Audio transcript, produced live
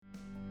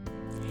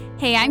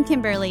Hey, I'm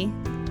Kimberly.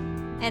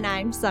 And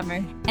I'm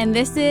Summer. And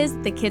this is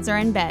The Kids Are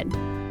in Bed.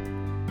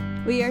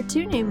 We are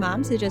two new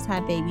moms who just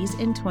had babies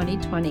in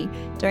 2020.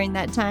 During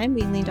that time,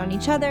 we leaned on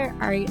each other,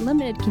 our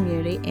limited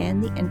community,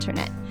 and the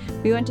internet.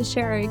 We want to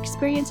share our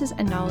experiences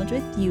and knowledge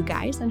with you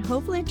guys and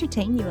hopefully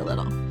entertain you a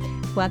little.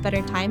 What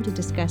better time to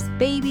discuss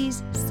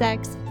babies,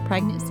 sex,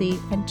 pregnancy,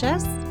 and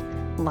just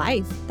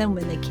life than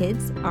when the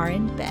kids are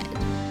in bed.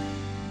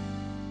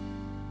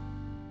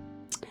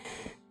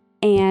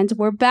 And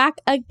we're back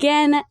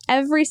again.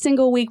 Every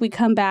single week we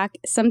come back.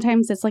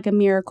 Sometimes it's like a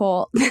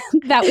miracle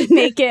that we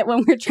make it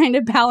when we're trying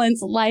to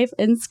balance life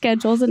and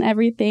schedules and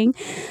everything.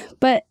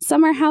 But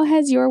Summer, how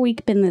has your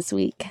week been this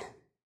week?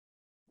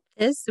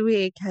 This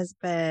week has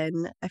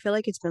been, I feel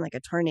like it's been like a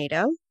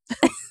tornado,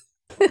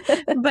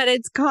 but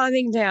it's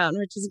calming down,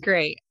 which is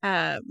great.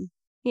 I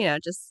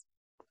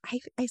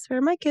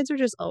swear my kids are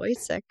just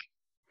always sick.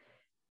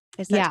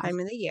 It's that time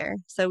of the year.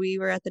 So we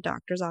were at the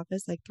doctor's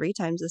office like 3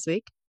 times this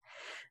week.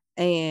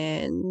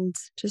 And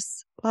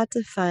just lots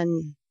of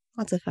fun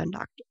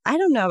doctor. I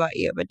don't know about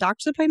you, but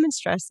doctor's appointments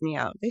stress me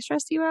out. They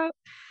stress you out?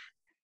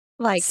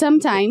 Like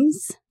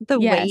sometimes. The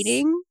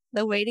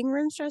waiting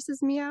room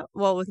stresses me out.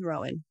 Well, with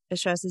Rowan, it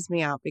stresses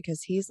me out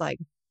because he's like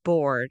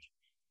bored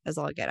as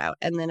all get out.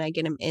 And then I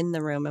get him in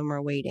the room and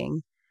we're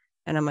waiting.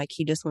 And I'm like,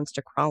 he just wants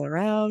to crawl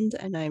around.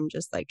 And I'm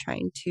just like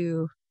trying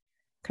to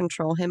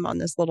control him on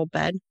this little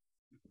bed.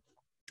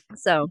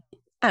 So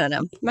I don't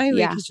know. My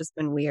week has just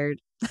been weird.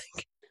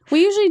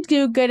 We usually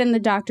do good in the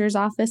doctor's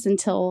office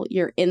until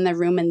you're in the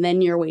room and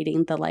then you're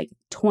waiting the like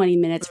 20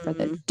 minutes for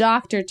the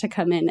doctor to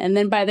come in. And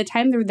then by the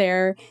time they're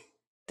there,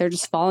 they're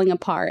just falling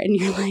apart. And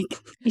you're like,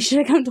 you should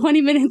have come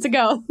 20 minutes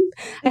ago.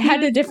 I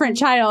had a different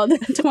child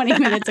 20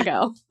 minutes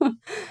ago.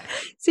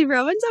 See,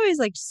 Rowan's always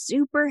like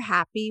super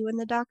happy when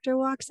the doctor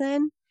walks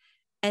in.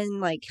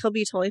 And like, he'll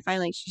be totally fine.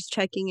 Like she's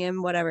checking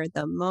him, whatever.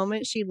 The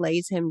moment she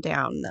lays him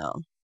down,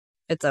 though,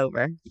 it's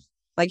over.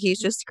 Like,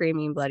 he's just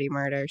screaming bloody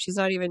murder. She's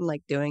not even,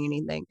 like, doing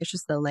anything. It's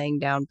just the laying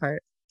down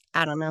part.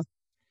 I don't know.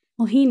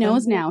 Well, he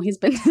knows now. He's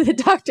been to the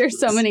doctor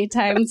so many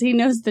times. He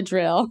knows the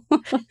drill.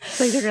 It's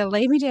like, they're going to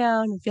lay me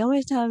down and feel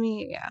my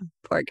tummy. Yeah,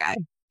 poor guy.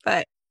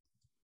 But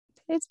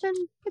it's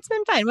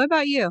been fine. What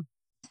about you?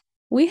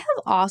 We have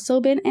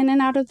also been in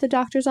and out of the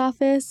doctor's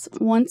office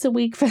once a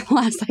week for the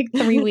last,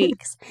 3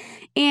 weeks.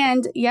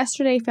 And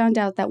yesterday found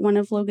out that one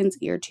of Logan's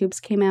ear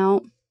tubes came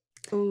out.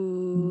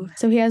 Ooh.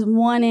 So he has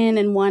one in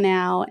and one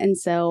out. And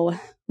so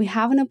we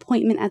have an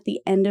appointment at the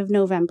end of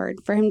November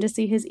for him to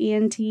see his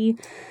ENT.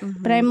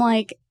 Mm-hmm. But I'm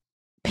like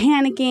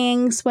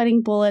panicking,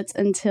 sweating bullets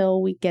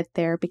until we get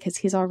there because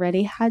he's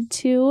already had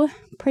 2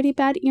 pretty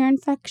bad ear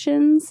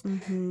infections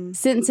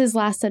since his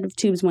last set of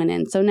tubes went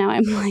in. So now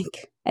I'm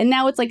like, and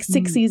now it's like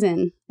 6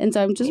 season. And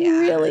so I'm just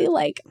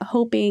really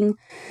hoping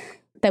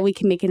that we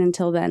can make it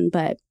until then.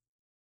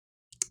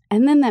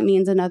 And then that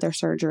means another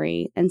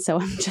surgery. And so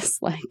I'm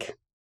just like,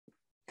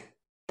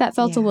 that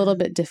felt a little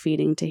bit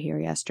defeating to hear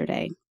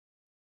yesterday.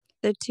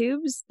 The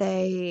tubes,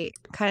 they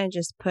kind of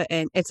just put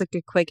in, it's like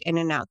a quick in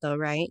and out though,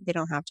 right? They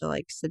don't have to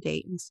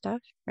sedate and stuff,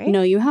 right?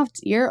 No, you have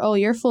to,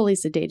 you're fully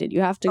sedated. You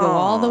have to go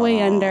all the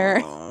way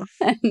under.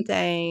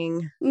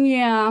 Dang.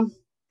 Yeah.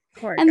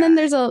 Poor and guy.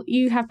 Then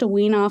you have to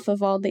wean off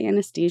of all the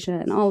anesthesia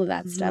and all of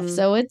that stuff.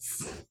 So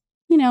it's,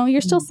 you're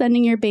still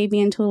sending your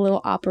baby into a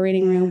little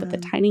operating room with a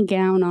tiny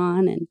gown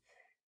on. And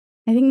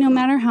I think no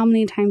matter how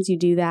many times you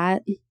do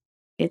that,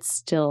 it's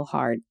still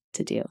hard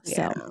to do.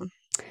 Yeah. So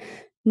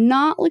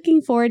not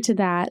looking forward to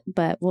that,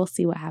 but we'll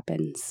see what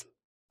happens.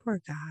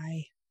 Poor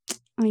guy.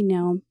 I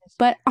know.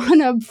 But on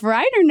a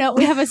brighter note,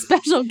 we have a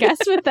special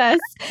guest with us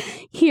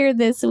here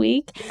this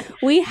week.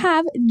 We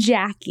have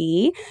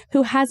Jackie,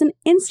 who has an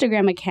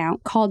Instagram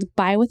account called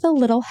Buy With a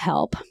Little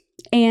Help.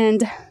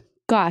 And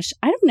gosh,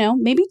 I don't know,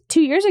 maybe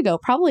 2 years ago,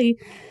 probably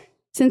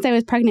since I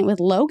was pregnant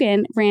with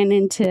Logan, ran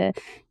into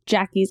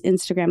Jackie's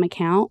Instagram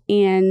account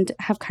and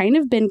have kind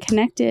of been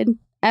connected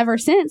ever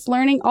since,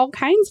 learning all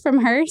kinds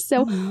from her.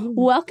 So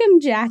welcome,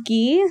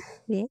 Jackie.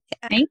 Yeah.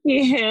 Thank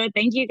you.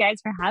 Thank you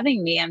guys for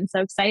having me. I'm so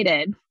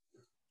excited.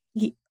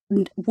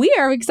 We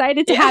are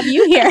excited to have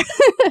you here.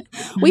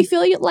 We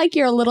feel like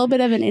you're a little bit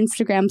of an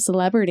Instagram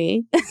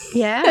celebrity.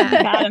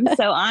 Yeah. God, I'm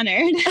so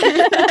honored.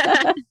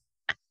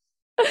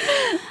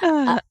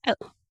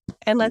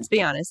 And let's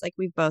be honest,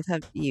 we both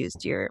have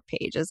used your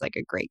page as a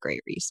great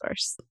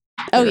resource.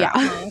 Oh,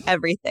 yeah.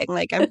 Everything.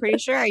 I'm pretty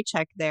sure I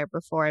check there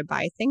before I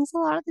buy things a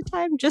lot of the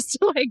time just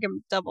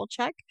to double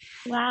check.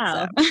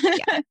 Wow. So,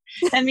 yeah.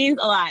 That means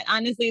a lot.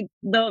 Honestly,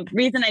 the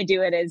reason I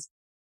do it is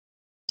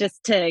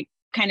just to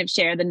kind of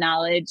share the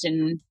knowledge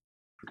and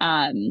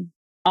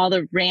all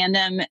the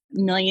random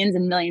millions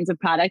and millions of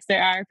products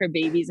there are for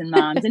babies and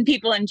moms and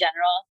people in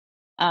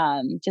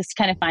general. Just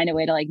kind of find a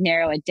way to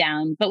narrow it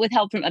down, but with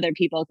help from other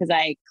people because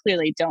I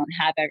clearly don't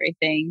have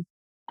everything.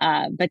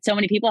 But so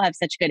many people have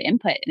such good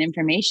input and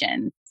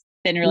information. It's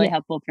been really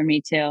helpful for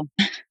me too.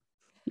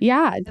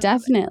 Yeah,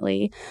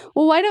 definitely.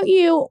 Well,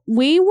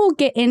 we will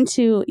get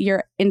into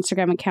your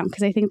Instagram account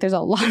because I think there's a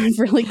lot of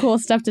really cool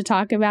stuff to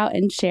talk about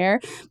and share.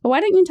 But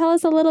why don't you tell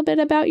us a little bit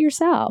about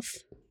yourself?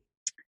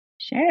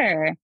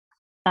 Sure.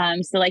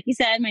 So like you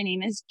said, my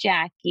name is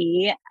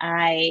Jackie.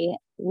 I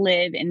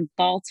live in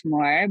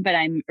Baltimore, but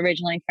I'm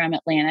originally from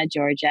Atlanta,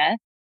 Georgia.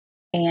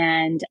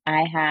 And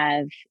I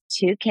have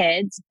 2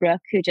 kids,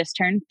 Brooke, who just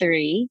turned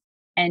 3,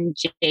 and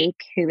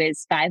Jake, who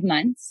is 5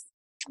 months.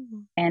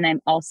 And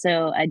I'm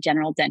also a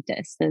general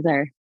dentist. Those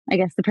are, I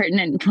guess, the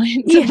pertinent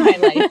points of my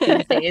life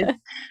these days.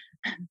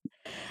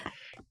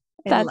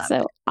 That's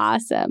so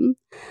awesome.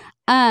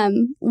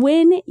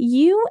 When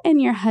you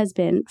and your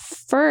husband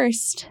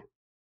first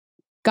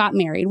got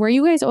married, were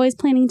you guys always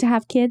planning to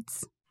have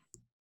kids?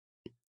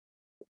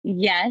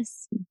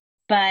 Yes,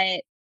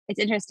 but it's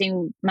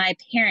interesting. My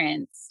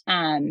parents,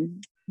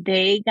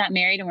 they got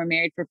married and were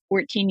married for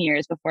 14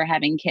 years before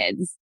having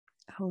kids.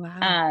 Oh,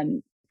 wow.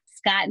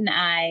 Scott and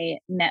I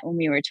met when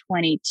we were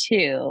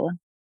 22,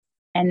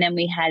 and then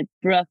we had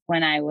Brooke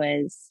when I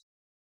was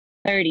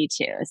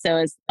 32. So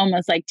it was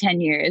almost like 10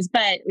 years,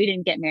 but we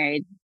didn't get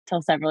married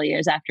till several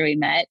years after we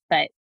met.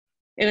 But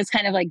it was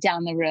kind of like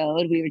down the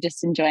road. We were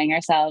just enjoying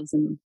ourselves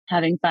and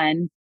having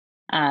fun.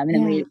 And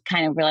then we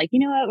kind of were like, you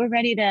know what, we're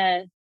ready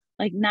to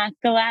like not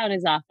go out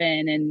as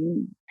often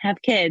and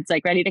have kids,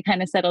 like ready to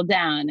kind of settle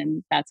down.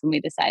 And that's when we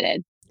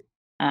decided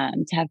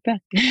to have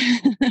Brooke.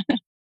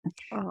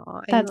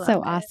 Oh, that's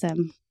so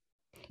awesome.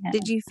 Yeah.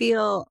 Did you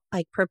feel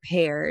like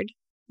prepared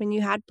when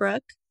you had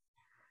Brooke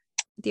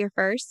with your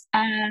first?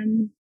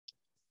 You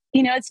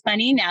know, it's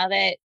funny now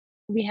that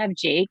we have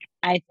Jake,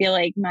 I feel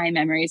like my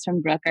memories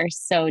from Brooke are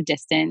so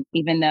distant,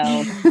 even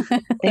though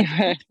they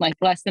were like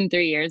less than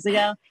 3 years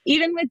ago.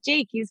 Even with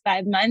Jake, he's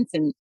 5 months,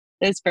 and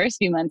those first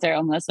few months are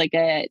almost like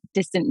a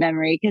distant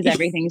memory because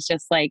everything's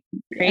just like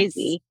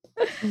crazy.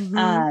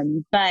 Yes.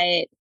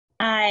 But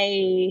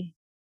I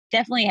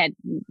definitely had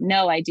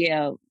no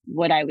idea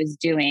what I was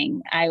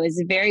doing. I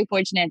was very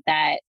fortunate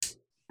that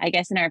I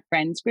guess in our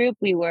friends group,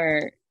 we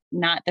were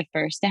not the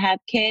first to have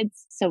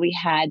kids. So we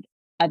had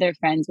other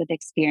friends with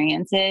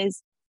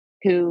experiences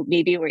who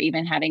maybe were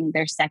even having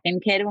their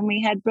second kid when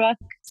we had Brooke.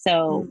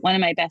 So one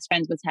of my best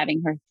friends was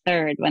having her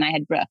third when I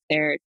had Brooke.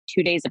 They're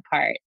 2 days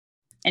apart.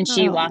 And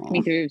she walked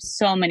me through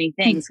so many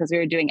things because we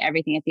were doing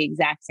everything at the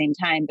exact same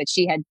time. But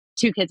she had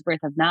 2 kids worth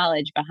of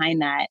knowledge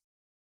behind that.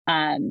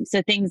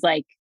 So things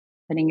like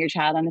putting your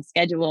child on a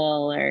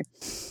schedule or,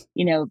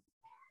 you know,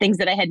 things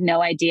that I had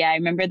no idea. I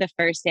remember the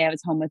first day I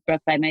was home with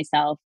Brooke by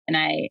myself and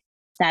I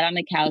sat on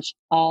the couch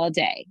all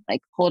day,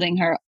 like holding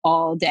her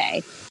all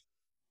day.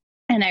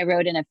 And I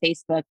wrote in a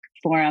Facebook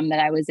forum that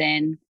I was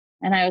in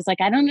and I was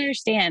like, I don't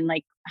understand.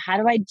 Like, how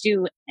do I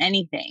do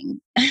anything?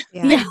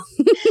 Yeah.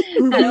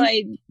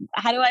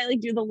 How do I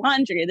like do the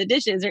laundry or the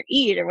dishes or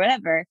eat or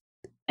whatever?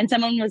 And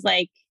someone was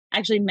like,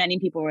 actually many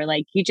people were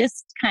like, you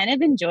just kind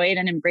of enjoy it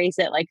and embrace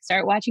it. Like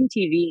start watching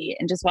TV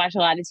and just watch a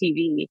lot of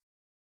TV.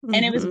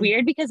 And it was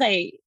weird because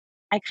I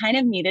kind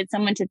of needed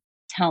someone to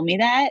tell me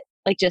that,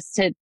 like just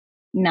to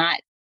not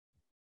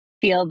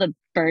feel the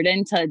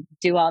burden to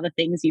do all the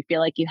things you feel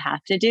like you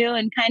have to do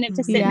and kind of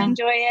to sit and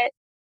enjoy it.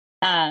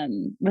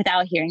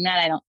 Without hearing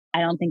that, I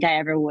don't think I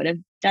ever would have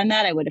done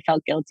that. I would have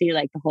felt guilty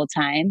like the whole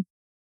time.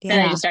 Yeah.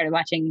 Then I just started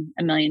watching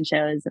a million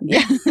shows and,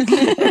 and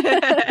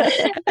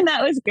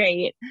that was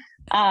great.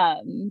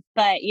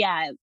 But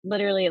yeah,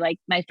 literally like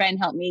my friend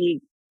helped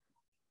me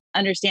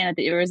understand that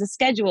there was a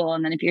schedule.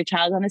 And then if your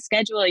child's on a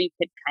schedule, you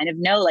could kind of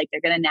know like they're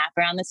going to nap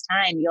around this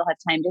time. You'll have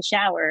time to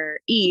shower,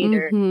 eat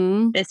or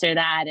this or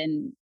that.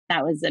 And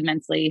that was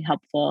immensely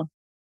helpful.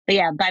 But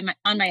yeah,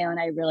 on my own,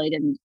 I really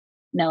didn't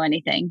know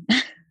anything.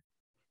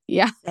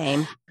 Yeah.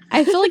 Same.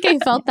 I feel like I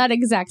felt that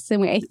exact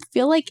same way. I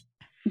feel like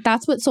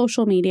that's what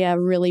social media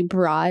really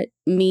brought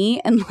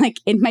me and like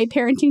in my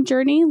parenting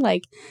journey,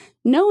 like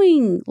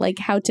knowing like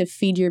how to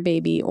feed your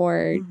baby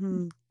or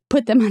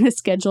put them on a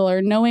schedule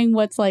or knowing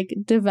what's like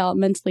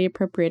developmentally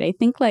appropriate. I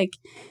think like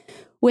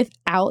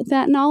without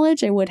that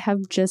knowledge, I would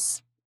have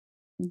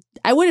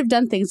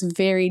done things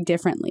very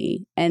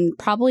differently and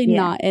probably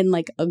not in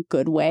like a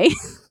good way,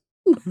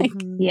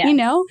 you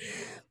know,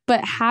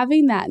 but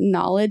having that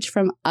knowledge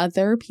from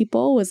other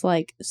people was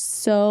like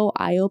so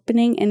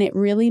eye-opening and it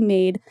really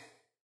made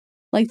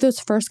like those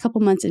first couple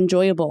months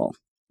enjoyable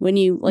when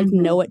you like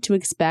know what to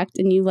expect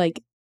and you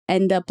like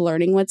end up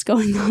learning what's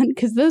going on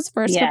because those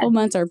first couple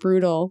months are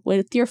brutal.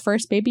 With your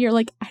first baby, you're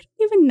like, I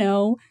don't even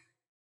know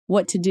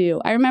what to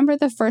do. I remember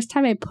the first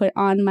time I put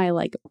on my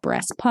like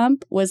breast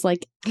pump was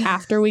like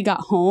after we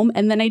got home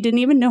and then I didn't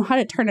even know how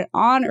to turn it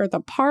on or the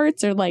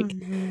parts or like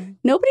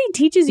nobody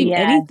teaches you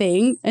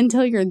anything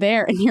until you're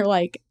there and you're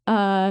like,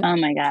 oh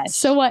my gosh.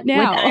 So what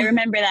now? I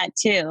remember that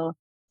too.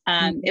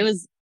 It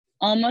was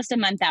almost a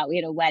month out. We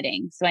had a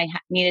wedding. So I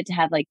needed to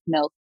have like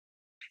milk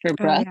for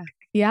Brooke.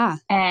 Yeah.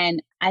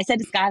 And I said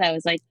to Scott, I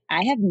was like,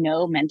 I have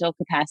no mental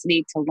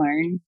capacity to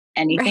learn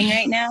anything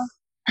right now.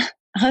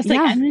 I was like,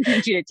 I'm going to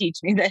need you to teach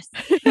me this.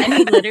 And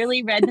he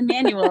literally read the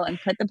manual and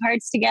put the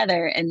parts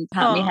together and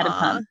taught me how to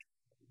pump.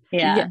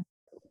 Yeah.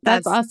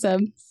 That's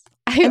awesome.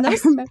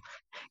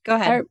 Go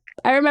ahead.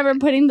 I remember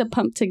putting the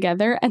pump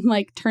together and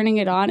like turning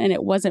it on and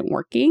it wasn't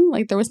working.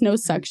 Like there was no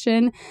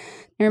suction.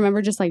 I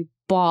remember just like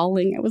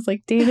bawling. I was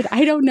like, David,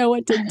 I don't know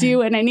what to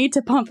do. And I need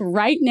to pump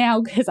right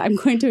now because I'm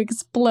going to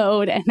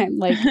explode. And I'm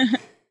like,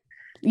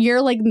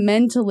 you're like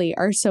mentally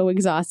are so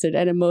exhausted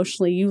and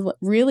emotionally, you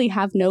really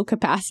have no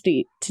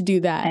capacity to do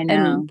that. I know.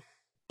 And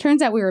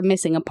turns out we were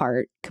missing a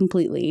part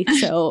completely.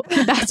 So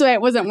that's why it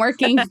wasn't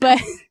working.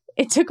 But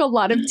it took a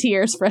lot of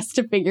tears for us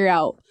to figure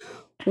out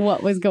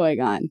what was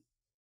going on.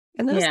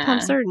 And those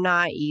pumps are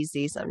not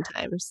easy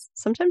sometimes.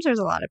 Sometimes there's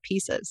a lot of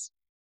pieces.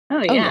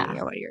 Oh yeah.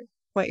 Depending on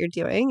what you're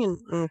doing.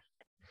 And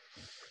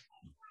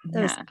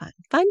that was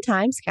fun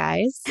times,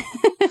 guys.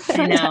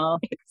 I know.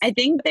 I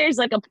think there's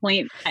like a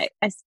point,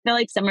 I feel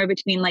like somewhere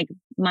between like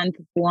month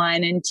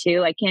 1 and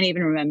 2, I can't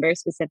even remember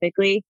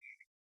specifically,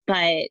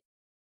 but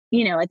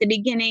you know, at the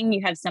beginning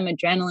you have some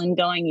adrenaline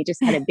going, you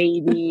just had a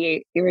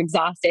baby, you're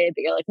exhausted,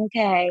 but you're like,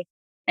 okay.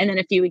 And then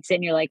a few weeks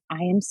in, you're like,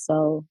 I am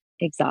so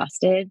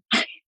exhausted.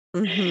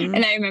 Mm-hmm.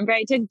 And I remember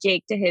I took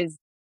Jake to his,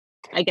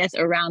 I guess,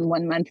 around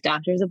 1 month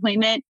doctor's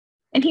appointment.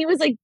 And he was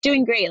like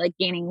doing great, like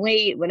gaining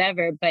weight,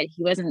 whatever, but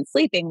he wasn't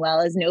sleeping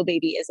well, as no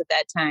baby is at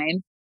that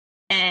time.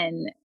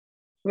 And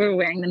we're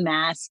wearing the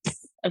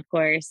masks, of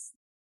course.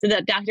 So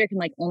the doctor can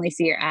like only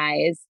see your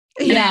eyes.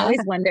 And I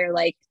always wonder,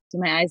 like, do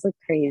my eyes look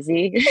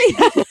crazy?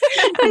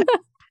 Because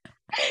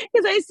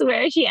I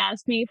swear she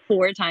asked me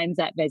 4 times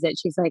that visit.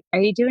 She's like,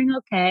 are you doing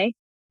okay?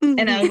 Mm-hmm.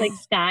 And I was like,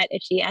 Scott,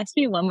 if she asked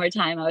me one more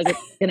time, I was like,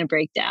 going to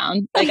break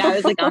down. Like I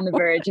was like on the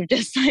verge of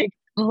just like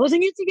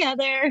holding it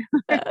together.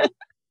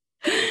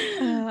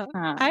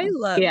 I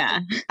love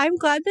I'm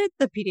glad that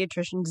the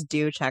pediatricians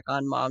do check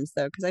on moms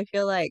though, because I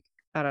feel like,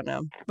 I don't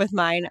know, with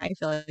mine, I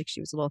feel like she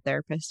was a little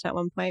therapist at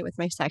one point with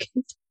my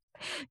second,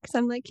 because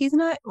I'm like,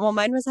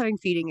 mine was having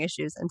feeding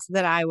issues, and so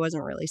that I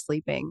wasn't really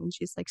sleeping, and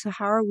she's like, so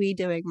how are we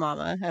doing,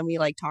 mama? And we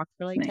like talked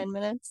for like 10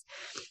 minutes.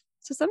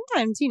 So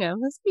sometimes, you know,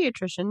 those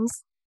pediatricians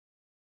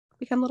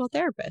become little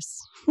therapists.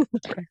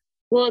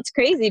 Well, it's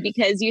crazy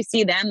because you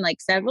see them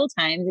like several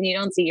times and you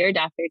don't see your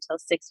doctor till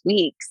 6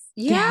 weeks.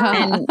 Yeah.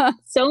 And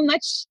so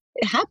much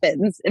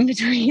happens in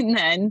between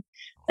then.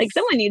 Like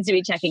someone needs to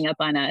be checking up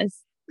on us.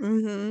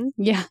 Mm-hmm.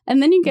 Yeah.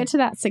 And then you get to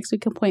that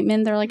 6-week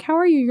appointment. They're like, how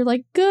are you? You're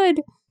like, good.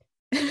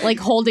 Like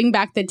holding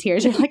back the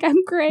tears. You're like,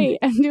 I'm great.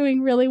 I'm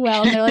doing really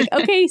well. And they're like,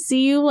 okay,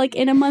 see you like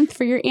in a month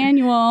for your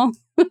annual.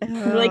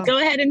 Like, go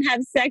ahead and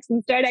have sex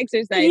and start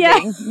exercising. Yeah.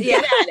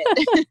 Get at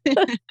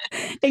it.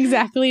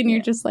 Exactly. And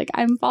you're just like,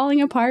 I'm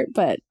falling apart,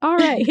 but all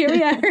right, here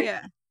we are.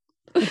 Yeah.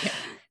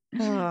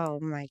 Oh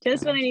my God.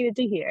 Just what I needed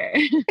to hear.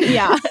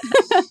 Yeah.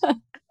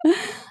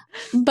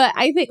 But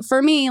I think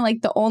for me,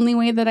 like the only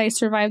way that I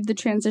survived the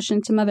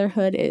transition to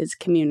motherhood is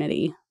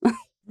community.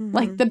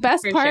 Like the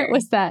best part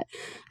was that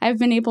I've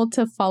been able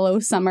to follow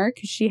Summer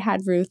because she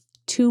had Ruth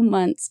 2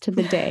 months to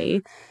the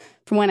day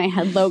from when I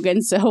had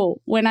Logan.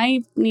 So when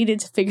I needed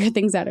to figure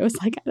things out, I was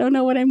like, I don't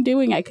know what I'm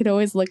doing. I could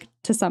always look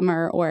to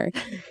Summer or,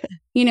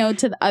 you know,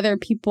 to the other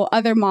people,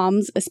 other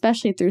moms,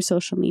 especially through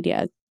social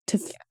media, to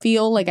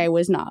feel like I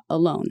was not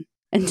alone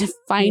and to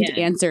find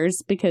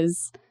answers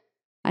because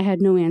I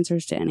had no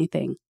answers to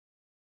anything.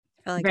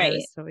 I felt like I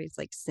was always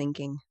like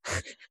sinking.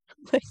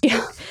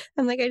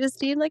 I'm like, I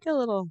just need like a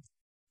little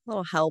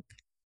help.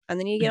 And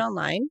then you get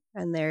online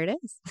and there it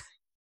is.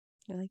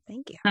 You're like,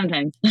 thank you.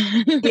 Sometimes.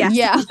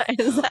 Yeah.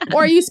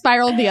 Or you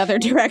spiral the other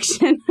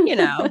direction. You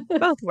know,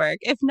 both work.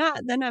 If not,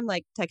 then I'm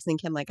like texting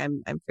Kim like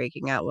I'm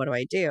freaking out. What do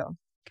I do?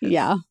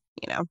 Yeah.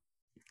 You know,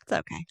 it's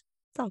okay.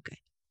 It's all good.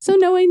 So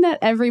knowing that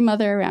every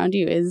mother around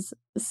you is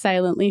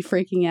silently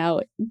freaking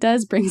out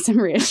does bring some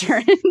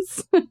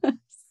reassurance.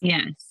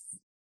 Yes.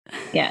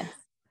 Yes.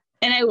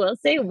 And I will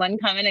say one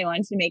comment I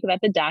wanted to make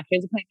about the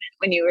doctor's appointment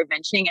when you were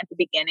mentioning at the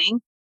beginning.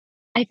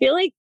 I feel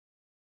like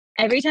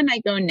every time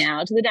I go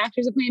now to the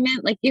doctor's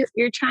appointment, like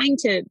you're trying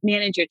to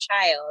manage your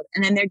child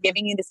and then they're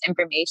giving you this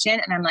information.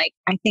 And I'm like,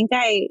 I think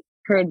I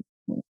heard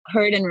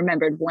and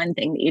remembered one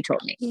thing that you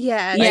told me.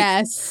 Yeah. Like,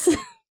 yes.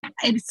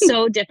 It's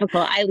so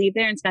difficult. I leave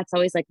there and Scott's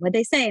always like, what'd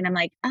they say? And I'm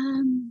like,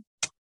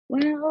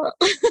 well.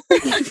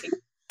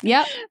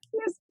 Yep.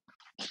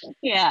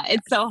 Yeah,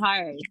 it's so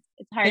hard.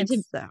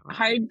 It's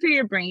hard for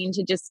your brain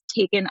to just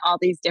take in all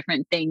these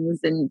different things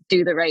and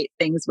do the right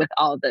things with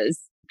all those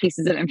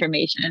pieces of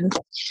information.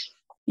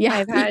 Yeah,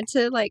 I've had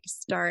to like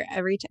start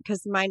every time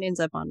because mine ends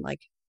up on like,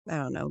 I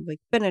don't know, like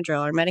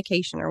Benadryl or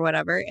medication or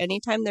whatever.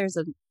 Anytime there's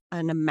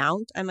an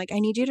amount, I'm like, I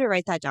need you to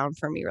write that down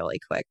for me really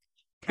quick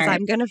because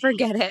I'm going to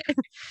forget it.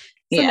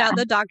 So now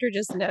the doctor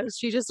just knows.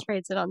 She just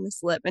writes it on the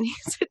slip and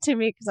hands it to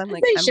me because I'm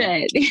like,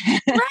 right?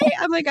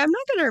 I'm like, I'm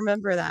not going to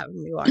remember that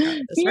when we walk out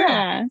of this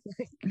room.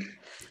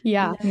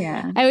 Yeah.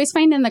 I always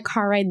find in the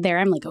car ride there,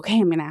 I'm like, okay,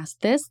 I'm going to ask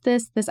this.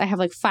 I have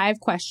like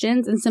 5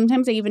 questions. And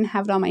sometimes I even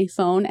have it on my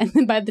phone. And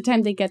then by the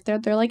time they get there,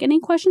 they're like,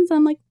 any questions? And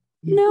I'm like,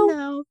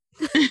 no.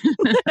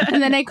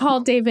 And then I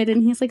called David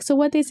and he's like, so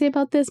what'd they say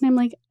about this? And I'm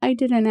like, I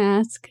didn't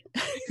ask.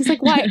 He's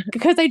like, why?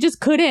 Because I just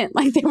couldn't.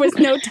 Like, there was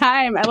no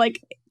time. I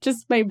like,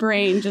 just my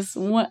brain just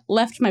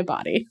left my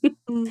body.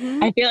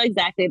 Mm-hmm. I feel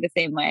exactly the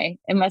same way.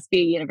 It must be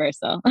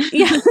universal.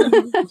 Yeah.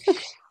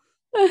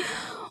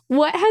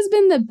 What has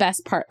been the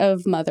best part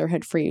of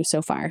motherhood for you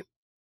so far?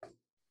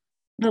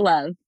 the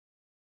love.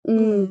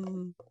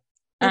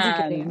 That's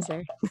a good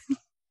answer.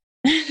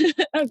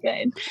 Oh,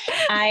 good.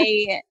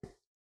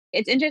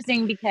 It's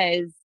interesting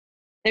because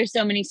there's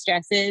so many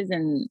stresses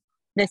and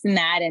this and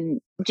that. And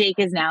Jake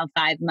is now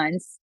 5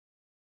 months.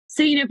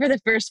 So, for the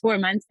first 4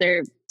 months,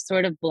 they're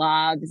sort of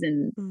blobs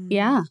and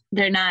Yeah.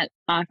 they're not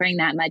offering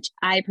that much.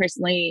 I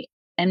personally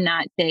am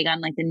not big on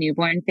like the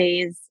newborn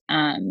phase.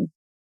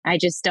 I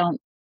just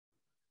don't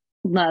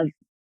love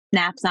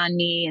naps on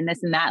me and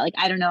this and that. Like,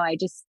 I don't know. I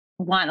just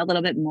want a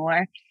little bit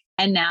more.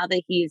 And now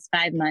that he's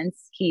 5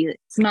 months, he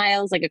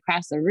smiles like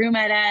across the room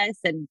at us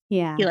and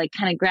he like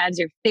kind of grabs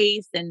your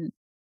face. And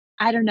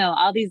I don't know,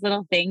 all these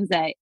little things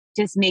that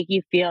just make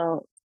you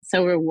feel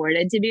so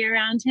rewarded to be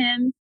around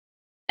him.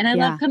 And I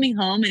love coming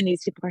home and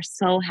these people are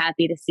so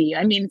happy to see you.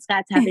 I mean,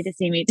 Scott's happy to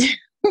see me too.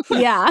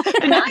 Yeah.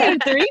 But now I have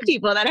 3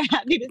 people that are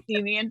happy to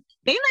see me and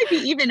they might be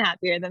even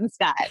happier than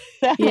Scott.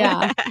 So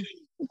Yeah.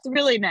 it's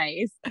really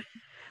nice.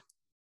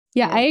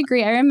 Yeah, I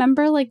agree. I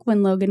remember like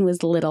when Logan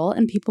was little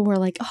and people were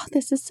like, oh,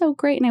 this is so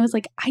great. And I was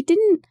like,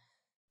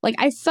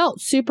 I felt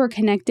super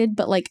connected,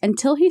 but like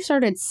until he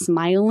started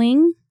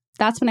smiling,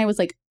 that's when I was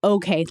like,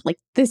 okay, like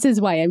this is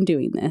why I'm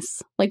doing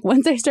this. Like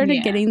once I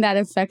started getting that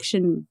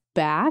affection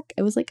back,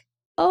 I was like,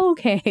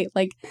 okay,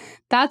 like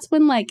that's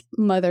when like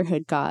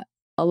motherhood got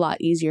a lot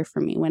easier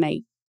for me when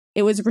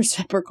it was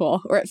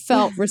reciprocal or it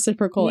felt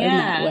reciprocal in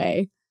that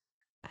way.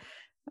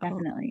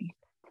 Definitely.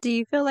 Do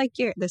you feel like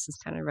this is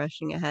kind of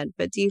rushing ahead,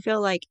 but do you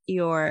feel like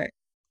your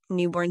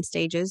newborn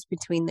stages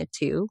between the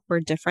two were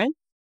different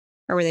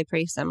or were they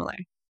pretty similar?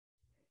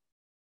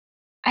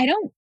 I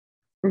don't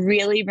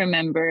really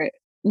remember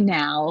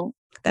now,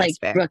 That's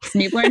fair. Brooke's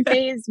newborn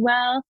phase.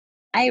 Well,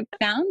 I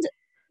found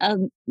a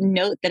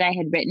note that I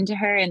had written to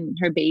her in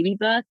her baby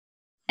book,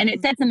 and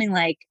it said something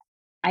like,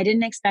 I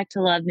didn't expect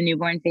to love the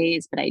newborn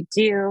phase, but I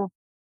do.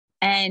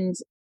 And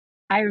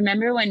I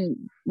remember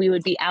when we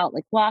would be out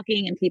like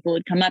walking and people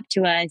would come up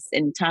to us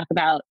and talk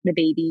about the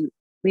baby,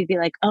 we'd be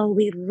like, oh,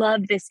 we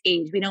love this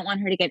age. We don't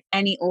want her to get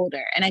any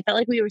older. And I felt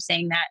like we were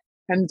saying that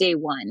from day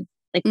one,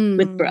 like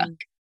with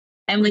Brooke.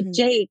 And with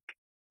Jake,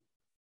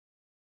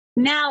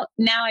 now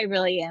I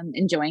really am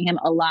enjoying him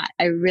a lot.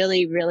 I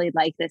really, really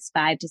like this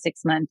 5 to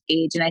 6 month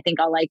age. And I think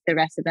I'll like the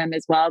rest of them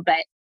as well.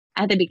 But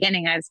at the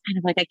beginning, I was kind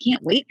of like, I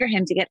can't wait for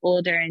him to get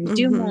older and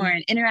do more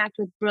and interact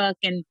with Brooke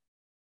and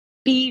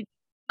be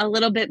a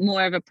little bit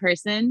more of a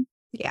person.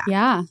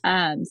 Yeah.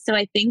 So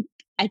I think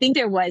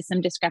there was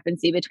some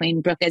discrepancy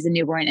between Brooke as a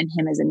newborn and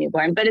him as a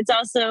newborn, but it's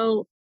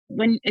also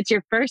when it's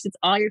your first, it's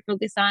all you're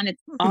focused on.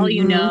 It's all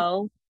you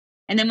know.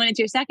 And then when it's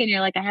your second, you're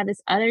like, I have this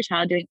other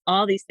child doing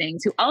all these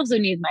things who also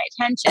needs my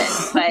attention,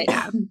 but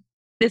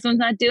this one's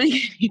not doing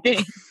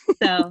anything.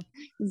 So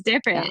it's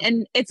different.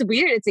 And it's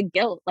weird. It's a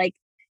guilt. Like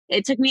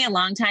it took me a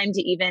long time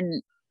to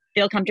even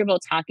feel comfortable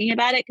talking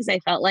about it because I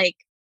felt like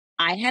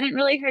I hadn't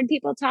really heard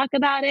people talk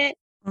about it.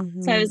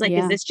 So I was like,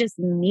 is this just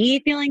me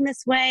feeling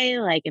this way?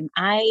 Like, am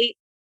I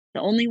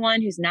the only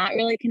one who's not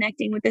really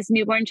connecting with this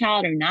newborn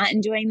child or not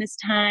enjoying this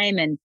time?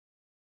 And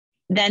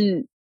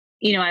then,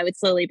 I would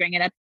slowly bring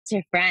it up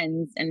to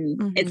friends.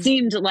 And it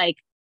seemed like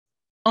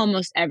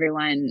almost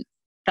everyone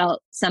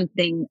felt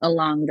something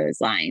along those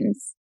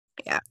lines.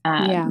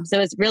 So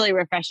it's really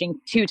refreshing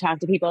to talk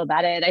to people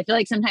about it. I feel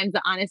like sometimes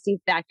the honesty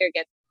factor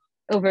gets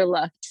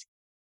overlooked.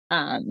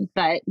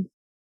 But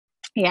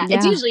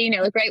it's usually,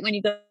 right when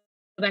you go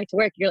back to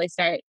work, you really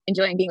start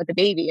enjoying being with the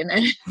baby, and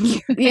then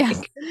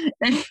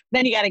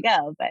then you got to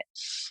go. But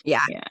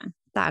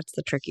that's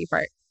the tricky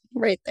part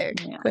right there,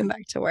 going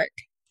back to work.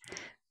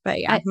 But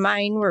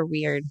mine were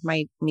weird,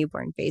 my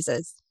newborn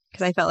phases,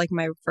 because I felt like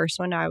my first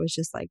one, I was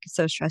just like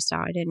so stressed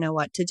out, I didn't know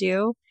what to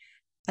do.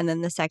 And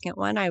then the second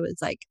one, I was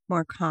like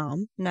more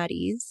calm and at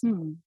ease.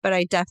 But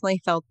I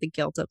definitely felt the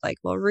guilt of like,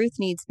 well, Ruth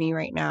needs me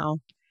right now,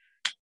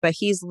 but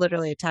he's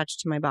literally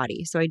attached to my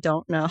body, so I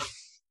don't know.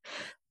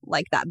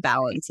 Like that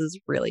balance is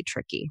really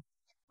tricky.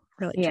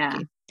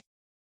 Tricky.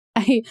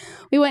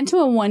 We went to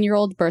a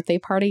 1-year-old birthday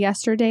party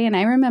yesterday, and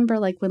I remember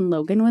like when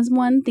Logan was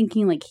 1,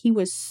 thinking like he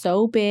was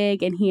so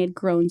big and he had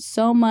grown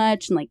so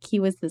much, and like he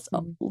was this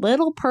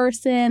little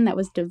person that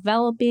was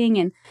developing.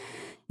 And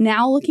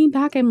now looking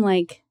back, I'm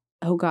like,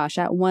 oh gosh,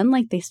 at 1,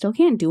 like they still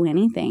can't do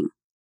anything.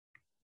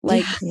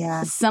 Like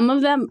some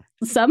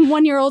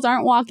 1-year-olds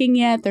aren't walking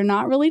yet. They're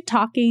not really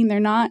talking. They're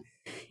not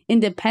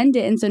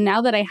independent. And so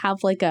now that I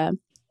have like a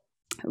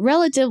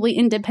relatively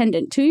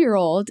independent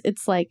 2-year-old,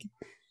 it's like,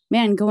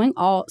 man,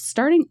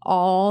 starting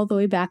all the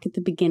way back at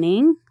the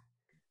beginning,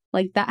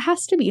 like that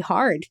has to be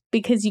hard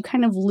because you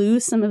kind of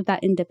lose some of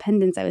that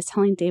independence. I was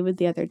telling David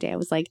the other day, I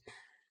was like,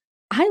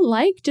 I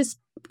like just,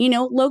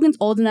 Logan's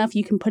old enough,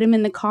 you can put him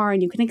in the car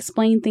and you can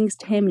explain things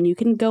to him and you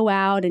can go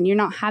out and you're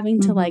not having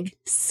to like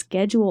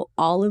schedule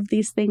all of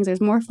these things.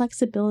 There's more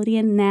flexibility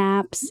in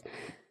naps.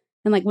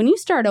 And like when you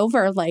start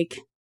over, like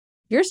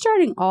you're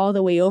starting all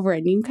the way over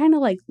and you kind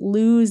of like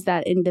lose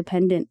that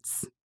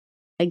independence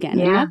again.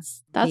 And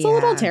that's a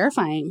little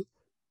terrifying.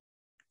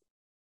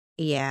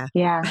 Yeah.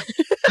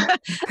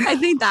 I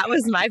think that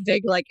was my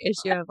big like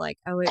issue of like,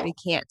 oh wait, we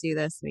can't do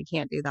this and we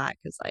can't do that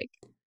because like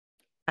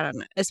I don't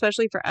know,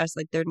 especially for us,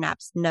 like their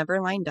naps never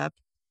lined up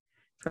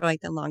for like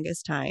the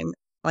longest time.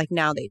 Like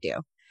now they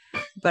do.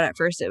 But at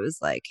first it was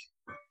like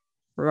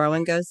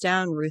Rowan goes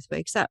down, Ruth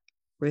wakes up.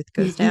 Ruth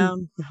goes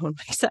down, Rowan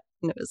wakes up.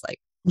 And it was like,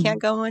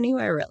 can't go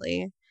anywhere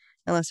really,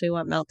 unless we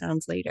want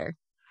meltdowns later.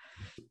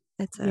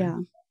 It's a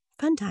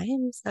fun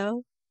time.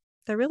 So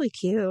they're really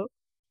cute.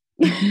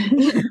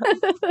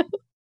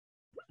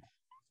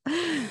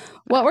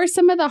 What were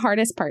some of the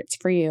hardest parts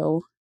for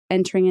you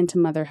entering into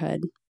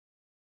motherhood?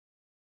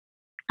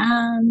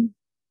 I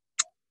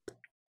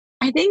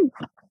think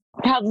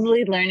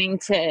probably learning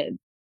to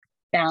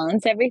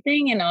balance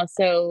everything, and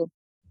also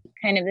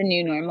kind of the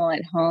new normal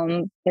at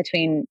home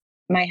between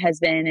my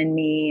husband and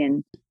me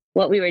and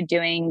what we were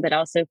doing, but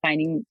also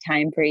finding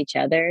time for each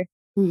other,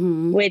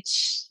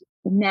 which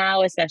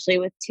now, especially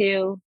with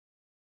two,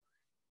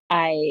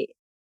 I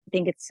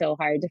think it's so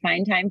hard to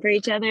find time for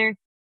each other.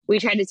 We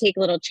try to take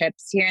little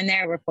trips here and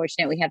there. We're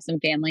fortunate we have some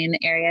family in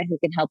the area who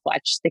can help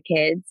watch the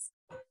kids,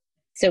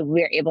 so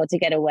we're able to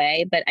get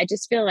away. But I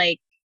just feel like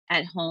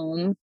at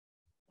home,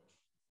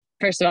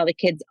 first of all, the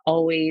kids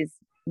always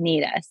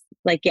need us.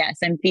 Like, yes,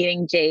 I'm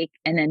feeding Jake,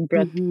 and then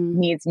Brooke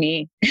needs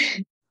me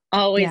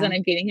always when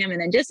I'm feeding him.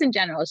 And then just in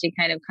general, she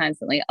kind of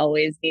constantly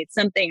always needs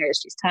something, or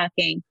she's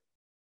talking.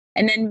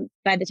 And then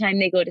by the time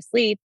they go to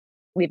sleep,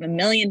 we have a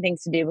million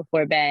things to do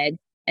before bed.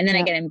 And then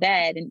I get in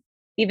bed, and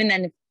even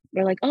then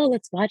we're like, oh,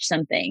 let's watch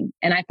something.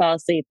 And I fall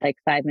asleep like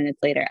 5 minutes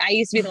later. I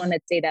used to be the one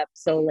that stayed up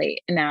so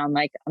late, and now I'm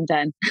like, I'm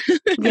done.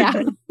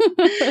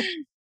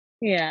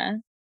 Yeah.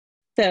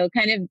 So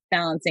kind of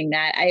balancing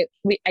that.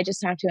 I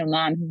just talked to a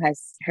mom who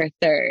has her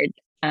third.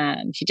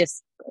 I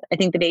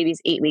think the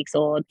baby's 8 weeks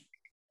old.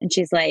 And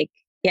she's like,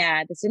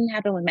 yeah, this didn't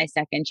happen with my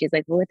second. She's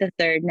like, well, with the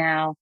third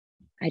now,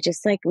 I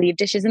just like leave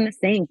dishes in the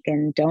sink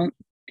and don't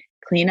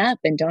clean up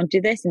and don't do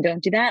this and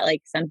don't do that.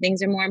 Like some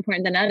things are more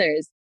important than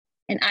others.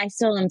 And I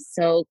still am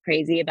so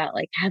crazy about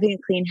like having a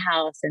clean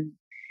house and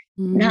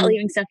not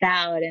leaving stuff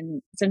out.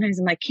 And sometimes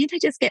I'm like, can't I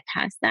just get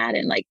past that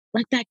and like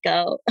let that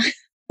go?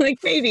 Like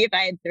maybe if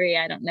I had three,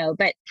 I don't know,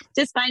 but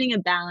just finding a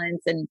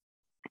balance and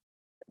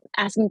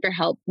asking for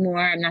help more.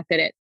 I'm not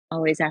good at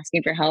always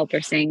asking for help or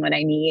saying what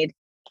I need.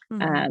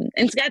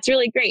 And Scott's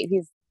really great.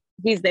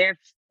 He's there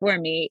for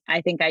me.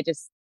 I think I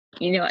just,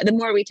 the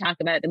more we talk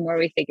about it, the more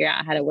we figure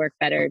out how to work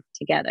better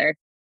together,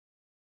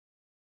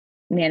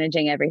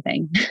 managing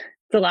everything.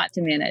 It's a lot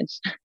to manage.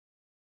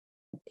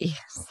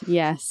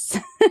 Yes.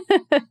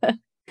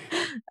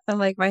 I'm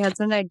like, my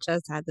husband and I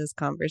just had this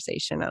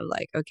conversation of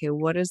like, okay,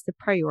 what is the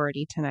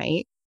priority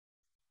tonight?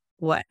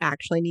 What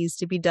actually needs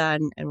to be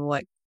done? And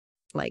what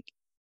like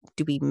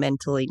do we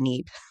mentally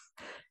need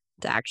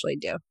to actually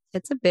do?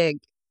 It's a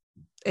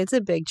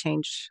big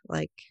change.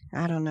 Like,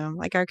 I don't know,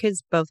 like our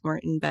kids both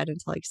weren't in bed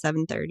until like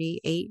 7:30,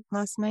 8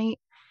 last night.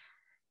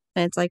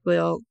 And it's like,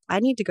 well, I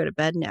need to go to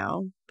bed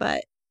now,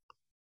 but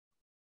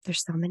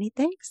there's so many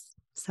things.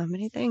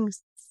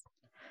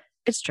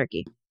 It's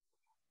tricky.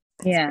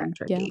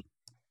 Tricky.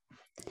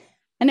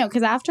 I know,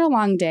 because after a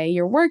long day,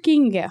 you're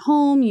working, you get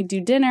home, you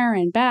do dinner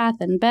and bath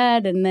and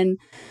bed, and then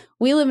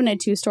we live in a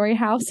 2-story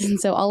house, and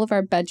so all of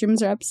our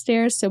bedrooms are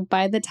upstairs. So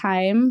by the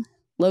time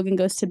Logan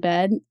goes to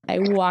bed, I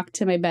walk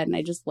to my bed and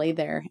I just lay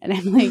there, and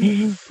I'm like,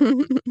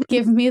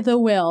 give me the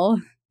will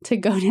to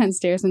go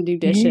downstairs and do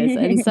dishes.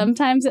 And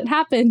sometimes it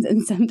happens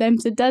and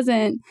sometimes it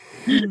doesn't.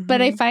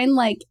 But I find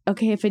like,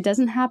 okay, if it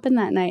doesn't happen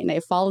that night and I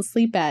fall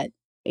asleep at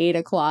 8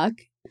 o'clock,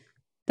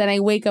 then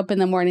I wake up in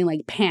the morning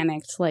like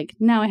panicked, like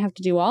now I have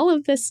to do all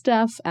of this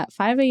stuff at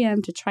 5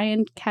 a.m. to try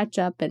and catch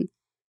up. And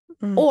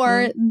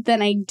or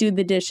then I do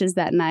the dishes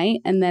that night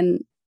and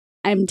then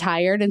I'm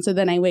tired. And so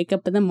then I wake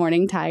up in the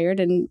morning tired,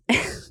 and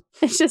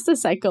it's just a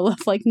cycle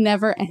of like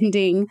never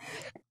ending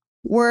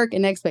work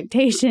and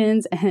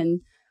expectations.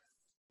 And,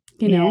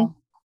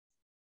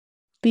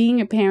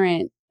 being a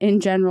parent in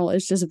general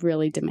is just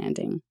really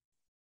demanding.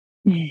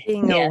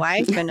 Being a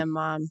wife and a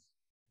mom,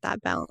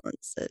 that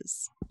balance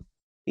is.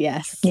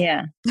 Yes.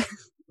 Yeah.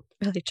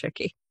 Really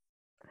tricky.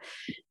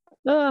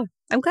 Oh,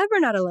 I'm glad we're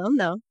not alone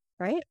though,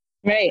 right?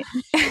 Right.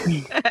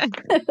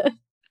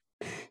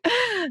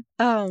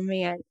 Oh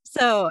man.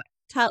 So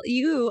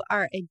you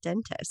are a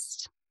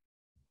dentist.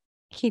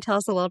 Can you tell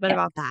us a little bit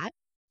about that?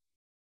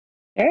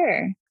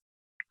 Sure.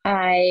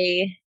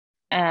 I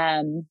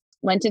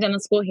went to dental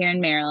school here in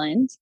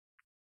Maryland,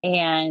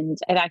 and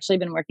I've actually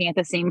been working at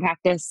the same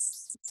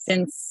practice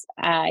since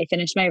I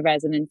finished my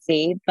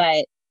residency,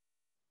 but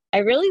I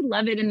really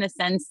love it in the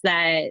sense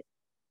that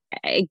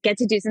I get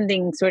to do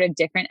something sort of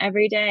different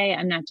every day.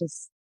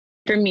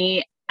 For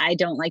me, I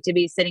don't like to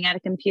be sitting at a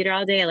computer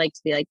all day. I like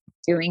to be like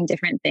doing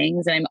different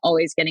things, and I'm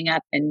always getting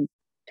up and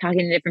talking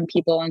to different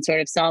people and sort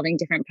of solving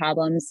different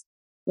problems.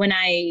 When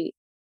I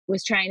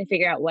was trying to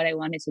figure out what I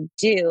wanted to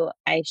do,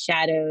 I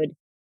shadowed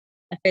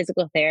a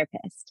physical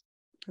therapist.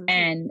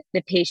 And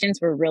the patients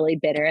were really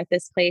bitter at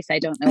this place. I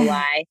don't know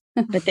why,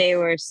 but they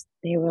were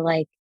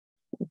like,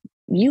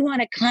 you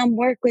want to come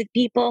work with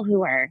people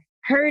who are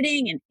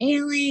hurting and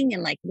ailing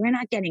and like, we're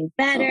not getting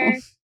better.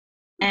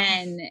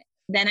 And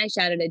then I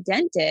shadowed a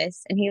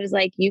dentist and he was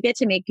like, you get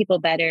to make people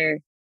better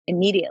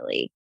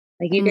immediately.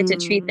 Like you get to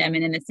treat them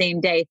and in the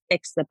same day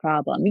fix the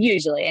problem.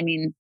 Usually, I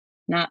mean,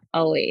 not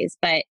always,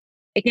 but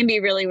it can be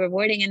really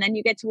rewarding. And then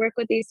you get to work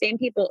with these same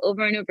people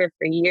over and over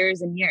for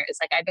years and years.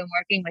 Like I've been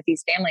working with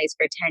these families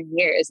for 10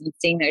 years and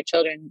seeing their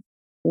children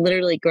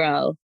literally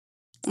grow.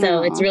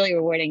 So it's really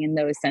rewarding in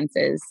those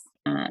senses.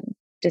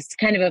 Just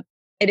kind of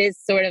it is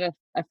sort of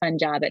a fun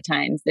job at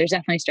times. There's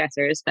definitely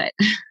stressors, but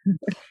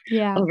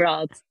Yeah.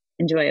 overall it's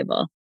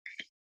enjoyable.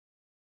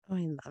 Oh,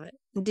 I love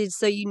it.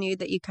 So you knew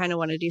that you kind of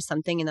want to do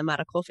something in the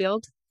medical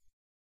field?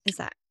 Is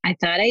that? I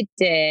thought I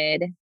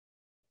did.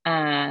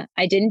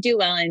 I didn't do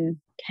well in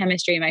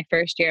chemistry my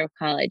first year of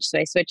college. So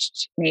I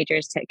switched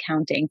majors to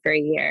accounting for a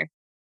year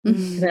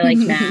because I like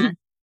math.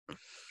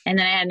 And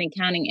then I had an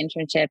accounting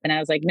internship and I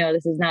was like, no,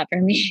 this is not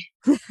for me.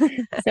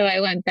 So I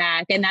went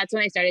back and that's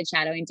when I started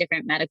shadowing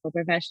different medical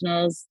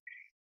professionals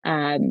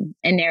and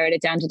narrowed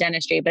it down to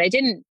dentistry. But I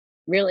didn't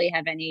really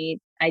have any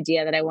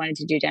idea that I wanted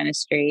to do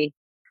dentistry.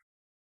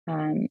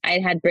 I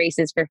had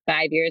braces for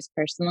 5 years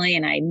personally,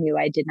 and I knew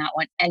I did not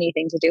want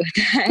anything to do with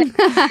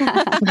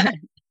that.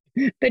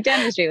 but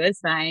dentistry was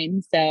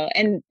fine. So,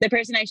 and the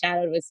person I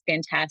shadowed was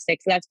fantastic.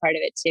 So that's part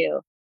of it too.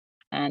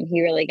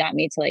 He really got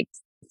me to like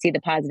see the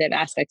positive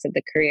aspects of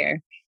the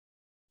career.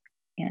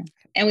 Yeah.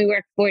 And we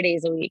work 4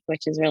 days a week,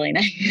 which is really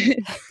nice.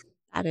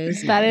 That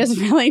is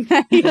really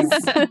nice.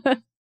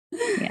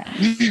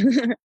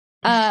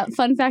 Yeah.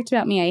 Fun fact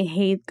about me, I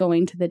hate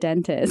going to the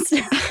dentist.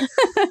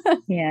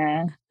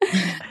 Yeah.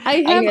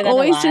 I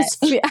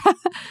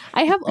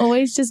have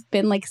always just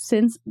been like,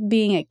 since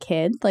being a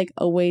kid, like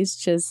always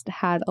just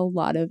had a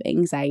lot of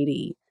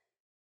anxiety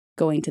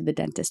going to the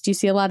dentist. Do you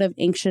see a lot of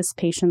anxious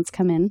patients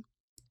come in?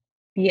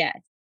 Yes.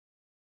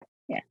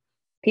 Yeah.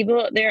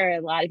 There are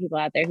a lot of people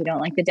out there who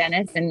don't like the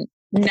dentist, and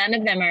none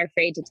of them are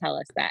afraid to tell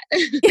us that.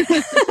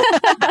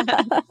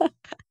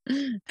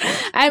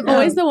 I'm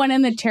always the one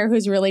in the chair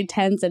who's really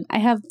tense, and I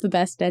have the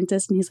best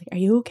dentist, and he's like, "Are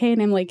you okay?"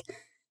 And I'm like,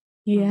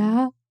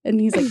 "Yeah." And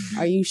he's like,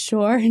 "Are you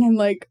sure?" And I'm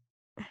like,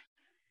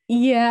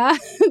 "Yeah,"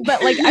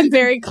 but like I'm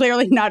very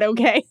clearly not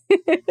okay.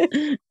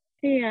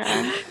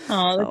 Yeah.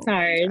 Oh, that's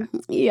hard.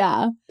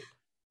 Yeah.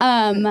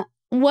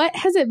 What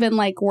has it been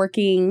like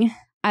working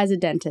as a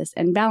dentist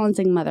and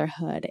balancing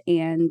motherhood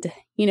and,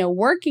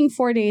 working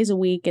 4 days a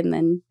week and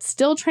then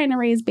still trying to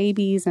raise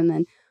babies and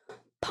then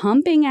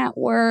pumping at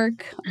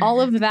work, all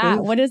of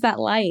that? What is that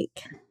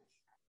like?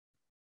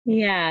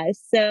 Yeah.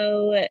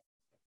 So,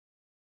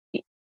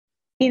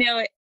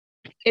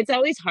 it's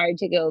always hard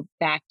to go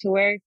back to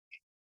work.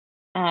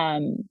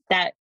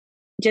 That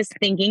just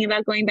thinking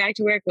about going back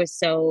to work was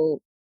so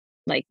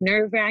like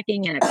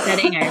nerve-wracking and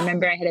upsetting. I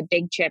remember I had a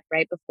big trip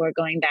right before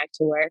going back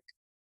to work,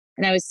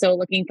 and I was so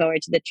looking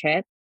forward to the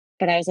trip,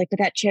 but I was like, but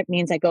that trip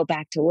means I go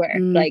back to work.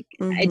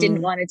 I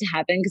didn't want it to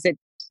happen because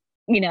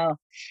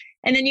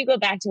and then you go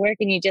back to work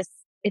and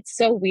it's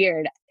so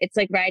weird. It's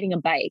like riding a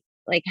bike,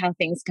 like how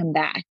things come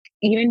back,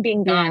 even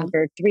being gone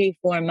for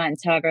 3-4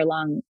 months, however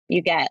long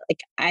you get.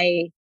 Like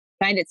I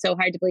find it so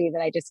hard to believe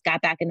that I just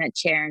got back in that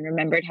chair and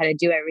remembered how to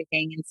do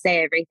everything and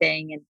say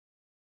everything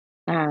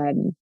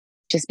and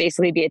just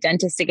basically be a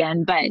dentist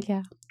again. But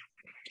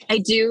I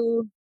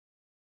do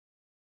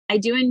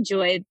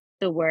enjoy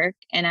the work,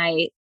 and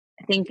I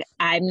think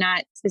I'm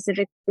not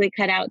specifically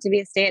cut out to be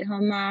a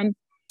stay-at-home mom.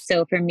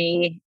 So for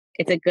me,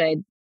 it's a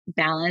good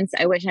balance.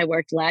 I wish I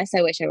worked less.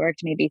 I wish I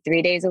worked maybe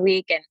 3 days a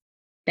week and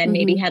then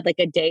maybe had like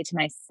a day to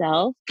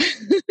myself.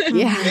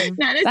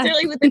 Not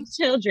necessarily with the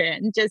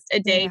children, just a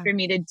day for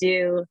me to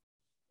do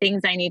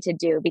things I need to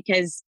do,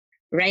 because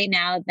right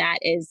now that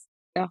is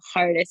the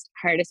hardest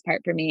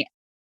part for me.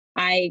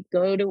 I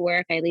go to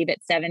work, I leave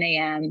at 7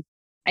 a.m.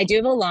 I do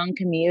have a long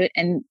commute,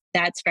 and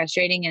that's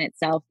frustrating in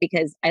itself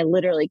because I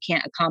literally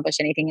can't accomplish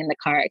anything in the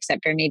car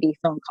except for maybe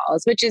phone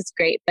calls, which is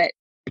great, but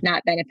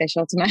not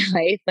beneficial to my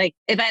life. Like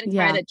if I had a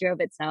car that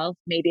drove itself,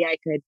 maybe I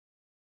could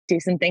do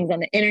some things on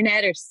the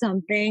internet or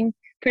something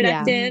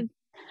productive.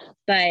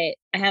 But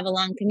I have a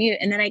long commute,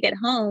 and then I get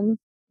home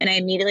and I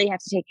immediately have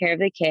to take care of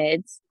the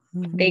kids.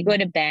 They go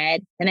to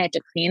bed, then I have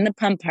to clean the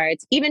pump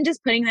parts. Even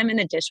just putting them in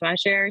the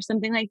dishwasher or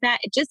something like that,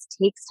 it just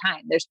takes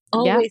time. There's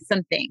always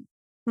something.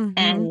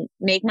 And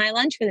make my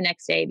lunch for the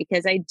next day,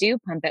 because I do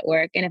pump at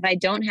work. And if I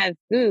don't have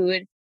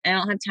food, I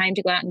don't have time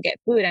to go out and get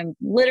food, I'm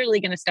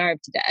literally going to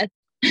starve to death.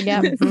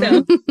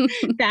 So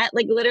that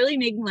like literally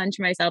making lunch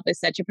for myself is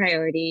such a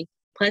priority,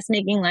 plus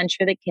making lunch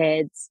for the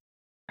kids,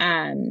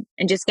 and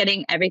just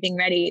getting everything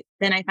ready.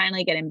 Then I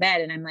finally get in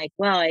bed and I'm like,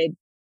 well, I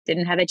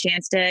didn't have a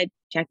chance to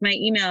check my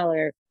email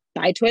or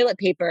buy toilet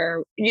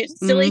paper,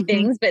 silly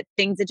things, but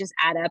things that just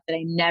add up that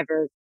I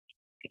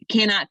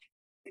cannot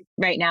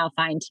right now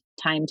find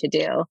time to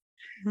do.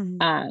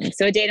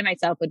 So a day to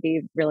myself would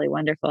be really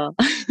wonderful.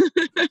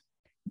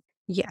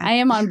 I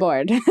am on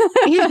board.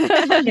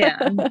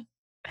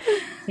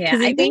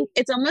 I think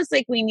it's almost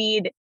like we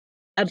need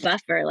a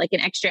buffer, like an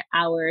extra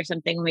hour or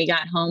something when we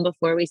got home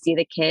before we see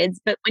the kids.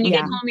 But when you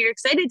get home, you're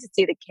excited to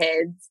see the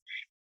kids.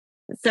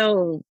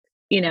 So,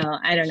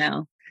 I don't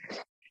know.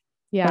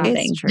 Yeah.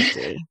 It's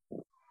tricky.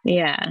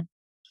 Yeah.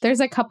 There's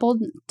a couple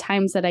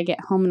times that I get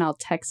home and I'll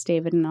text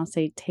David and I'll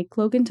say, take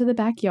Logan to the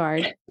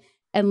backyard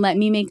and let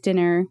me make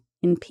dinner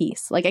in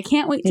peace. Like, I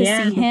can't wait to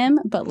see him,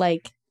 but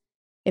like,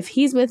 if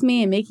he's with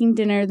me and making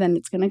dinner, then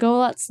it's going to go a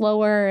lot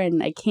slower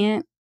and I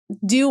can't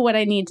do what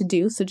I need to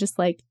do. So just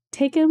like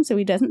take him so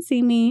he doesn't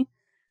see me.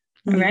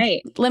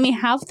 Right. Let me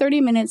have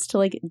 30 minutes to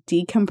like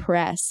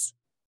decompress.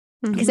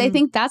 Because I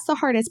think that's the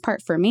hardest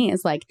part for me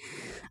is like,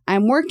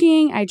 I'm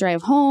working, I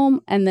drive home,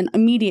 and then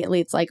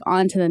immediately it's like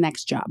on to the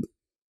next job.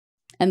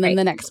 And then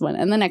the next one,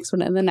 and the next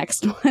one, and the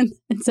next one.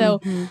 And so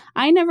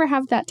I never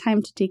have that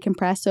time to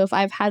decompress. So if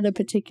I've had a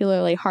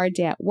particularly hard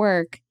day at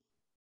work,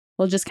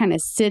 well, just kind of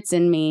sits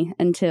in me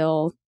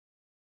until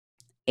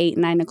 8,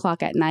 9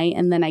 o'clock at night.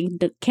 And then I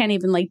can't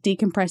even like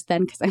decompress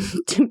then because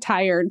I'm too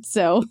tired.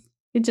 So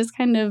it just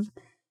kind of,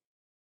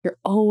 you're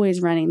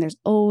always running. There's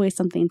always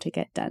something to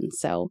get done.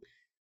 So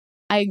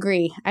I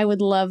agree. I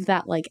would love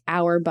that like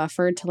hour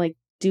buffer to like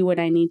do what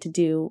I need to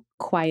do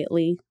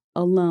quietly,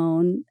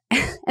 alone.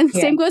 And the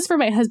same goes for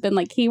my husband.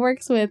 Like he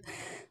works with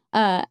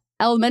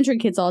elementary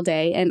kids all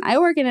day, and I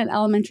work in an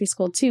elementary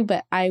school too,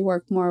 but I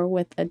work more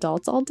with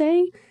adults all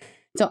day.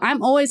 So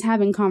I'm always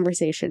having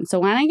conversation. So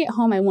when I get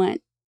home, I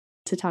want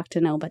to talk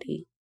to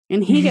nobody.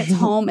 And he gets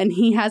home and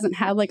he hasn't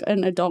had like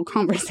an adult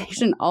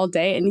conversation all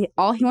day, and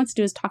all he wants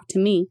to do is talk to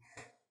me.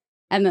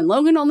 And then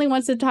Logan only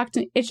wants to talk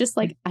to me. It's just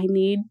like, I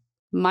need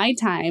my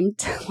time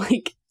to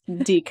like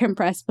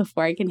decompress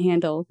before I can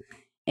handle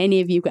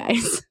any of you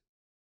guys.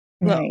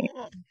 Right.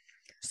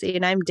 See,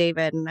 and I'm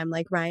David, and I'm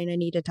like, Ryan, I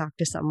need to talk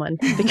to someone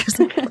because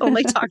I can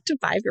only talk to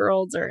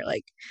 5-year-olds or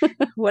like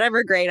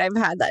whatever grade I've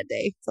had that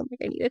day. So I'm like,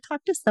 I need to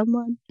talk to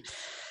someone.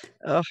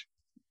 Ugh.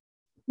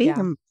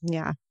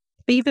 Yeah.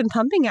 But you've been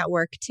pumping at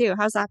work too.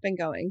 How's that been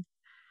going?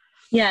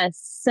 Yes.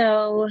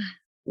 So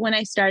when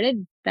I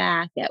started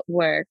back at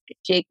work,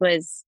 Jake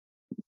was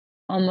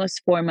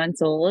almost 4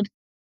 months old,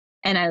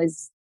 and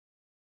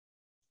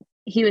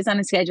he was on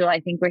a schedule, I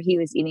think, where he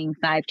was eating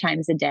 5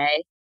 times a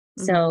day.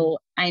 So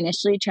I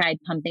initially tried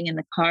pumping in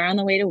the car on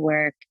the way to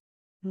work.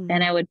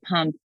 Then I would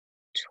pump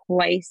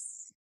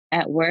twice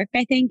at work,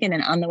 I think, and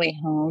then on the way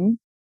home.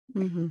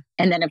 And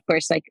then, of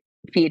course, like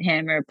feed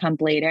him or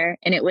pump later.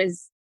 And it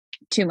was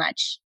too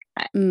much.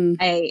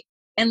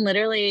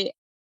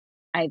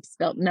 I've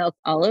spilt milk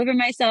all over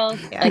myself,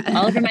 like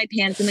all over my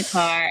pants in the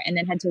car, and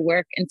then had to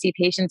work and see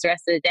patients the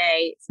rest of the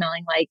day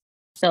smelling like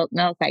spilt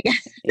milk, I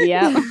guess.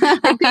 Yeah.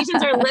 Like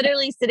patients are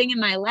literally sitting in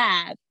my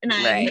lap, and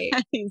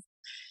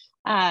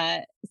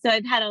so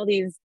I've had all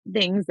these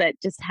things that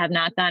just have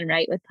not gone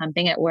right with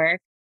pumping at work,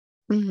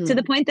 to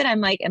the point that I'm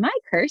like, am I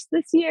cursed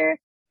this year?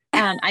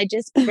 I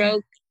just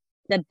broke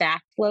the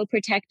backflow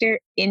protector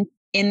in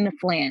the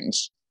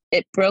flange.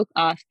 It broke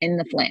off in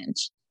the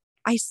flange.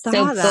 I saw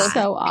so that.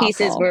 Both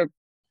pieces were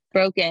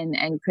broken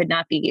and could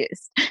not be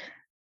used.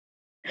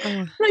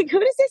 Like, who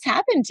does this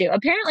happen to?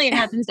 Apparently it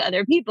happens to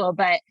other people,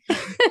 but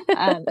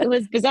it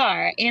was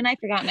bizarre. And I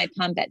forgot my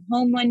pump at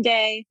home one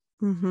day.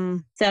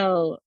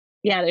 So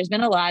yeah, there's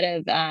been a lot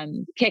of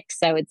kicks,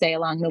 I would say,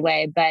 along the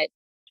way, but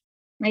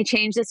I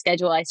changed the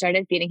schedule. I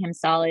started feeding him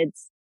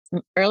solids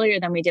earlier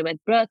than we did with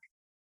Brooke,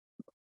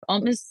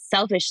 almost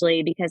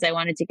selfishly, because I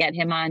wanted to get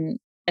him on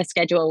a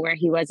schedule where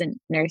he wasn't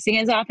nursing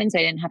as often, so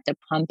I didn't have to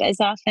pump as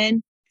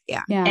often.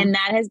 Yeah. And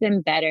that has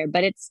been better,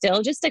 but it's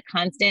still just a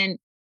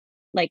constant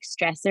like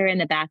stressor in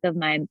the back of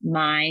my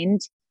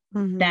mind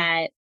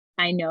that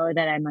I know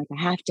that I'm like,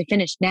 I have to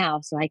finish now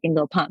so I can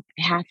go pump.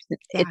 I have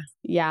to.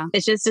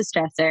 It's just a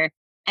stressor.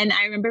 And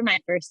I remember my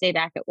first day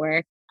back at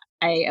work,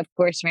 I, of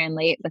course, ran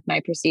late with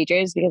my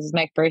procedures because it was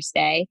my first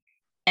day.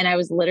 And I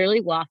was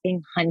literally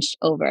walking hunched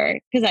over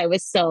because I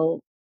was so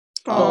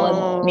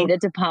full and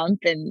needed to pump.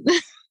 And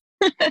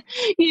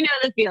you know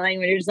the feeling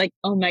when you're just like,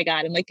 oh my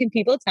God. I'm like, can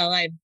people tell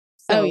I'm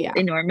so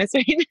enormous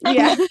right now?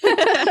 Yeah.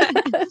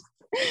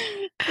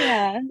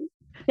 Yeah.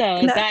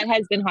 So that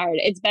has been hard.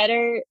 It's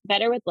better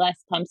with less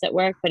pumps at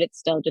work, but it's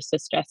still just a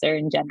stressor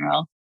in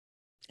general.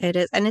 It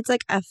is. And it's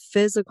like a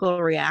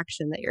physical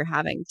reaction that you're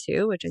having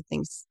too, which I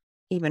think's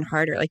even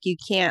harder. Like you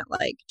can't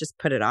like just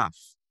put it off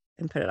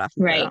and put it off.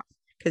 Right.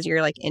 Because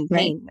you're like in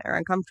pain or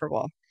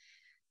uncomfortable.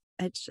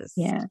 It's just.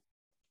 Yeah.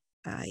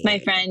 My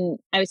friend,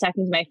 I was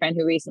talking to my friend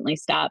who recently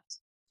stopped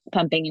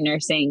pumping and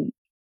nursing,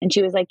 and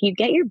she was like, you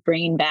get your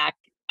brain back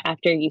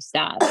after you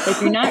stop.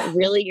 Like you're not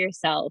really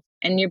yourself,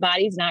 and your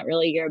body's not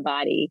really your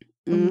body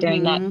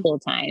during that full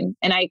time.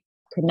 And I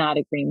could not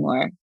agree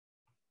more.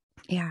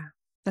 Yeah.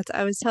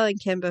 I was telling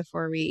Kim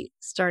before we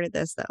started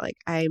this that like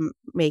I'm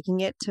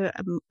making it to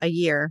a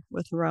year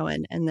with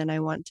Rowan, and then I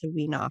want to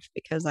wean off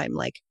because I'm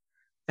like,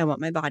 I want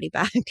my body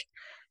back.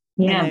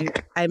 Yeah.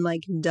 And I'm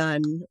like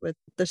done with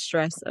the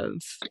stress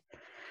of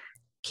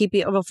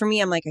keeping, well, for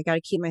me, I'm like, I got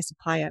to keep my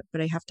supply up,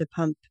 but I have to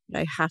pump, but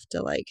I have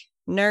to like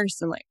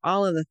nurse and like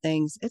all of the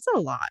things. It's a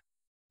lot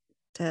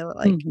to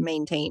like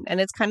maintain.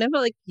 And it's kind of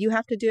like, you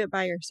have to do it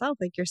by yourself.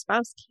 Like your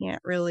spouse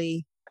can't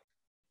really,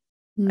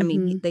 I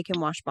mean, they can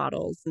wash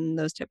bottles and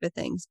those type of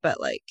things, but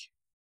like,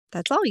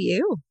 that's all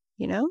you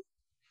know?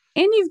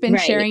 And you've been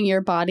Right. sharing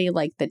your body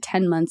like the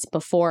 10 months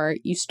before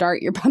you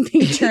start your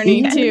pumping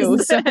journey Yes. too.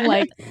 So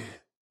like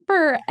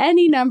for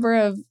any number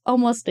of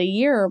almost a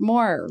year or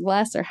more or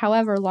less or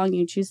however long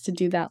you choose to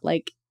do that,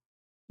 like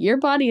your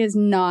body is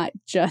not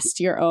just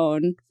your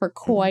own for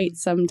quite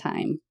some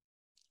time.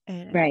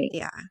 And, Right.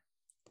 Yeah.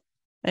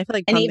 I feel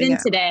like And pumping even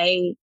it.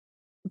 today,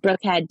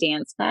 Brooke had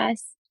dance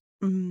class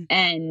Mhm.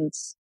 and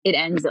it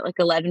ends at like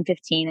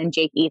 11:15 and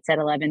Jake eats at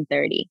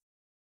 11:30.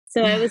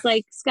 So I was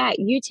like, Scott,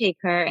 you take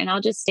her and I'll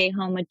just stay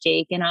home with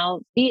Jake and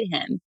I'll feed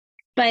him.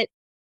 But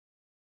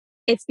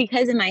it's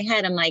because in my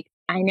head, I'm like,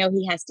 I know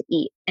he has to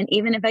eat. And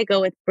even if I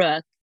go with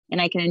Brooke and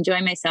I can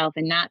enjoy myself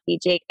and not feed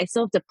Jake, I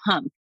still have to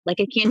pump. Like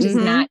I can't just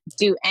Mhm. not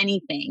do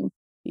anything.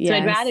 So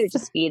I'd rather Yes.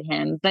 just feed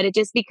him, but it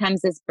just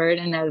becomes this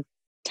burden of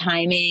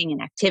timing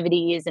and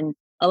activities. And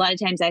a lot of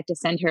times I have to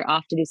send her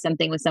off to do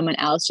something with someone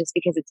else just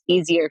because it's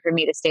easier for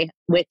me to stay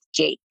with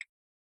Jake.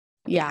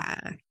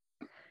 Yeah.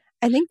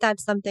 I think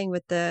that's something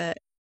with the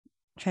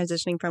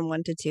transitioning from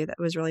 1 to 2 that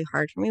was really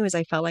hard for me was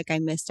I felt like I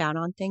missed out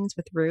on things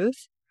with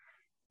Ruth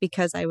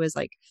because I was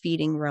like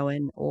feeding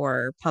Rowan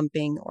or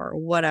pumping or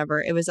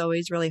whatever. It was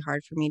always really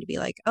hard for me to be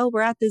like, oh,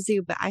 we're at the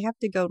zoo, but I have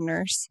to go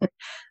nurse.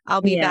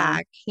 I'll be Yeah.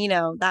 back.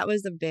 That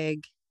was a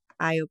big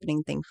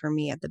eye-opening thing for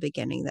me at the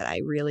beginning that I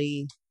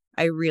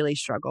really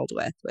struggled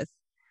with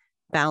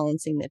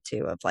balancing the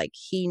two of like,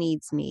 he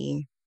needs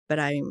me, but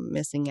I'm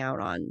missing out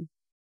on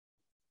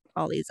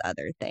all these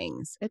other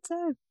things. It's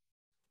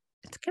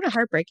kind of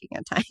heartbreaking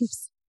at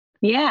times.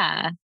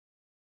 Yeah.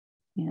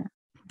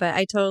 But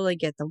I totally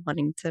get the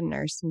wanting to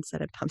nurse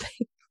instead of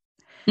pumping.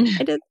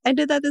 I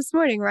did that this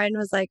morning. Ryan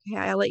was like, hey,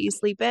 I'll let you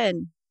sleep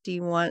in. Do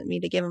you want me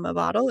to give him a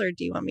bottle or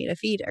do you want me to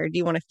feed or do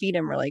you want to feed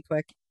him really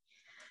quick?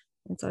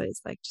 It's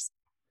always like, just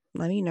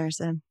let me nurse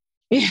him.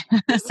 Yeah.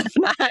 If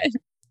not,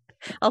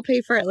 I'll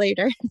pay for it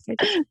later.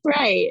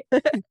 Right.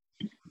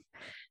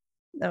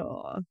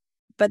 No.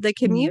 But the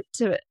commute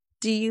to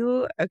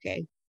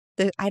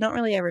I don't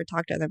really ever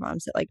talk to other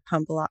moms that like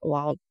pump a lot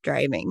while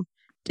driving.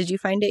 Did you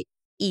find it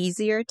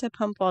easier to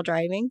pump while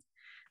driving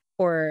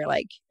or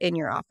like in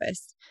your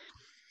office?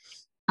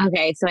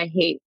 Okay. So I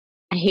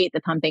hate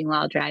the pumping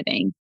while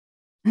driving.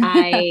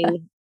 I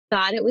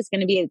thought it was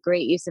going to be a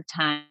great use of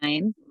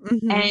time.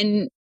 Mhm.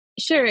 And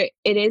sure,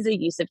 it is a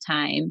use of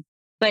time,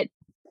 but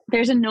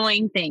there's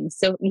annoying things.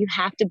 So you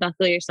have to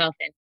buckle yourself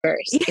in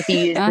first if you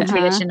use the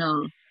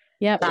traditional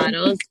Yep.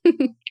 bottles.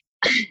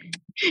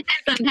 And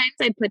sometimes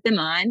I put them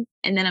on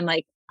and then I'm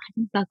like, I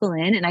didn't buckle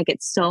in and I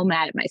get so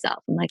mad at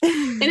myself. I'm like,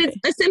 and it's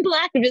a simple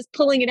act of just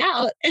pulling it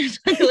out and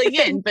buckling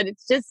in, but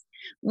it's just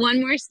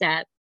one more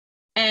step.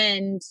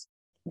 And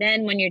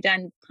then when you're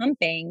done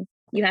pumping,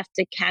 you have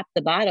to cap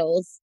the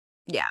bottles.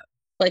 Yeah.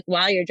 Like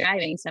while you're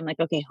driving. So I'm like,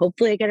 okay,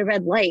 hopefully I get a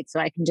red light so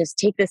I can just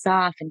take this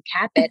off and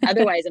cap it.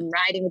 Otherwise I'm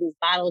riding with these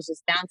bottles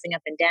just bouncing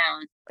up and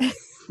down.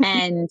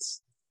 And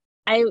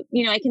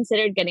I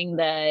considered getting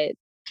the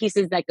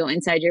pieces that go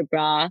inside your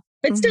bra,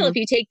 but still, if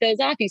you take those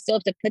off, you still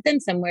have to put them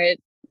somewhere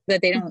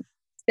that they don't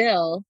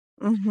spill.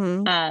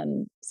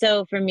 Mm-hmm.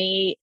 So for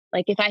me,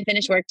 like if I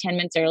finish work 10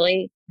 minutes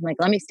early, I'm like,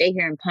 let me stay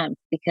here and pump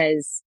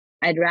because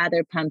I'd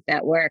rather pump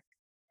at work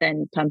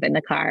than pump in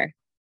the car.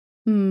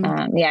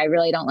 I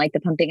really don't like the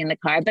pumping in the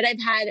car, but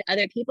I've had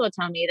other people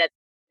tell me that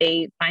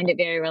they find it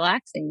very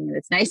relaxing and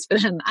it's nice for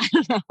them. I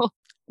don't know.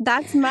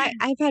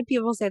 I've had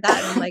people say that.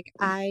 And I'm like,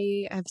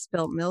 I have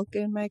spilled milk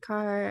in my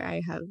car.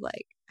 I have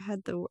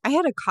I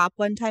had a cop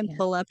one time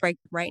pull up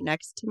right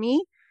next to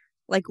me,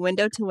 like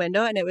window to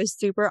window. And it was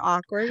super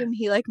awkward. And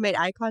he like made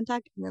eye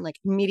contact and then like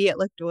immediate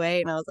looked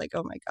away. And I was like,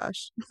 oh my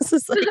gosh, this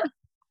is like.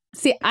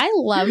 See, I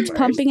loved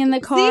pumping in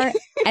the car.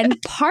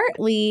 And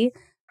partly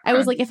I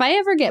was like, if I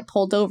ever get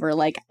pulled over,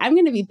 like I'm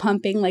going to be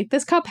pumping, like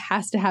this cop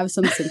has to have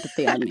some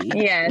sympathy on me.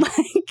 Yes.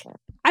 Like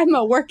I'm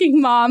a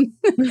working mom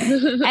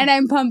and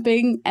I'm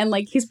pumping and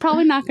like he's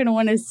probably not going to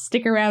want to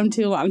stick around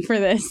too long for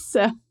this.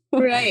 So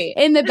right.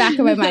 In the back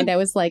of my mind, I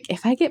was like,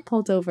 if I get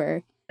pulled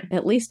over,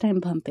 at least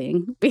I'm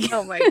pumping. Because,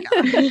 oh my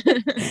God.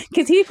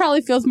 Because he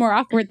probably feels more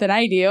awkward than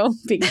I do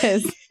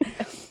because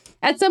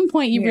at some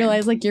point you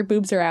realize like your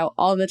boobs are out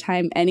all the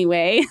time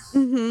anyway.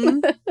 Mm-hmm.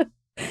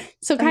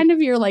 So kind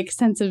of your like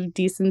sense of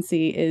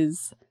decency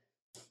is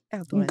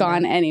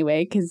gone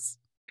anyway because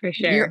for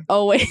sure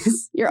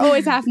you're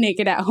always half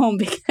naked at home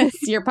because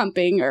you're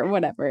pumping or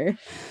whatever.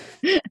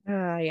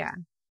 Yeah.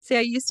 See,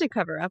 I used to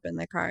cover up in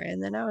the car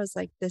and then I was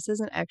like, this is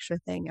an extra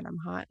thing and I'm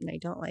hot and I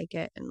don't like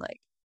it. And like,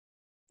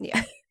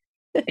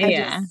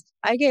 yeah.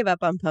 I gave up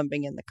on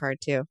pumping in the car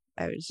too.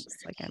 I was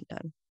just like, I'm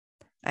done.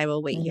 I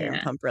will wait here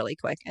and pump really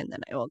quick and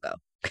then I will go.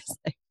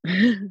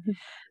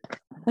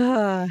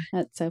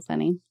 That's so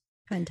funny.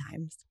 Fun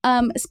times.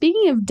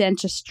 Speaking of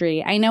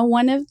dentistry, I know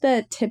one of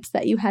the tips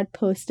that you had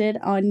posted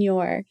on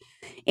your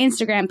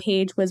Instagram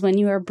page was when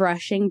you were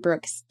brushing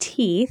Brooke's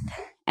teeth.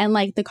 and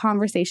like the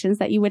conversations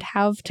that you would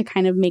have to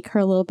kind of make her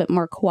a little bit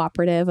more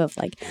cooperative of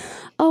like,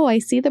 oh, I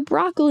see the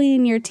broccoli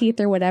in your teeth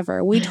or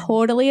whatever. We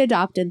totally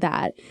adopted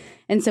that.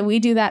 And so we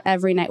do that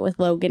every night with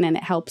Logan, and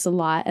it helps a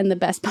lot. And the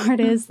best part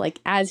is,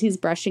 like, as he's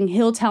brushing,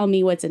 he'll tell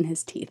me what's in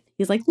his teeth.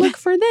 He's like, look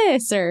for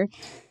this, or,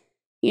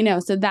 you know,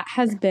 so that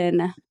has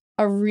been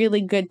a really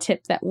good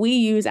tip that we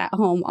use at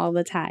home all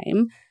the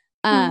time.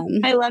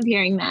 I love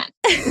hearing that.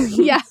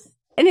 Yeah.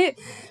 And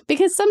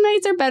because some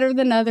nights are better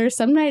than others.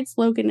 Some nights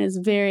Logan is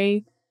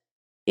very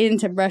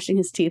into brushing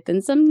his teeth,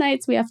 and some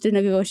nights we have to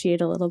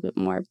negotiate a little bit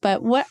more.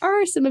 But what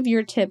are some of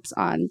your tips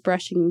on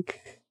brushing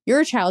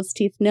your child's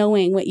teeth,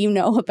 knowing what you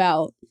know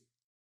about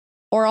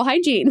oral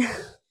hygiene?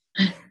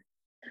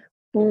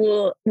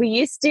 Well, we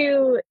used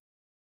to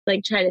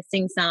like try to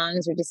sing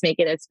songs or just make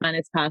it as fun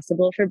as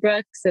possible for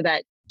Brooke so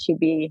that she'd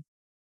be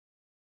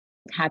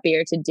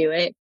happier to do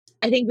it.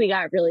 I think we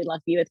got really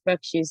lucky with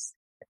Brooke. She's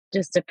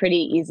just a pretty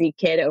easy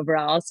kid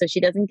overall. So she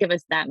doesn't give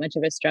us that much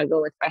of a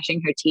struggle with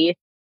brushing her teeth,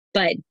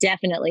 but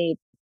definitely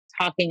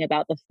talking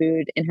about the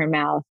food in her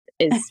mouth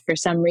is for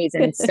some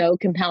reason so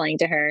compelling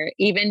to her.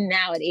 Even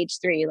now at age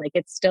 3, like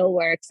it still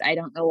works. I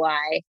don't know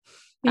why.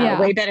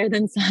 Way better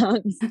than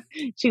songs.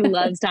 She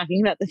loves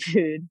talking about the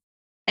food,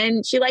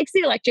 and she likes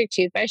the electric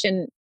toothbrush.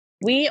 And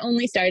we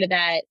only started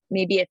that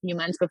maybe a few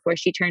months before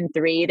she turned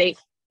 3. They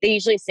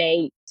usually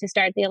say to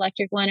start the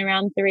electric one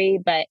around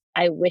 3, but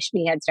I wish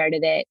we had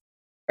started it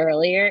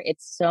earlier.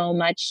 It's so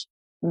much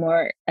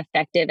more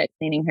effective at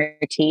cleaning her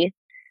teeth.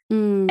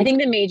 I think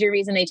the major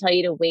reason they tell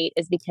you to wait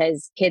is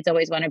because kids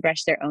always want to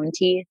brush their own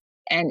teeth.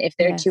 And if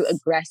they're too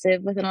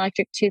aggressive with an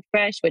electric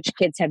toothbrush, which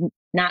kids have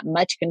not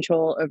much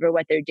control over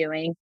what they're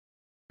doing,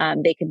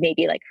 they could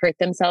maybe like hurt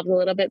themselves a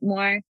little bit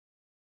more.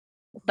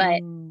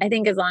 But I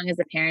think as long as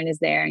the parent is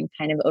there and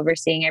kind of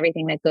overseeing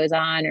everything that goes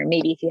on, or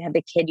maybe if you have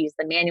the kid use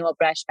the manual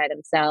brush by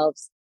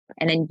themselves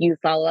and then you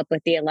follow up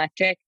with the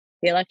electric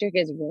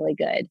is really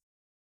good.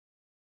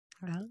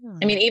 Oh.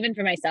 I mean, even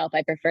for myself,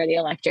 I prefer the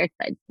electric,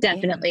 but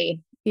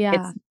definitely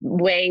it's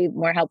way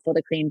more helpful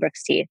to clean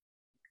Brooke's teeth.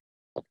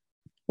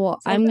 Well,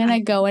 I'm going to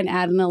go and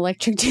add an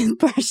electric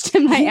toothbrush to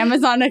my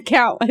Amazon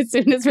account as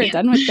soon as we're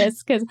done with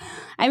this. Because,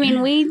 I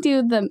mean, we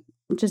do the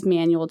just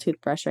manual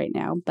toothbrush right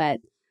now, but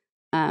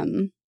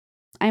I'm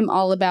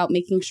all about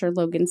making sure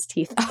Logan's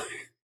teeth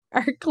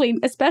are clean,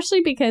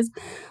 especially because,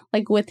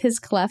 like, with his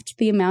cleft,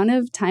 the amount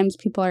of times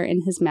people are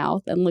in his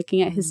mouth and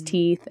looking at his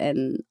teeth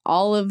and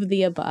all of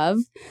the above,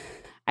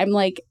 I'm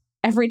like,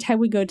 every time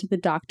we go to the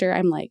doctor,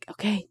 I'm like,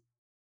 okay,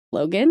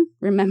 Logan,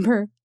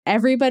 remember,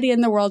 everybody in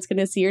the world's going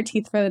to see your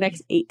teeth for the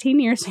next 18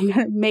 years. So you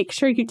got to make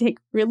sure you take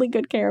really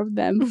good care of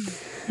them.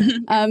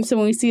 So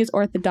when we see his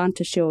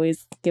orthodontist, she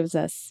always gives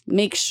us,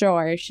 make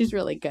sure. She's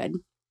really good.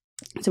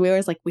 So we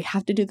always like, we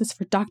have to do this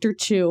for Dr.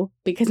 Chu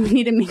because we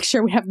need to make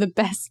sure we have the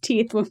best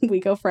teeth when we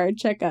go for our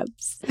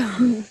checkups.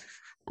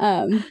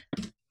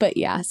 But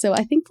yeah, so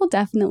I think we'll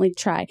definitely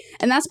try.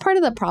 And that's part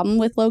of the problem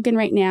with Logan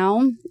right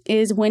now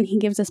is when he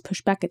gives us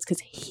pushback, it's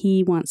because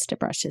he wants to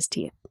brush his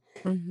teeth.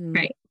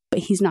 Right. But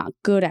he's not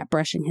good at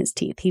brushing his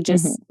teeth. He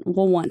just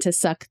will want to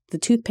suck the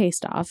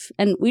toothpaste off.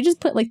 And we just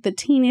put like the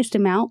teeniest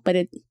amount, but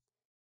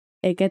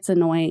it gets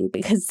annoying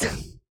because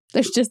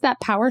there's just that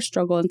power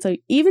struggle. And so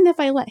even if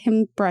I let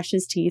him brush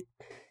his teeth,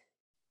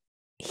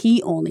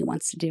 he only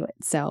wants to do it.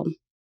 So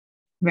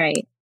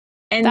right.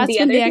 And that's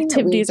when the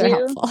activities are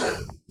helpful.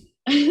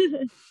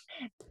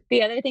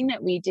 The other thing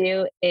that we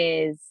do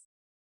is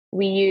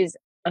we use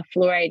a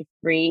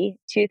fluoride-free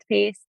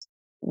toothpaste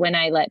when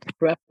I let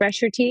Brooke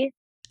brush her teeth.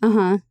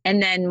 And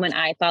then when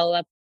I follow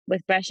up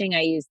with brushing,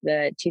 I use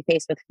the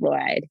toothpaste with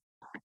fluoride.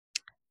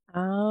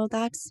 Oh,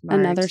 that's smart.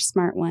 Another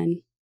smart one.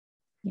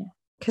 Yeah.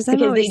 Because they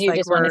do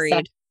just want to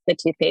suck the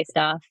toothpaste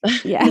off.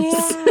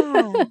 Yes.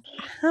 Yeah.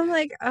 I'm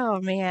like, oh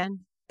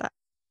man,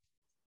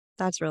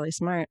 that's really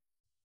smart.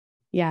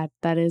 Yeah,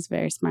 that is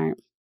very smart.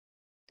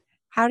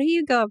 How do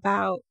you go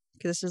about,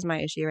 because this is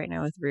my issue right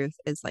now with Ruth,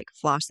 is like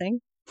flossing.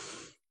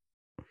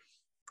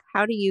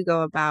 How do you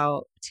go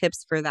about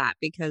tips for that?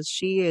 Because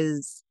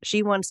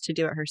she wants to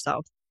do it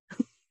herself.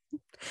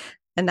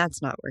 And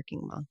that's not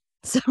working well.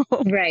 So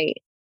right.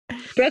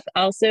 Brooke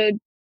also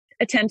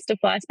attempts to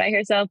floss by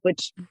herself,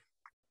 which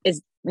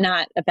is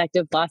not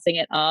effective flossing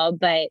at all.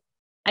 But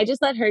I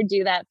just let her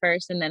do that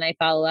first and then I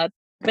follow up.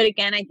 But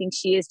again, I think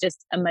she is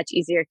just a much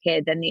easier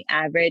kid than the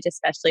average,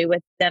 especially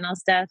with dental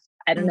stuff.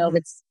 I don't know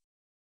if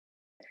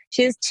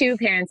she has 2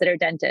 parents that are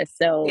dentists.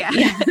 So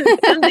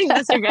something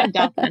must have rubbed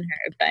off on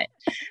her. But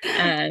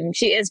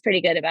she is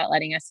pretty good about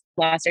letting us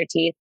floss her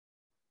teeth.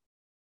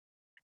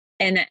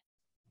 And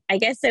I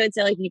guess I would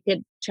say like you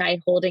could try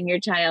holding your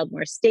child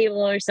more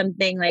stable or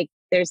something. Like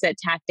there's that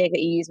tactic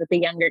that you use with the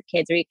younger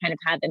kids where you kind of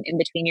have them in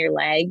between your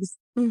legs.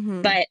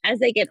 But as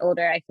they get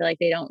older, I feel like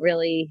they don't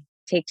really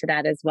take to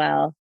that as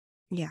well.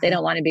 Yeah. They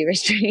don't want to be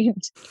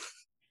restrained.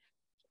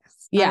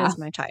 That is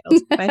my child.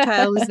 My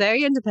child is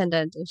very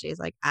independent and she's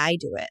like, I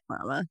do it,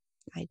 Mama.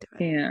 I do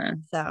it. Yeah.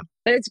 So,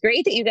 but it's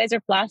great that you guys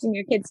are flossing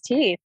your kids'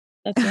 teeth.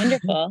 That's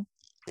wonderful.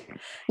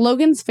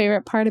 Logan's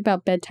favorite part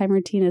about bedtime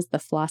routine is the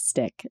floss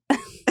stick.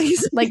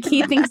 Like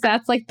he thinks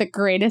that's like the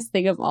greatest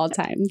thing of all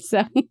time.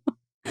 So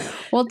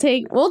we'll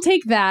take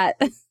that.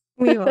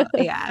 We will,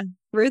 yeah.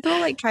 Ruth will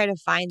like try to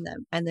find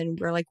them, and then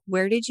we're like,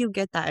 "Where did you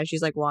get that?" And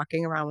she's like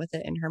walking around with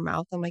it in her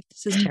mouth. I'm like,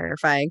 "This is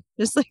terrifying.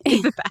 Just like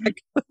give it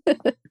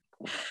back."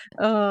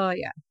 Oh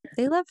yeah,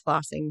 they love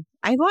flossing.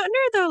 I wonder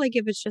though, like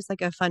if it's just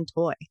like a fun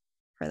toy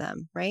for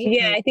them, right?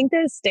 Yeah, Like, I think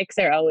those sticks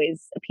are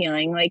always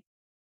appealing. Like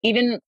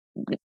even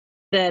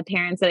the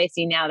parents that I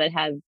see now that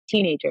have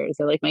teenagers,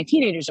 or like my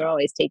teenagers are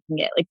always taking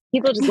it. Like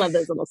people just love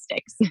those little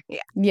sticks.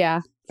 Yeah.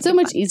 So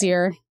much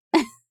easier.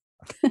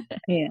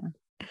 Yeah.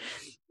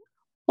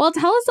 Well,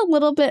 tell us a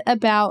little bit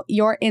about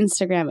your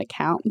Instagram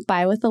account,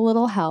 Buy With a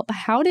Little Help.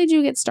 How did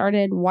you get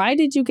started? Why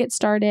did you get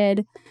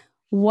started?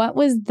 What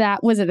was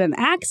that? Was it an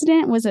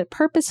accident? Was it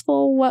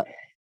purposeful?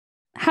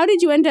 How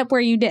did you end up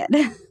where you did?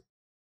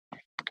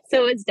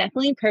 So it's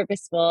definitely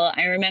purposeful.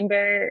 I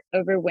remember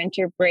over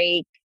winter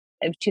break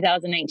of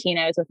 2019,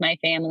 I was with my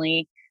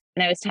family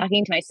and I was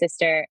talking to my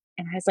sister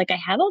and I was like, I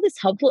have all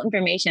this helpful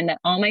information that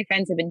all my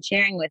friends have been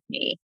sharing with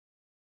me.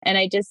 And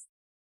I just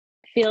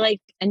feel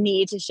like a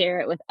need to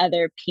share it with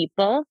other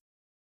people.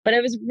 But I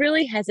was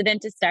really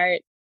hesitant to start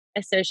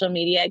a social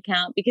media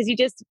account because you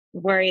just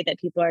worry that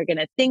people are going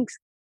to think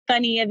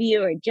funny of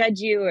you or judge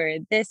you or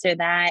this or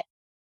that.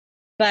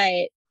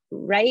 But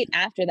right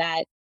after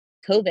that,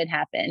 COVID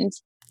happened.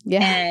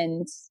 Yeah.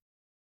 And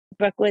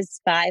Brooke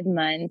was 5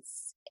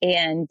 months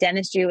and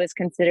dentistry was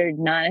considered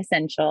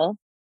non-essential.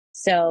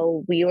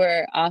 So we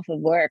were off of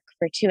work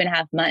for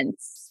 2.5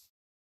 months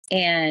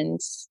and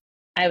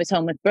I was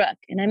home with Brooke.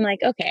 And I'm like,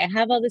 okay, I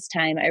have all this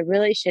time. I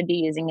really should be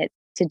using it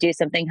to do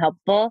something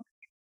helpful.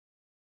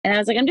 And I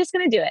was like, I'm just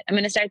going to do it. I'm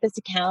going to start this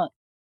account.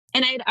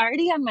 And I had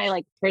already on my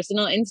like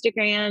personal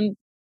Instagram,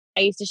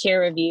 I used to share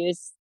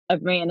reviews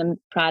of random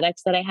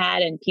products that I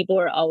had. And people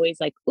were always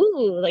like,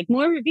 ooh, like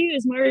more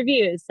reviews, more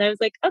reviews. So I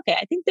was like, okay,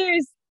 I think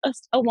there's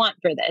a want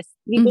for this.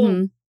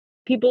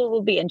 People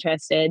will be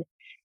interested.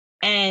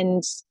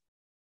 And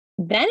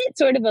then it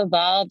sort of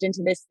evolved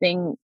into this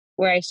thing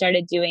where I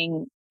started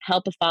doing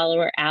help a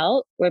follower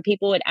out, where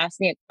people would ask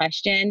me a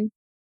question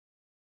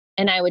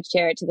and I would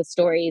share it to the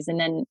stories and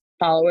then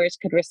followers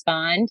could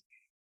respond.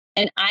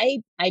 And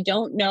I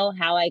don't know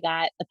how I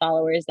got the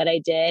followers that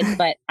I did,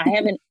 but I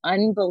have an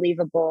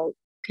unbelievable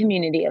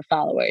community of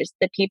followers.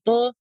 The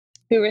people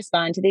who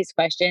respond to these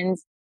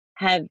questions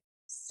have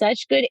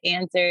such good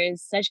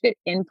answers, such good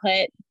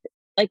input.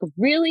 Like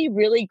really,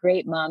 really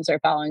great moms are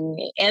following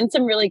me and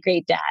some really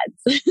great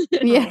dads.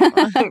 Yeah.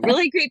 But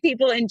really great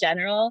people in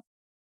general,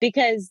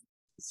 because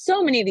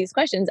so many of these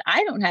questions,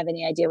 I don't have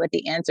any idea what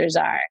the answers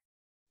are,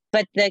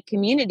 but the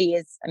community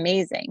is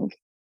amazing.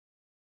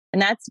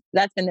 And that's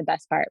been the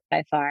best part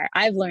by far.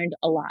 I've learned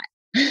a lot.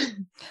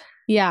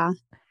 Yeah.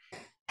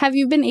 Have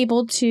you been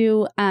able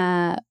to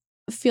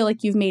feel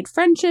like you've made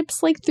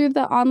friendships like through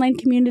the online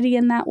community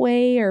in that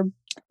way, or,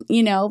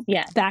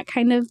 that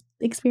kind of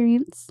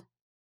experience?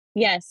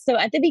 Yes. So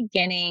at the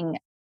beginning,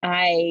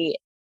 I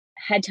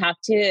had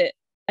talked to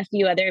a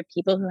few other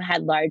people who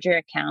had larger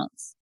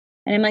accounts.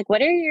 And I'm like,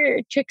 what are your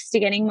tricks to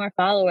getting more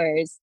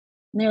followers?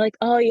 And they're like,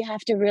 oh, you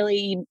have to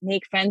really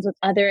make friends with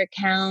other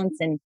accounts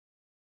and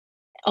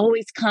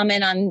always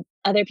comment on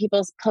other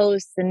people's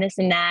posts and this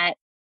and that.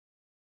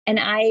 And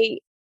I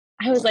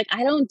was like,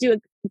 I don't do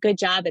a good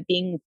job at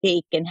being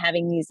fake and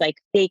having these like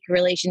fake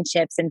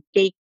relationships and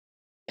fake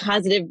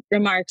positive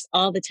remarks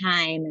all the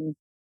time. And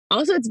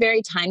also it's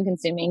very time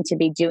consuming to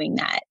be doing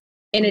that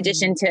in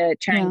addition to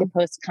trying to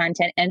post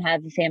content and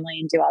have a family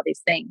and do all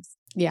these things.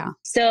 Yeah.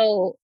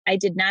 So I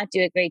did not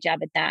do a great job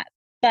at that.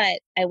 But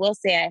I will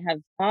say I have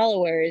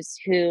followers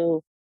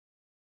who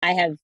I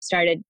have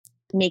started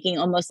making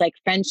almost like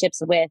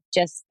friendships with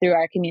just through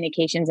our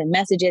communications and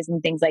messages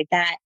and things like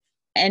that.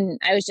 And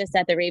I was just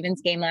at the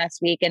Ravens game last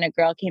week and a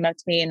girl came up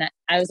to me and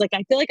I was like,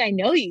 I feel like I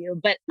know you,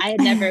 but I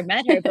had never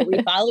met her, but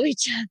we follow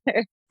each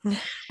other.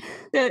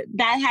 So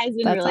that has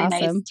been really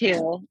nice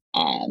too.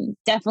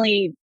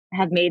 Definitely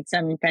have made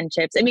some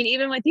friendships. I mean,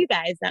 even with you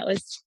guys, that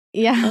was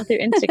all through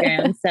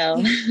Instagram.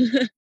 So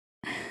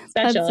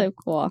special. That's so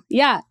cool.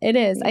 Yeah, it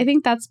is. I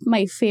think that's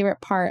my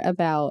favorite part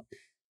about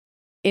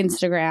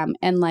Instagram,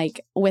 and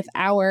like with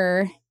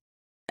our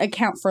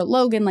account for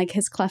Logan, like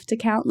his Cleft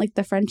account, like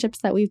the friendships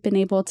that we've been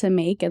able to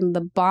make and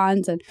the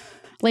bonds and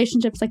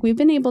relationships, like we've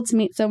been able to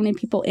meet so many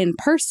people in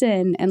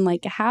person and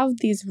like have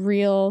these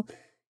real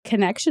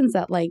connections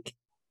that like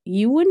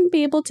you wouldn't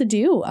be able to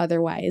do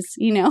otherwise,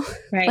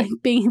 right? Like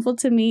being able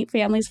to meet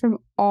families from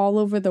all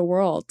over the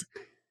world.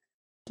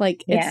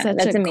 Like it's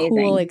such a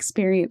cool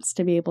experience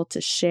to be able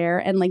to share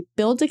and like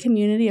build a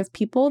community of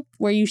people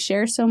where you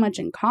share so much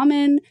in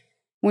common,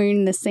 where you're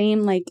in the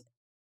same like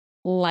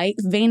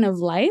vein of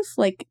life.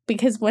 Like,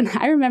 because when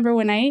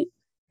I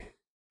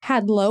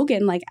had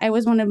Logan, like I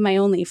was one of my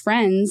only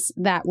friends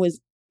that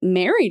was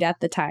married at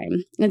the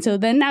time. And so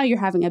then now you're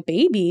having a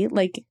baby,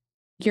 like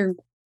you're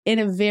in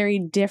a very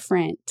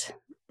different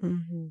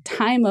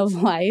time of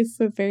life,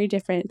 a very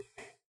different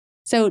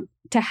So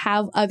to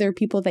have other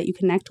people that you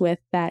connect with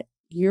that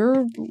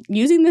you're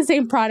using the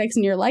same products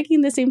and you're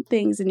liking the same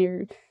things and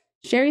you're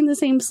sharing the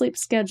same sleep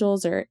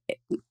schedules or,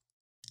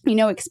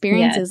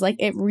 experiences, Yes. like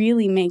it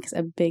really makes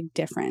a big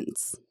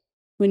difference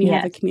when you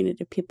have a community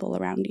of people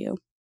around you.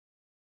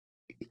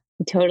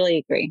 I totally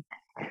agree.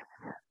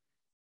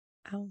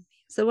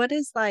 So what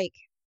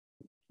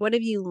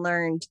have you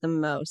learned the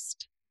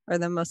most, or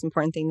the most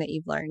important thing that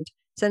you've learned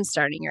since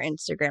starting your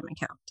Instagram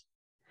account?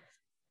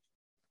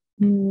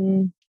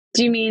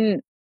 Do you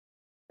mean,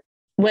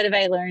 what have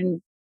I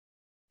learned?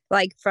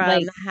 Like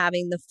from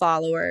having the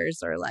followers,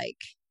 or like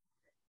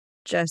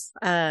just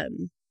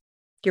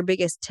your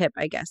biggest tip,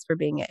 I guess, for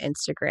being an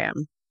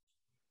Instagram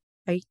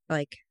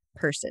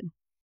person?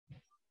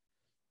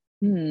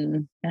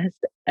 That's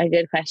a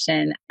good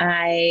question.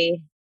 I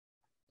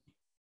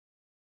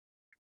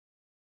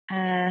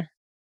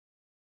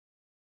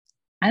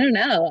don't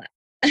know.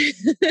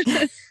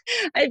 I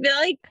feel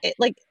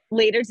like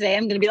later today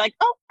I'm going to be like,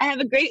 oh, I have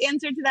a great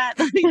answer to that.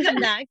 Let me come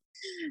back.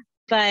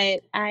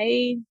 But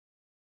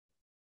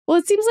well,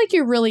 it seems like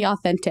you're really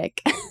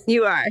authentic.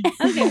 You are.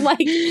 Okay.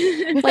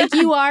 like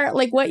you are,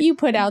 like what you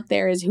put out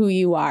there is who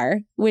you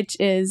are, which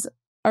is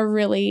a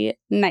really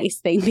nice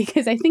thing,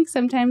 because I think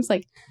sometimes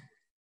like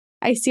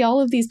I see all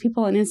of these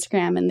people on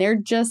Instagram and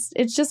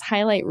it's just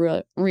highlight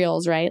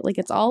reels, right? Like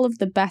it's all of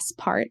the best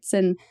parts.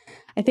 And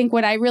I think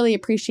what I really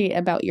appreciate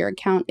about your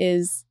account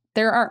is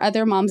there are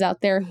other moms out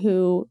there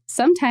who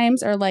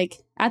sometimes are like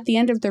at the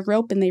end of the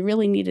rope and they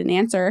really need an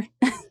answer.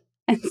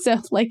 And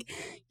so like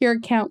your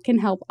account can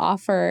help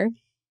offer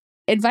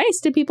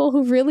advice to people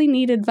who really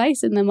need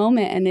advice in the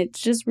moment. And it's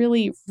just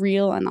really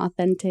real and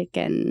authentic.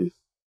 And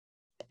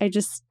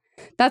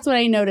that's what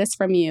I noticed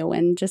from you.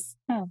 And just,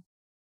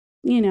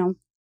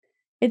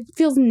 it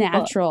feels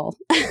natural.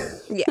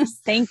 Yes.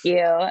 Thank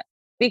you.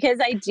 Because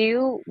I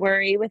do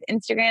worry with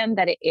Instagram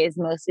that it is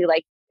mostly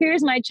like,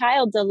 here's my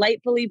child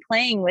delightfully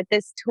playing with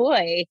this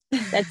toy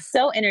that's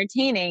so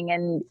entertaining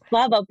and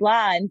blah, blah,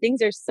 blah. And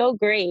things are so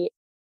great.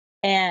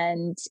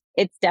 And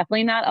it's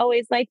definitely not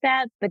always like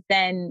that. But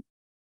then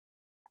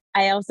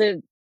I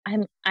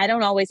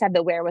don't always have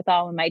the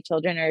wherewithal when my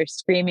children are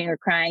screaming or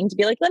crying to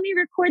be like, let me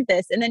record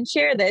this and then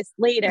share this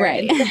later.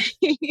 Right.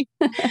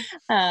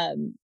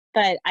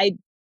 But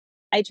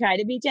I try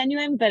to be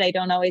genuine, but I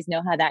don't always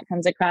know how that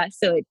comes across.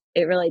 So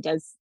it really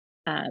does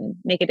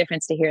make a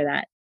difference to hear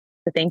that.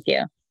 So thank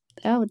you.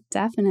 Oh,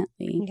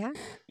 definitely. Yeah.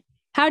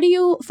 How do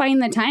you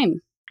find the time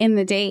in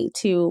the day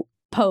to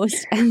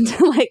post and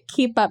to like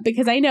keep up?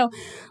 Because I know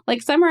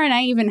like Summer and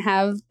I even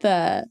have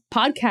the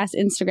podcast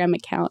Instagram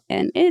account,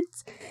 and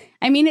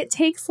it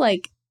takes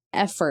like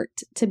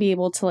effort to be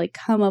able to like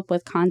come up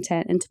with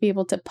content and to be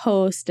able to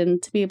post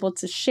and to be able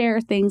to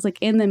share things like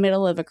in the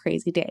middle of a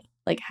crazy day.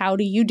 Like, how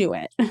do you do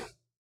it?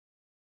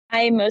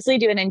 I mostly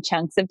do it in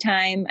chunks of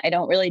time. I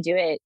don't really do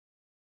it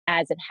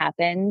as it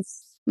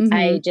happens. Mm-hmm.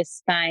 I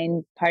just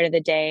find part of the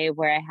day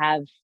where I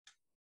have,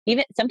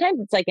 even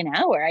sometimes it's like an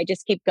hour. I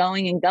just keep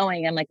going and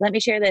going. I'm like, let me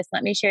share this.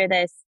 Let me share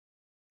this.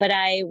 But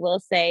I will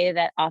say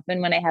that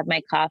often when I have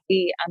my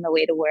coffee on the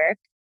way to work,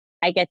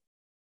 I get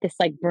this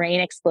like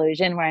brain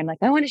explosion where I'm like,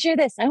 I want to share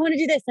this. I want to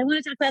do this. I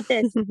want to talk about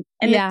this.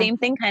 And the same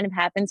thing kind of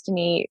happens to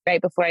me right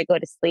before I go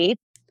to sleep.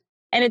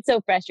 And it's so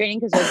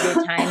frustrating because those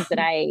are times that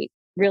I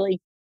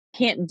really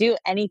can't do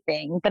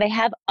anything, but I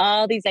have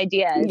all these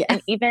ideas. Yeah.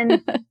 And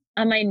even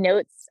on my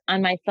notes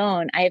on my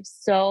phone, I have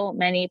so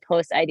many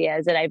post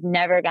ideas that I've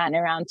never gotten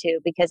around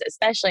to, because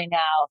especially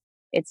now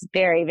it's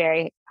very,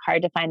 very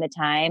hard to find the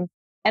time.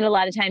 And a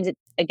lot of times it,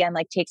 again,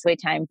 like takes away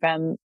time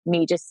from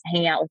me just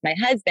hanging out with my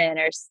husband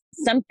or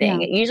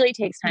something. Yeah. It usually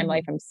takes time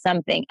away from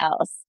something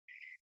else.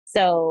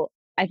 So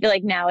I feel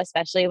like now,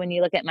 especially when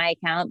you look at my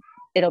account,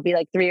 it'll be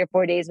like 3 or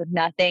 4 days with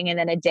nothing, and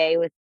then a day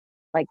with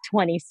like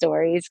 20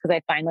 stories, because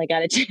I finally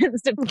got a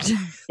chance to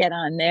get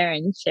on there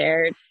and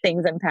share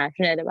things I'm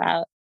passionate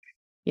about.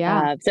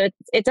 Yeah. So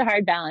it's a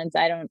hard balance.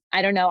 I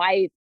don't know.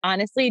 I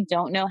honestly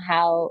don't know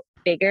how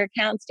bigger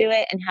accounts do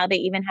it and how they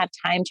even have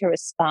time to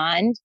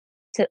respond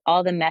to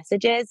all the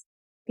messages.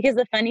 Because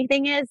the funny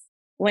thing is,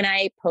 when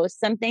I post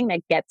something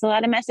that gets a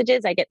lot of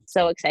messages, I get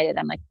so excited.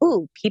 I'm like,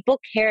 ooh, people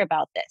care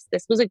about this.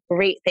 This was a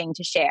great thing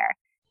to share.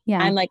 Yeah.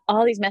 I'm like,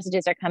 all these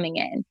messages are coming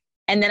in.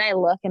 And then I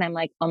look and I'm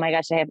like, oh my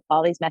gosh, I have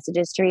all these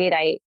messages to read.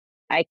 I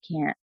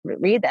can't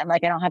read them.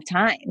 Like, I don't have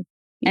time.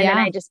 And then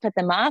I just put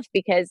them off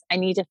because I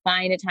need to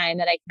find a time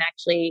that I can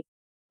actually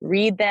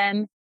read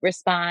them,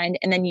 respond,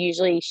 and then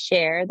usually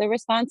share the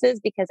responses,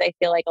 because I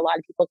feel like a lot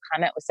of people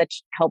comment with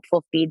such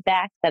helpful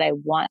feedback that I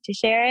want to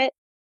share it,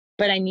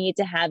 but I need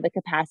to have the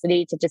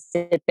capacity to just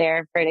sit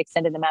there for an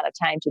extended amount of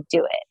time to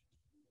do it.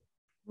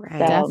 Right.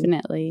 So,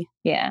 definitely.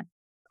 Yeah.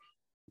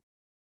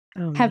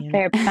 Oh, Have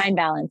fair, fine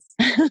balance.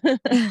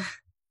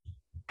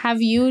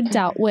 Have you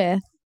dealt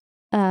with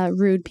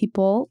rude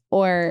people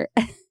or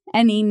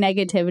any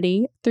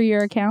negativity through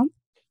your account?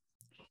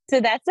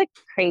 So that's the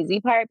crazy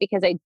part,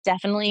 because I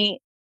definitely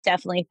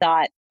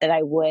thought that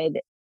I would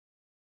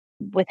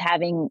with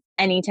having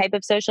any type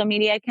of social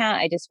media account.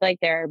 I just feel like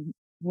there are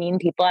mean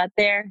people out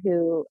there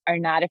who are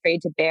not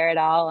afraid to bear it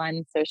all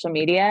on social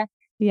media.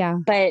 Yeah.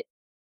 But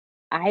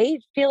I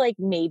feel like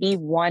maybe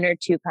one or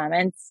two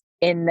comments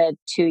in the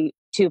two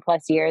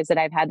plus years that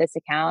I've had this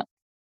account.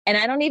 And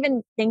I don't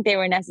even think they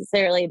were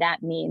necessarily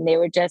that mean. They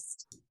were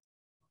just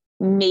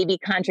maybe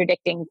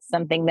contradicting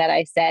something that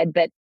I said.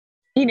 But,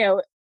 you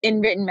know,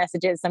 in written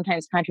messages,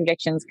 sometimes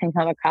contradictions can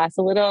come across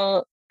a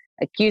little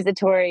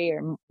accusatory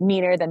or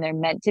meaner than they're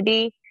meant to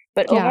be.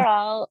 But Yeah.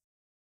 overall,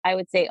 I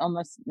would say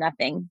almost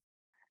nothing.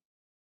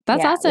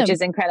 That's awesome. Which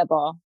is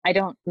incredible. I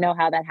don't know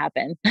how that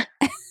happened.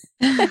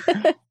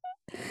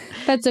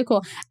 That's so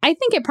cool. I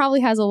think it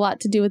probably has a lot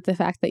to do with the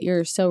fact that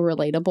you're so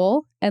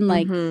relatable and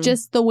like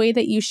just the way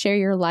that you share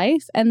your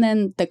life and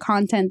then the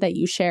content that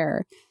you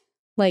share.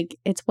 Like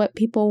it's what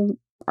people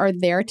are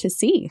there to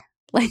see.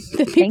 Like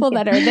the people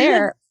that are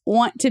there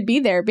want to be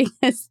there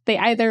because they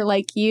either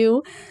like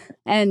you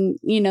and,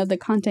 you know, the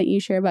content you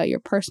share about your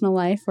personal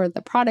life or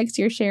the products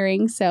you're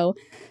sharing. So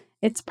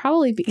it's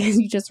probably because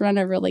you just run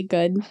a really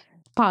good,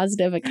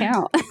 positive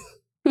account.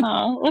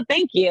 Oh, well,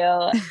 thank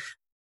you.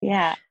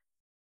 Yeah.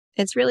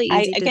 It's really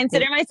easy. I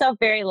consider myself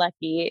very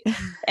lucky.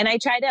 And I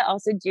try to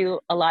also do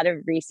a lot of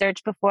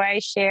research before I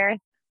share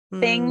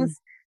things.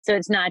 So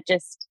it's not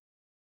just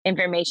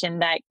information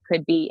that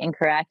could be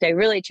incorrect. I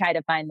really try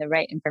to find the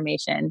right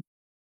information.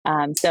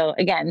 So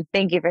again,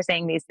 thank you for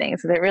saying these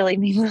things because it really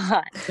means a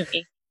lot to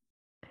me.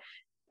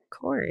 Of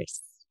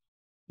course.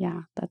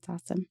 Yeah, that's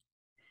awesome.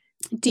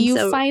 Do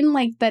you find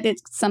like that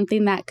it's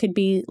something that could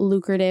be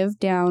lucrative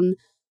down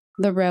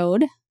the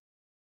road?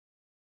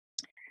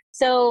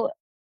 So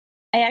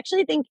I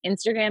actually think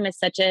Instagram is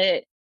such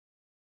a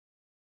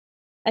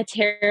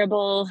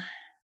terrible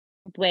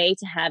way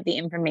to have the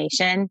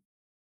information.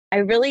 I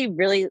really,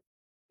 really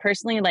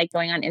personally like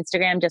going on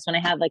Instagram just when I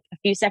have like a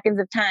few seconds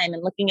of time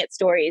and looking at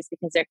stories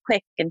because they're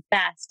quick and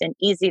fast and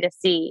easy to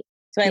see.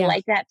 So I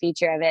like that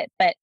feature of it.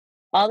 But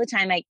all the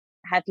time I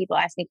have people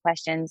ask me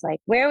questions like,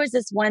 where was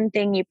this one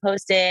thing you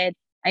posted?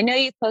 I know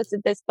you've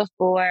posted this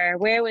before.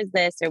 Where was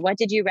this? Or what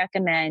did you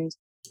recommend?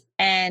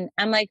 And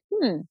I'm like,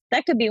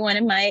 that could be one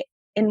of my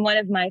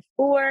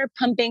 4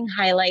 pumping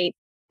highlight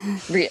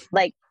things.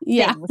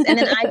 And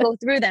then I go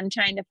through them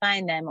trying to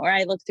find them, or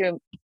I look through,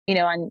 you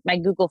know, on my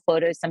Google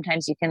Photos,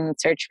 sometimes you can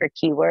search for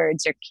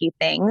keywords or key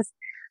things,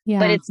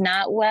 but it's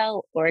not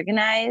well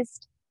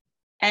organized.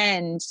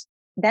 And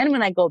then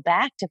when I go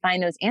back to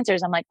find those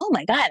answers, I'm like, oh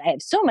my God, I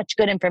have so much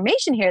good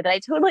information here that I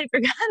totally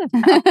forgot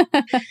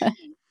about.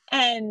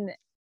 And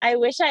I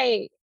wish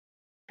I,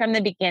 from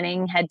the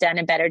beginning, had done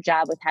a better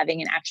job with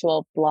having an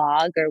actual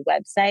blog or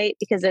website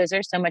because those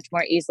are so much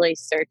more easily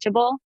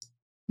searchable.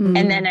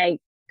 And then I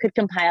could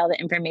compile the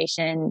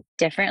information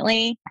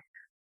differently.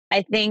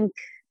 I think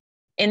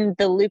in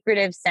the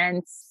lucrative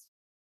sense,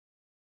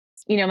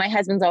 you know, my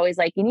husband's always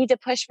like, you need to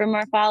push for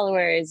more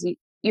followers.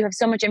 You have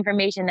so much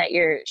information that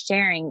you're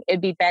sharing.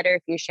 It'd be better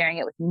if you're sharing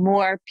it with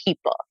more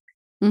people.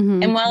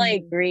 And while I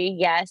agree,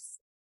 yes,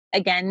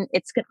 again,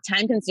 it's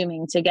time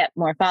consuming to get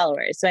more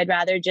followers. So I'd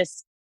rather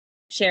just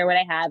share what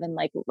I have and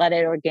like let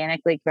it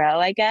organically grow,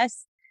 I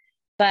guess.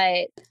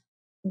 But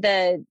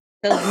the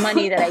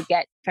money that I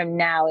get from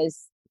now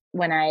is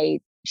when I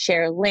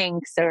share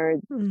links or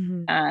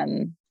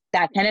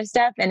that kind of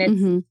stuff. And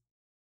it's,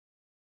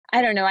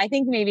 I don't know, I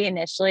think maybe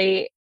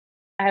initially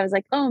I was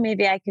like, oh,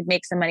 maybe I could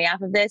make some money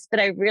off of this.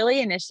 But I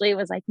really initially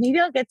was like, maybe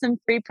I'll get some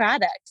free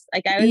products.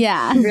 Like I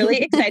was really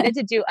excited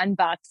to do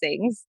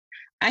unboxings.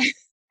 I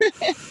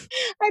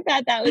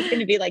thought that was going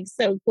to be like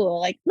so cool.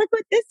 Like, look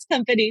what this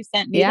company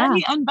sent me. Let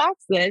me unbox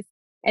this.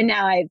 And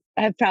now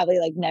I've probably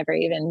like never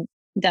even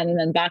done an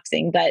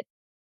unboxing, but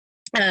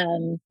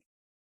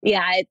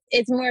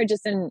it's more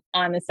just an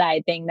on the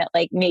side thing that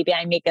like maybe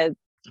I make a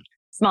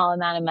small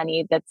amount of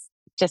money that's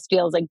just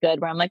feels like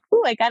good where I'm like,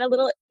 oh, I got a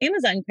little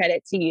Amazon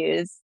credit to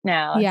use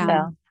now.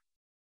 So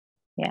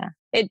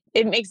it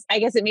makes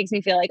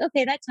me feel like,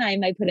 okay, that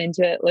time I put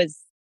into it was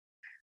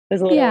a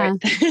little worth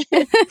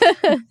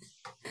it.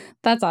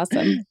 That's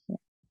awesome.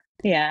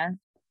 Yeah.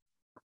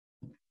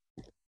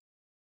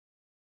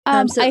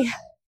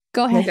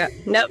 Go ahead.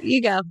 No,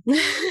 you go.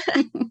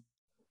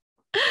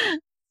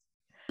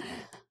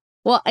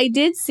 Well, I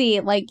did see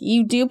like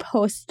you do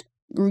post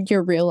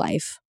your real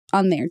life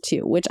on there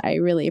too, which I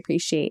really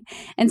appreciate.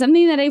 And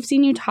something that I've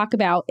seen you talk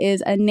about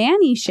is a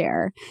nanny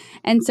share.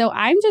 And so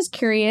I'm just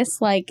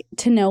curious, like,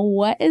 to know,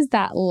 what is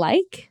that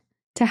like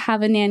to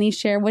have a nanny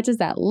share? What does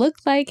that look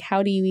like?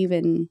 How do you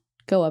even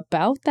go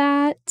about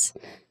that?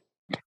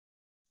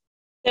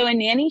 So a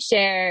nanny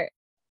share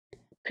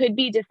could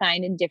be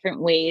defined in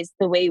different ways.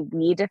 The way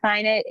we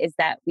define it is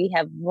that we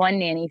have one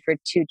nanny for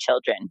 2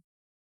 children.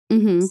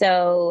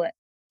 So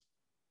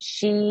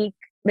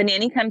the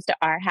nanny comes to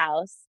our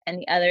house and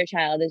the other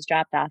child is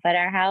dropped off at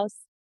our house.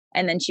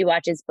 And then she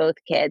watches both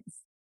kids.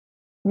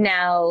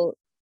 Now,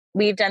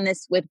 we've done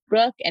this with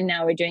Brooke and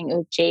now we're doing it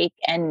with Jake.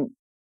 And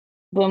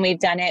when we've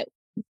done it,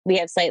 we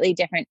have slightly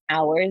different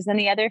hours than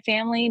the other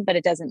family, but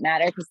it doesn't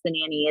matter because the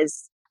nanny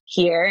is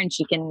here and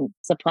she can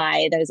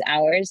supply those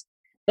hours.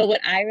 But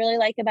what I really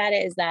like about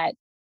it is that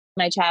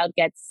my child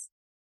gets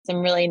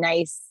some really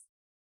nice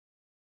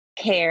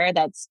care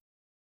that's,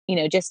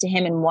 just to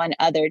him and one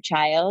other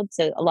child.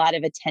 So a lot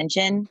of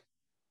attention.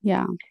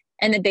 Yeah.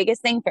 And the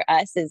biggest thing for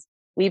us is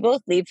we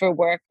both leave for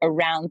work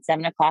around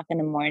 7:00 in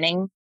the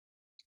morning.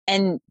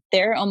 And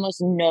there are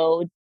almost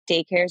no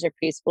daycares or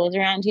preschools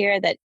around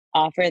here that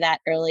offer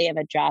that early of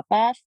a drop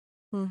off.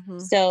 Mm-hmm.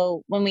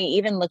 So when we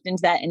even looked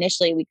into that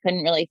initially, we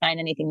couldn't really find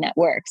anything that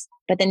works.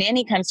 But the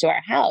nanny comes to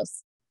our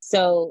house.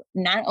 So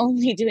not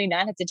only do we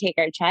not have to take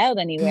our child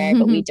anywhere,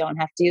 but we don't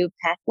have to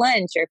pack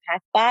lunch or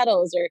pack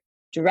bottles or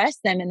dress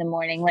them in the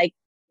morning. Like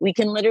we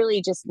can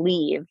literally just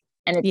leave.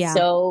 And it's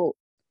so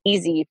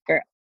easy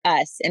for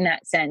us in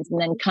that sense. And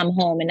then come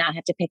home and not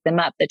have to pick them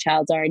up. The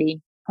child's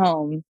already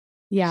home.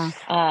 Yeah.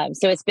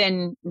 So it's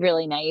been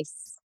really nice.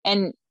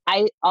 And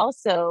I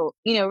also,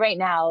 right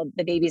now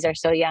the babies are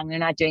so young, they're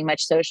not doing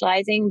much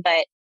socializing,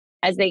 but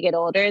as they get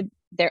older,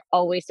 they're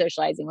always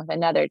socializing with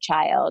another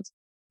child.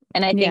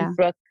 And I think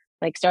Brooke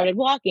started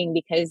walking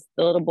because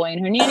the little boy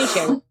in her nanny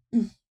share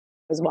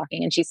was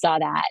walking and she saw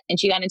that. And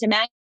she got into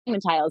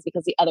tiles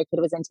because the other kid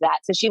was into that.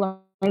 So she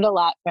learned a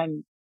lot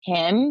from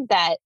him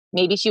that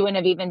maybe she wouldn't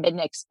have even been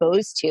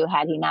exposed to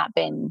had he not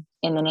been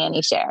in the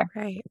nanny share.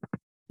 Right.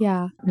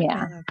 Yeah. Yeah.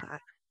 I love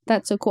that.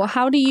 That's so cool.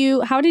 How did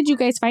you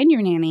guys find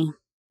your nanny?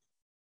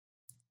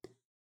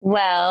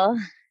 Well,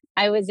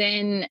 I was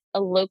in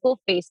a local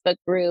Facebook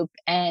group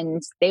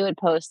and they would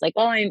post like,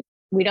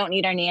 we don't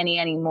need our nanny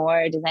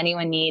anymore. Does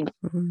anyone need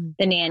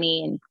the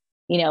nanny? And,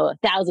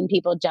 1,000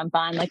 people jump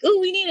on like, oh,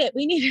 we need it.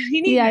 We need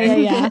her.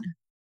 Yeah.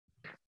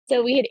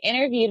 So we had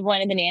interviewed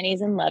one of the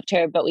nannies and loved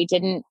her, but we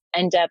didn't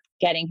end up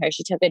getting her.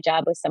 She took a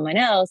job with someone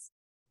else.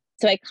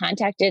 So I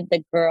contacted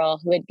the girl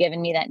who had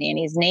given me that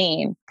nanny's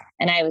name.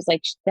 And I was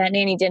like, that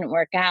nanny didn't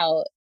work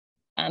out.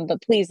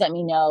 But please let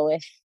me know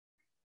if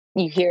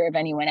you hear of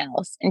anyone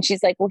else. And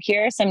she's like, well,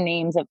 here are some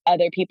names of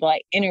other people I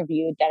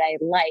interviewed that I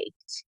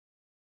liked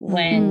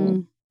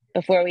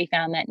before we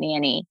found that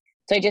nanny.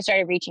 So I just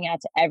started reaching out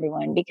to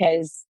everyone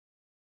because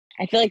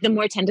I feel like the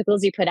more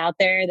tentacles you put out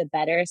there, the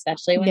better,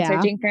 especially when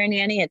searching for a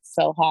nanny. It's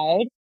so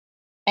hard.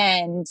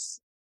 And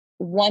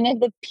one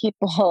of the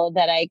people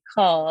that I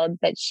called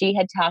that she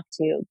had talked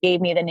to gave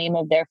me the name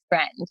of their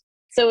friend.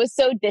 So it was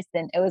so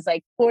distant. It was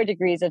like 4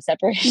 degrees of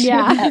separation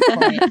at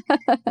that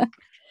point.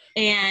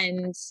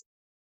 And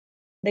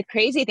the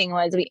crazy thing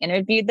was we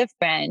interviewed the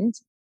friend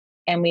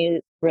and we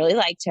really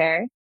liked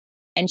her.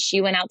 And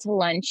she went out to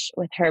lunch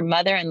with her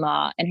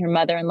mother-in-law and her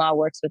mother-in-law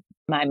works with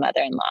my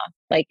mother-in-law.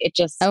 Like it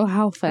just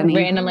how funny.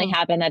 randomly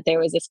happened that there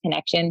was this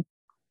connection.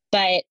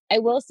 But I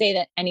will say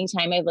that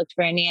anytime I've looked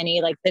for a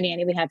nanny, like the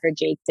nanny we had for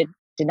Jake did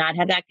not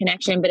have that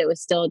connection, but it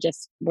was still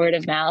just word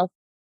of mouth.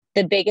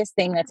 The biggest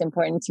thing that's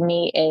important to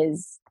me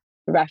is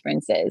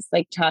references,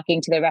 like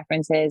talking to the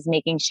references,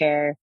 making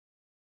sure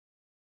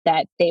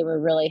that they were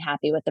really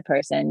happy with the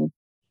person,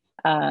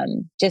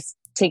 just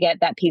to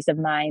get that peace of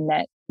mind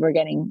that we're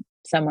getting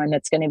someone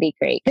that's going to be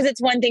great. Because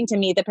it's one thing to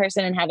meet the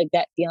person and have a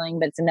gut feeling,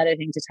 but it's another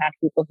thing to talk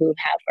to people who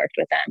have worked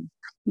with them.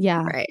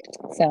 Yeah. Right.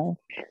 So,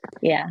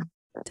 yeah.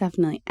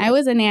 Definitely. I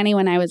was a nanny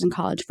when I was in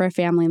college for a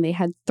family and they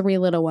had 3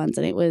 little ones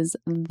and it was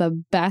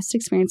the best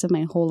experience of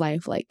my whole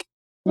life. Like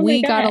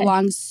we got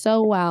along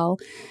so well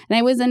and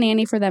I was a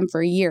nanny for them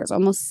for years,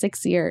 almost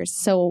 6 years.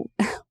 So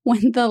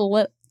when the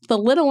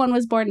little one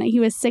was born,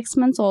 he was 6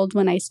 months old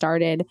when I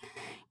started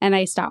and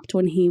I stopped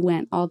when he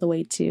went all the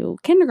way to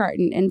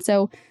kindergarten. And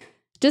so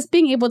just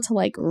being able to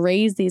like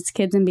raise these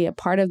kids and be a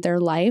part of their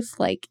life,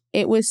 like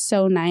it was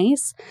so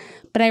nice.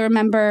 But I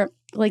remember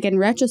like in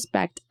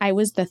retrospect, I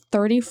was the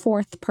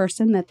 34th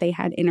person that they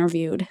had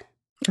interviewed.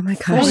 Oh my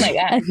gosh. Oh my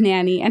God. A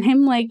nanny. And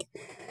I'm like,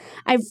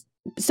 I've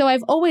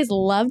always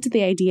loved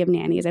the idea of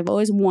nannies. I've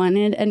always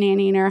wanted a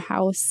nanny in our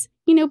house,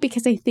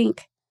 because I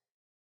think,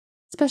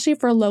 especially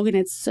for Logan,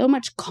 it's so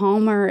much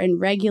calmer and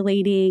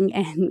regulating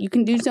and you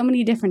can do so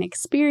many different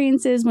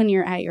experiences when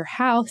you're at your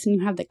house and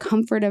you have the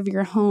comfort of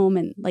your home.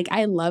 And like,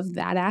 I love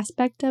that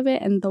aspect of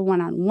it and the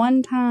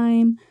one-on-one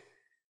time.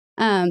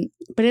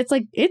 But it's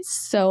like, it's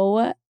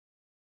so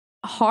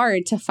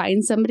hard to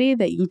find somebody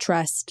that you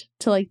trust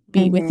to like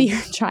be with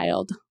your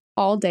child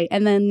all day.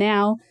 And then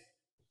now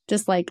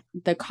just like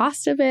the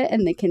cost of it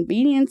and the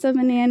convenience of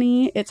a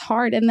nanny, it's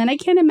hard. And then I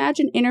can't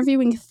imagine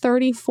interviewing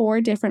 34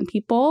 different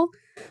people.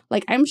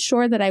 Like I'm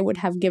sure that I would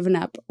have given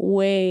up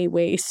way,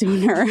 way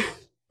sooner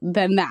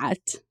than that.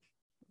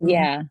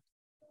 Yeah.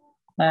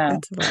 Wow.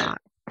 That's a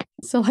lot.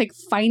 So like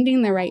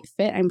finding the right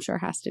fit, I'm sure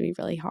has to be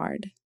really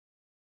hard.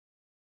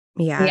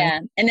 Yeah. Yeah.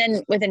 And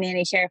then with a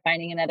nanny share,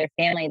 finding another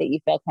family that you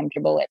feel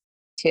comfortable with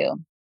too.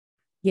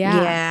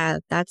 Yeah. Yeah.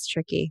 That's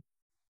tricky.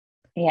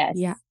 Yes.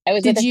 Yeah. I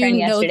was Did with a you friend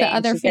know yesterday the and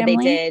other she said they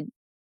family?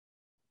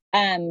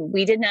 did.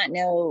 We did not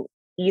know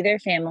either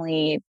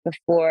family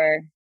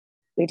before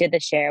we did the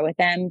share with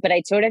them, but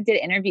I sort of did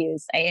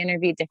interviews. I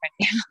interviewed different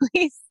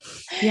families.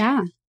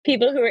 Yeah.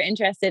 People who were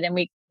interested, and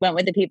we went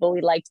with the people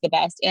we liked the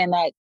best and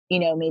that,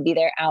 maybe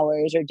their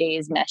hours or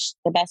days meshed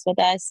the best with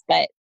us,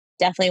 but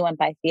definitely went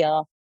by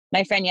feel.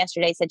 My friend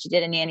yesterday said she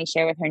did a nanny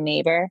share with her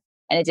neighbor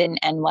and it didn't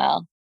end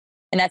well.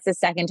 And that's the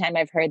second time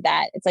I've heard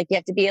that. It's like you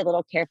have to be a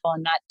little careful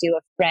and not do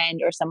a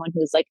friend or someone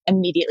who's like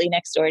immediately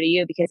next door to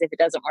you, because if it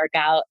doesn't work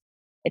out,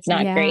 it's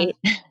not great.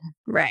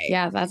 Right.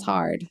 Yeah, that's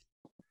hard.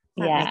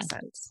 That makes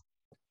sense.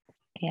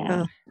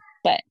 Yeah.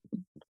 But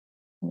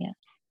yeah.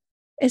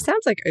 It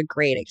sounds like a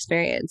great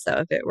experience, though,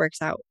 if it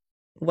works out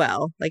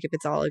well, like if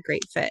it's all a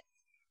great fit.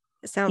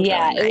 It sounds really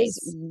nice. It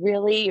was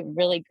really,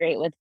 really great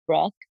with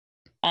Brooke.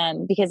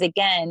 Because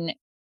again,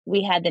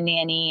 we had the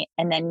nanny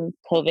and then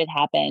COVID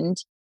happened,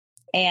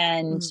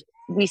 and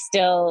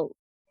the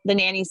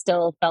nanny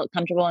still felt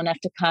comfortable enough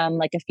to come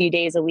like a few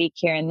days a week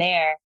here and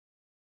there.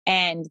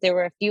 And there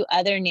were a few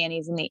other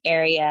nannies in the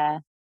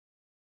area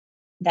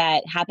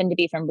that happened to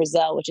be from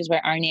Brazil, which is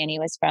where our nanny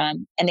was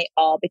from. And they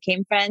all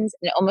became friends,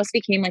 and it almost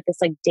became like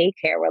this like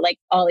daycare where like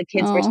all the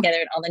kids were together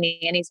and all the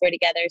nannies were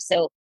together.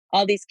 So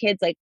all these kids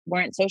like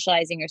weren't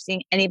socializing or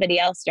seeing anybody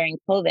else during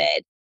COVID.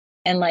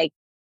 And like,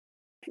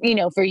 you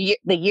know, for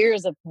the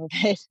years of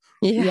COVID,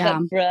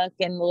 like Brooke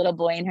and the little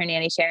boy and her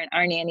nanny Sharon,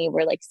 our nanny,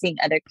 were like seeing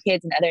other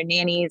kids and other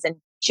nannies, and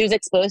she was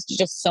exposed to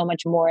just so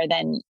much more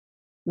than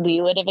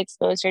we would have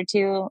exposed her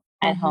to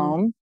at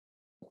home.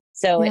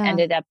 So it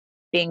ended up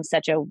being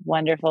such a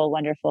wonderful,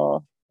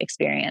 wonderful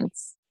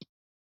experience.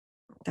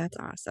 That's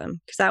awesome.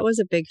 Because that was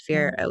a big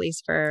fear, at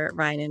least for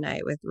Ryan and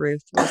I with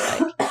Ruth,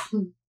 was like,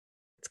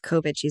 it's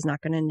COVID. She's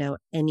not going to know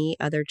any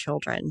other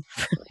children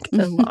for like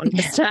the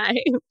longest time.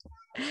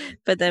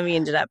 But then we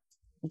ended up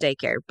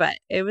daycare. But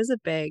it was a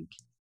big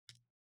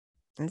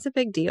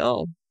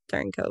deal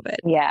during COVID.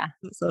 Yeah.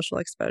 Social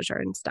exposure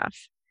and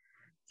stuff.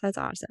 So that's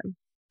awesome.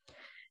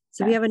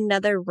 So we have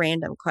another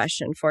random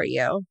question for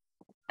you.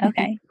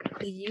 Okay.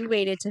 You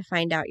waited to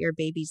find out your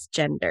baby's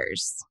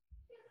genders.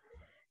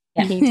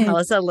 Can you tell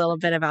us a little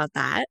bit about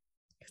that?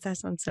 Because that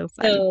sounds so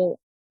fun. So,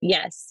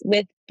 yes,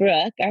 with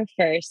Brooke, our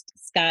first,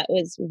 Scott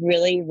was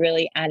really,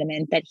 really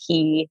adamant that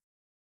he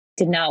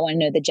did not want to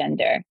know the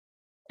gender.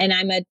 And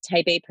I'm a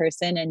type A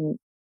person and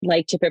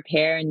like to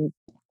prepare and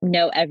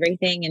know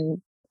everything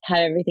and have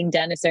everything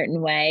done a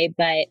certain way.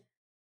 But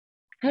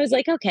I was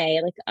like,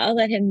 okay, like I'll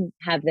let him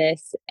have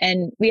this.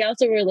 And we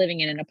also were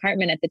living in an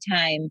apartment at the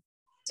time,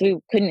 so we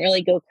couldn't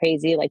really go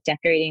crazy, like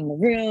decorating the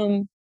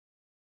room.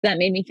 That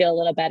made me feel a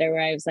little better,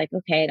 where I was like,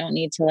 okay, I don't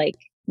need to like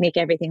make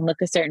everything look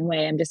a certain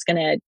way. I'm just going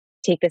to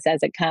take this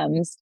as it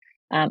comes.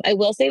 I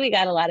will say we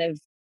got a lot of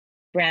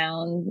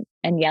brown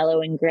and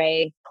yellow and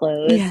gray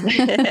clothes,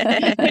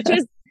 which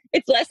was,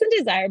 it's less than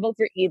desirable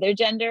for either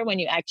gender when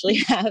you actually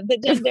have the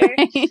gender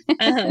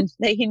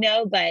that you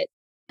know, but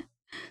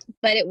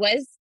it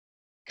was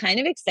kind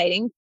of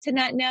exciting to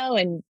not know.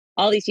 And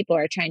all these people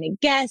are trying to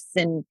guess.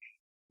 And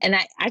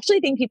I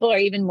actually think people are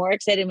even more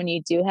excited when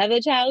you do have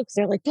a child, because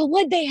they're like, but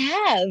what'd they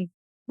have?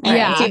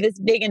 Yeah. To this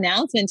big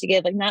announcement to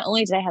give, like, not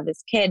only did I have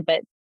this kid,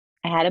 but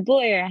I had a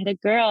boy or I had a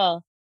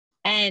girl.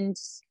 And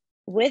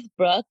with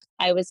Brooke,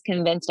 I was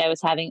convinced I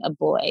was having a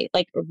boy.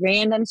 Like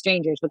random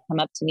strangers would come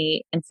up to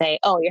me and say,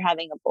 oh, you're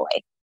having a boy.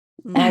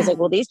 And I was like,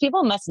 well, these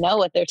people must know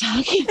what they're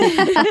talking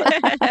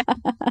about.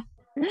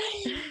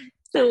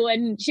 So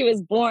when she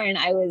was born,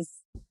 I was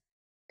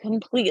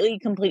completely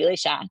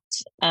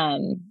shocked.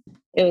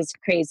 It was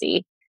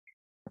crazy.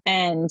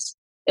 And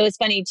it was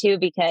funny too,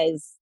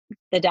 because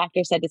the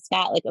doctor said to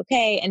Scott, like,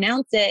 okay,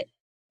 announce it.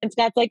 And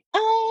Scott's like,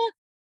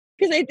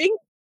 because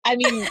I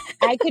mean,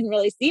 I couldn't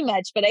really see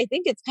much, but I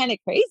think it's kind of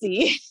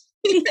crazy.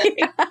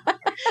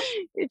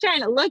 You're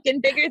trying to look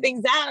and figure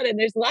things out, and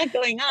there's a lot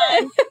going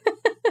on.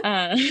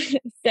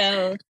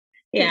 So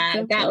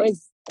that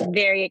was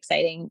very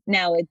exciting.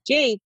 Now with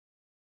Jake,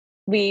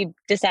 we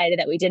decided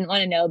that we didn't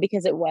want to know,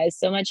 because it was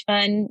so much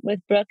fun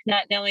with Brooke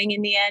not knowing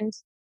in the end.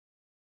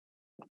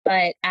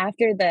 But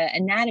after the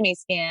anatomy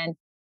scan,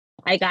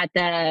 I got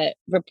the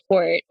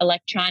report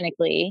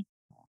electronically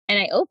and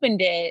I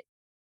opened it,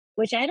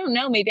 which I don't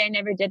know, maybe I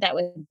never did that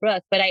with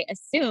Brooke, but I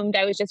assumed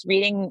I was just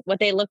reading what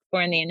they look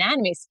for in the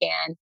anatomy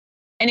scan.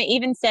 And it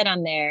even said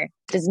on there,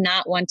 does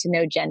not want to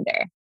know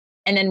gender.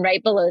 And then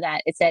right below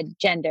that, it said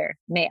gender,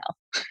 male.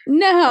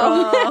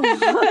 No.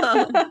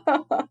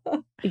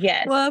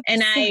 Yes. Whoops.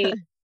 And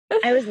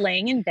I was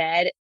laying in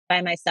bed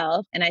by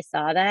myself and I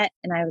saw that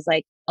and I was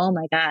like, oh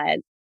my God,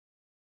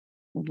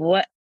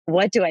 what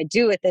do I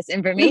do with this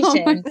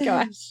information? Oh my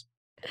gosh.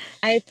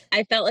 I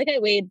felt like I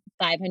weighed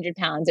 500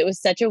 pounds. It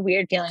was such a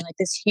weird feeling, like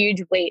this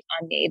huge weight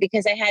on me,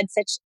 because I had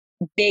such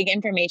big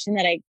information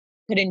that I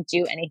couldn't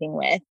do anything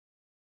with.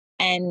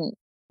 And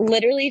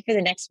literally for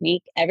the next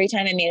week, every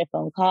time I made a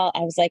phone call, I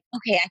was like,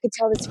 okay, I could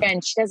tell this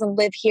friend, she doesn't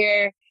live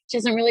here. She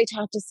doesn't really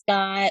talk to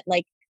Scott.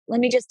 Like,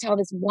 let me just tell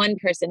this one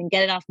person and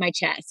get it off my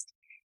chest.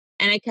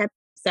 And I kept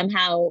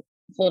somehow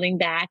holding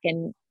back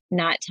and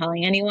not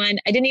telling anyone.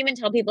 I didn't even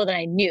tell people that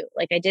I knew.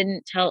 Like, I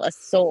didn't tell a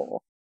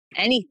soul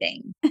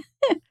anything.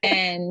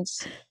 And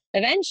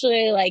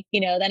eventually, like,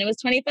 then it was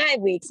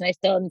 25 weeks and I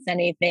still didn't send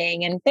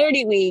anything, and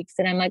 30 weeks.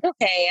 And I'm like,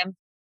 okay, I'm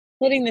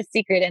holding the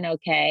secret and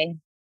okay,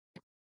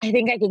 I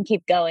think I can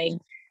keep going.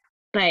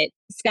 But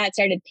Scott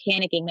started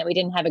panicking that we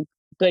didn't have a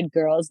good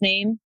girl's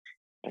name.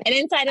 And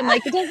inside, I'm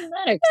like, it doesn't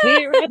matter because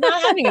we're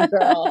not having a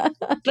girl.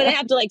 But I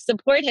have to like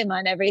support him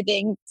on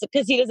everything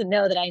because he doesn't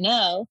know that I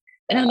know.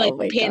 And I'm like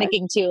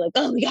panicking too, like,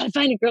 oh, we got to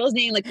find a girl's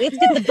name. Like, let's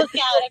get the book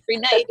out every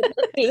night and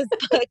look through this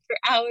book for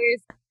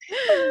hours.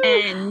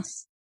 And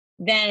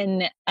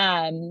then,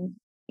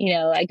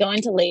 I go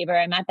into labor.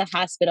 I'm at the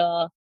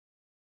hospital.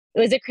 It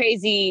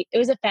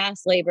was a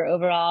fast labor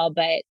overall,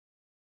 but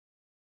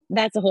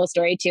that's a whole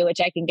story too,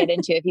 which I can get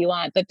into if you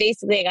want. But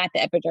basically, I got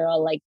the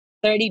epidural like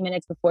 30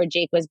 minutes before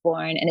Jake was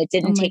born, and it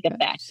didn't take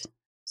effect.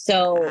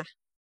 So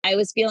I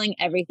was feeling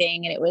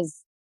everything, and it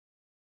was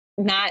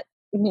not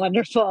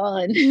wonderful.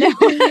 And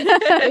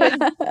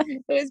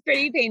it was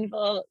pretty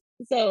painful.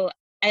 So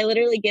I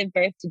literally gave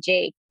birth to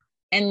Jake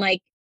and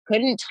like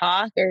couldn't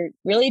talk or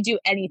really do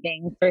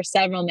anything for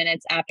several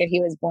minutes after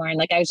he was born.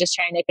 Like I was just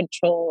trying to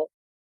control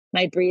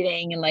my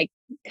breathing and like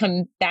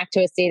come back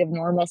to a state of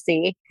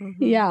normalcy.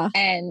 Yeah.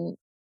 And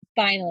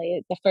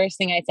finally, the first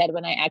thing I said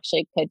when I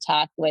actually could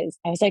talk was,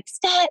 I was like,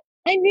 Scott,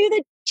 I knew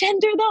the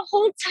gender the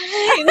whole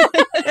time.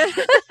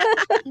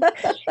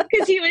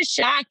 Because he was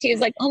shocked. He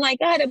was like, oh my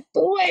God, a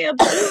boy.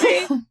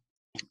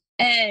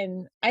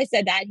 And I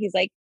said that. He's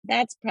like,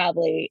 that's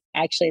probably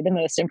actually the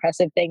most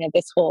impressive thing of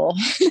this whole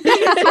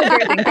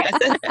birthing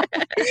process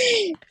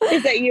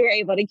is that you were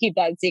able to keep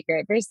that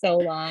secret for so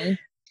long.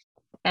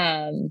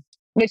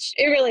 Which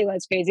it really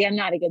was crazy. I'm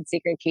not a good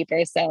secret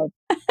keeper. So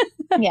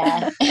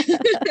yeah,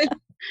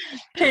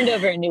 turned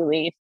over a new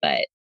leaf,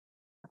 but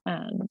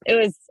it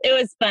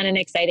was fun and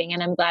exciting.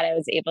 And I'm glad I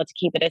was able to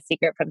keep it a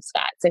secret from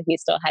Scott. So he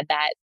still had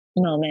that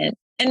moment.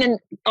 And then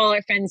all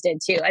our friends did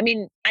too. I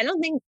mean, I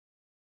don't think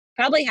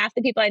probably half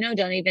the people I know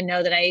don't even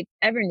know that I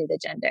ever knew the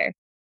gender.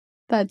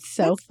 That's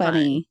funny.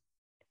 Fun.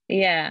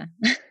 Yeah.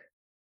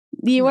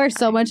 You are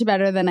so much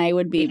better than I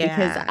would be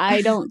because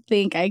I don't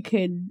think I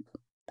could.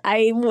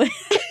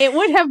 It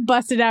would have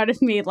busted out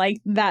of me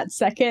like that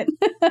second.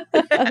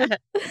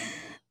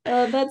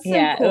 Oh, that's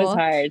so cool. It was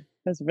hard.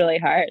 It was really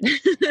hard.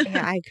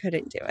 Yeah, I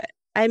couldn't do it.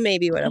 I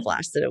maybe would have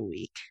lasted a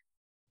week,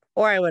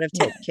 or I would have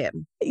told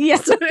Kim.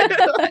 Yes.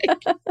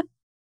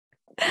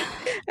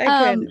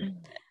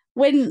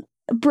 When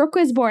Brooke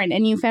was born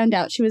and you found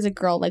out she was a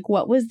girl, like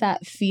what was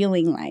that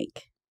feeling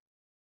like?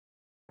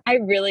 I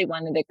really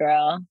wanted a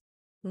girl.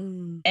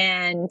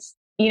 And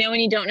when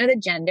you don't know the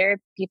gender,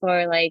 people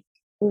are like,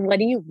 what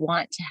do you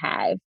want to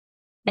have?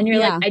 And you're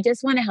like, I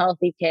just want a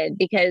healthy kid,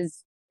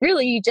 because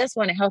really you just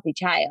want a healthy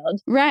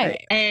child.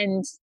 Right.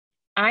 And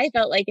I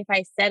felt like if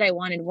I said I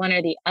wanted one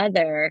or the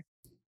other,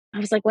 I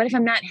was like, what if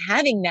I'm not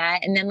having that?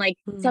 And then like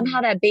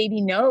somehow that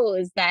baby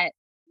knows that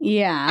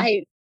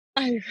I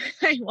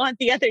want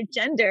the other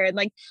gender. And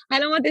like, I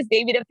don't want this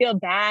baby to feel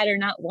bad or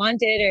not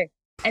wanted or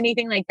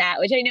anything like that,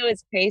 which I know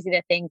is crazy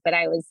to think, but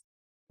I was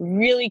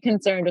really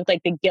concerned with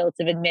like the guilt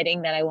of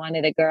admitting that I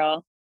wanted a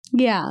girl.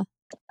 Yeah.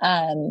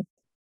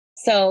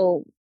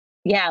 So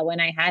yeah, when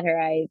I had her,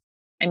 I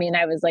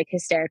was like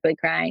hysterically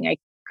crying. I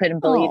couldn't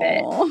believe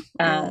it.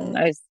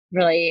 I was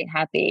really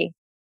happy.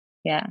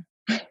 Yeah.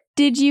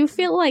 Did you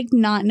feel like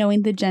not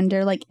knowing the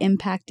gender like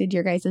impacted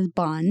your guys'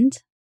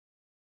 bond?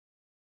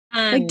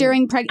 Like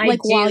during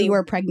while you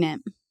were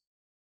pregnant?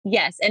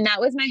 Yes. And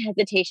that was my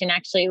hesitation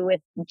actually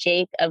with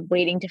Jake of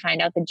waiting to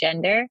find out the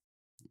gender.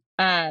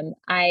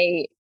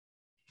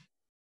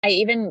 I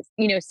even,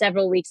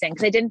 several weeks in,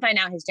 because I didn't find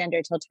out his gender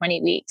until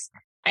 20 weeks.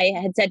 I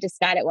had said to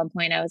Scott at one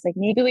point, I was like,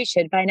 maybe we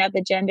should find out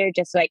the gender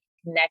just so I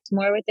can connect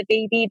more with the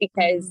baby,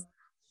 because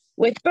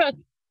with Brooke,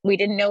 we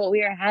didn't know what we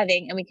were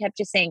having. And we kept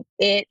just saying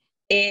it.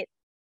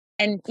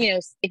 And,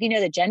 if you know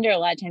the gender, a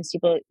lot of times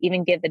people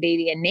even give the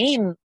baby a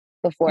name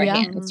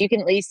beforehand. So you can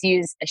at least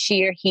use a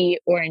she or he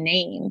or a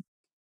name.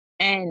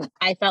 And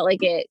I felt like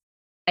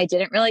I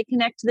didn't really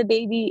connect to the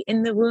baby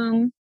in the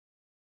womb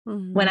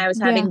when I was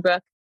having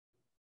Brooke.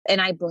 And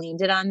I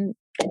blamed it on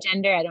the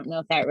gender. I don't know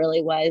if that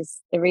really was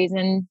the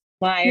reason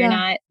why or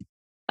not.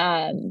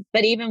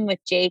 But even with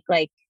Jake,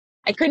 like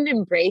I couldn't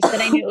embrace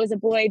that I knew it was a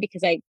boy,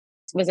 because I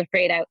was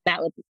afraid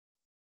that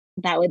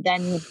would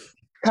then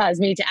cause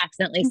me to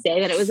accidentally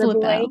say that it was a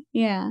boy. Out.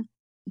 Yeah.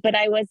 But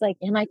I was like,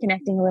 am I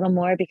connecting a little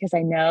more? Because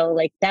I know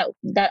like that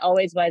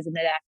always was in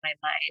the back of my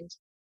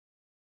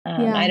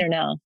mind. I don't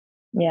know.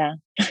 Yeah.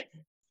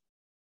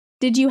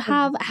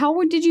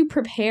 How did you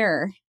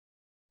prepare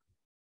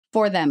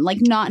for them, like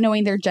not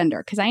knowing their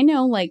gender? Because I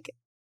know, like,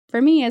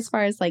 for me, as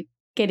far as like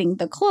getting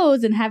the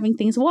clothes and having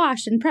things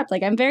washed and prepped,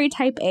 like I'm very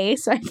type A,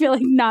 so I feel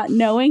like not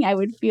knowing, I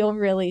would feel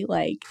really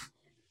like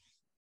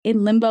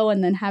in limbo,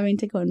 and then having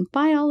to go and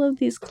buy all of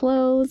these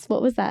clothes.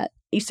 What was that?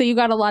 So you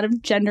got a lot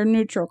of gender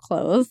neutral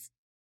clothes.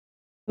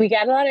 We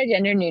got a lot of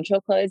gender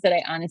neutral clothes that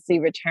I honestly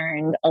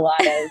returned a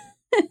lot of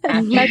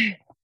after.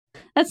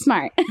 That's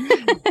smart.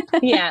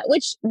 Yeah,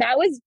 which that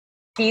was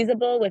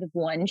feasible with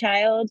one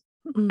child.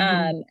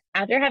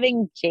 After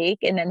having Jake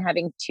and then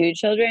having two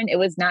children, it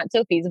was not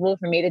so feasible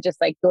for me to just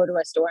like go to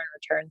a store and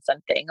return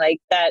something like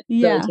that.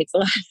 Really takes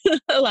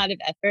a lot of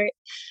effort.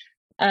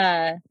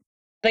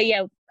 But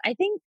yeah, I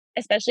think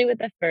especially with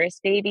the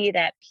first baby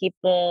that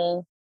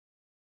people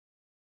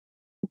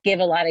give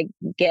a lot of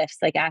gifts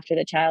like after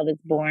the child is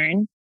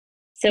born.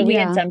 So we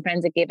had some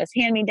friends that gave us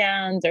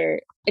hand-me-downs,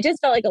 or it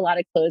just felt like a lot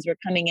of clothes were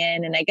coming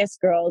in. And I guess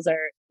girls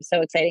are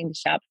so exciting to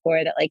shop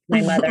for that, like my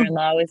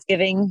mother-in-law was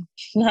giving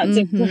lots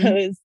of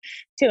clothes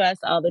to us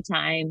all the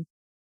time.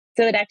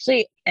 So it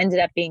actually ended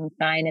up being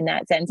fine in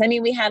that sense. I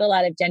mean, we had a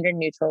lot of gender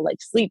neutral,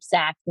 like sleep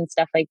sacks and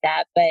stuff like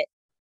that, but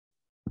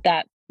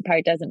that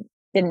part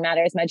didn't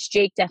matter as much.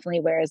 Jake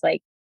definitely wears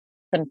like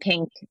some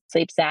pink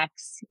sleep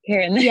sacks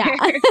here and there.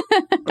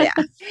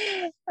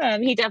 Yeah.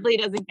 He definitely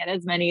doesn't get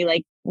as many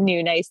like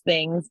new nice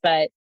things,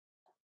 but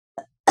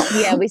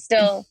yeah, with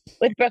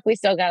Brooke, we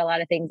still got a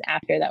lot of things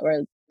after that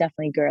were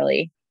definitely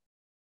girly.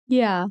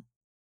 Yeah.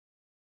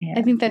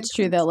 I think that's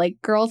true though.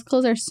 Like girls'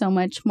 clothes are so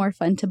much more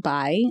fun to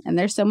buy and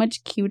they're so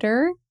much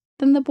cuter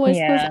than the boys'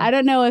 clothes. I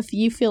don't know if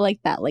you feel like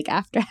that, like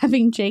after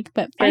having Jake,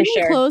 but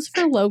finding clothes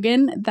for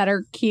Logan that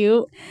are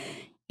cute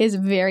is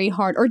very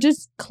hard, or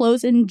just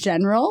clothes in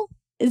general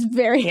is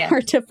very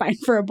hard to find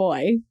for a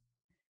boy.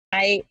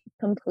 I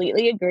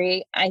completely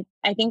agree. I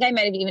think I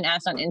might have even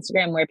asked on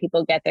Instagram where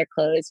people get their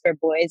clothes for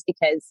boys,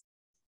 because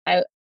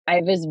I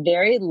was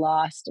very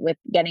lost with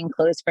getting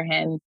clothes for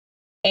him.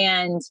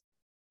 And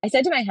I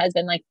said to my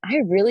husband, like, I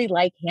really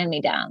like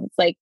hand-me-downs.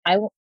 Like I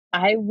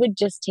would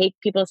just take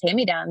people's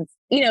hand-me-downs,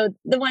 you know,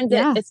 the ones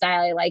that the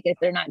style I like, if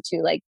they're not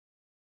too like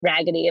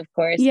raggedy, of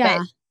course,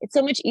 but it's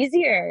so much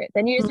easier.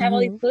 Then you just have all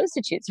these clothes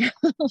to choose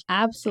from.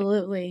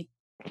 Absolutely.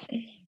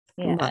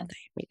 Love the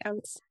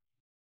hand-me-downs.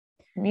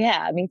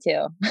 Yeah, me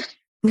too.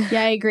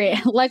 Yeah, I agree.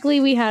 Luckily,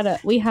 we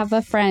have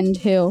a friend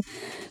who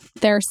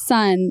their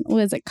son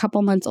was a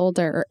couple months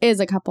older, or is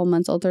a couple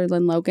months older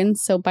than Logan.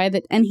 So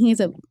and he's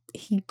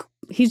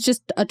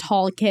just a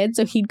tall kid,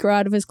 so he'd grow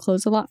out of his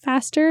clothes a lot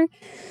faster.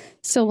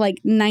 So like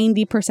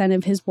 90%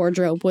 of his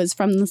wardrobe was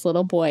from this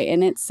little boy,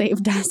 and it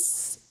saved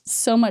us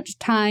so much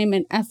time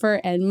and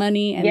effort and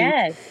money.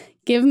 And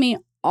give me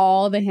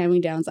all the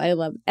hand-me-downs. I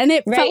love it. And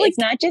it felt like it's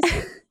not just.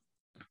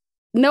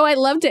 No, I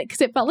loved it because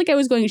it felt like I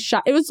was going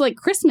shop. It was like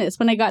Christmas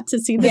when I got to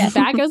see this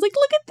bag. I was like,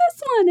 look at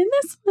this one and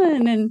this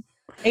one. And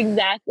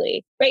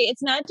exactly. Right.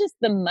 It's not just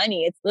the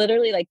money. It's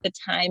literally like the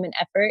time and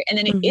effort. And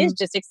then it is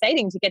just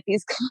exciting to get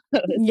these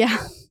clothes.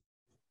 Yeah.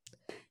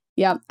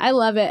 Yeah. I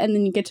love it. And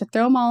then you get to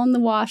throw them all in the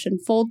wash and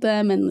fold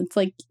them. And it's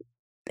like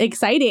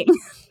exciting.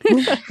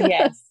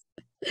 Yes,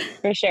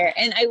 for sure.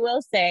 And I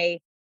will say,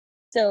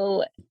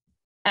 so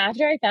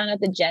after I found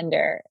out the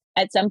gender,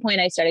 at some point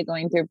I started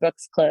going through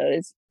Brooke's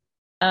clothes.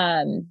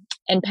 And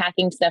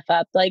packing stuff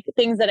up, like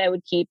things that I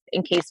would keep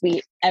in case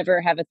we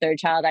ever have a third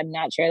child. I'm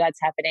not sure that's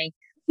happening.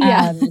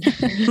 Yeah.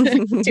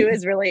 Two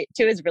is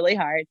really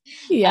hard.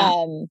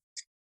 Yeah.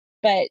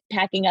 But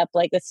packing up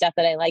like the stuff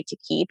that I like to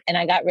keep. And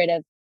I got rid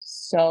of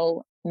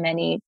so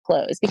many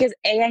clothes because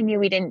I knew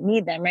we didn't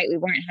need them, right? We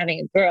weren't having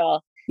a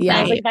girl. Yeah. And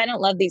I was like, if I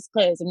don't love these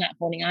clothes, I'm not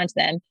holding on to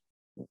them.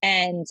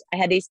 And I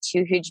had these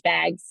 2 huge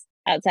bags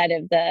outside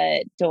of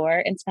the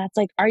door, and Scott's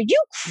like, "Are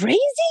you crazy?"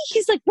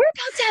 He's like, "We're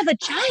about to have a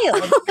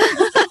child."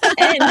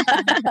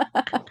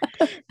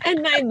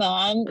 and my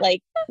mom,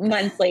 like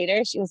months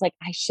later, she was like,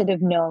 "I should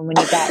have known when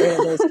you got rid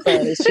of those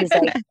clothes." She's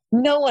like,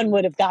 "No one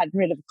would have gotten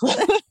rid of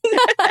clothes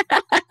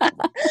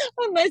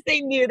unless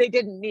they knew they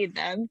didn't need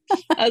them."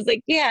 I was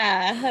like,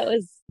 "Yeah, that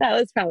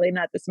was probably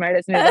not the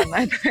smartest move on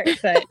my part,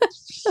 but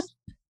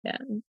yeah."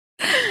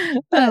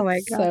 Oh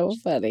my god, so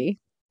funny.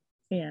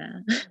 Yeah.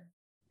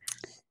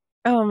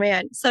 Oh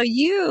man. So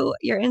your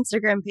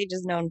Instagram page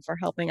is known for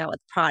helping out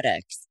with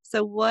products.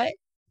 So what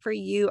for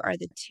you are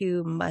the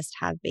 2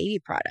 must-have baby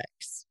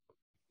products?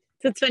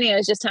 So it's funny. I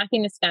was just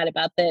talking to Scott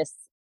about this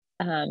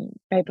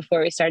right before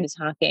we started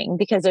talking,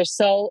 because there's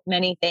so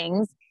many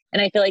things.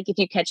 And I feel like if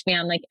you catch me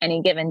on like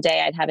any given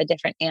day, I'd have a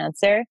different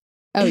answer.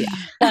 Oh yeah.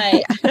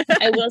 But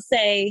I will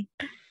say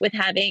with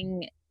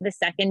having the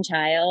second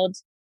child,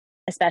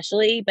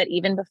 especially, but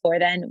even before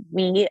then,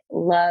 we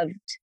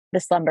loved the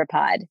Slumber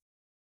Pod.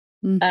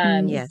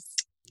 Yes.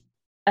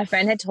 A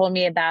friend had told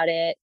me about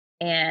it,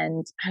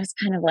 and I was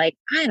kind of like,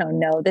 I don't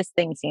know, this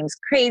thing seems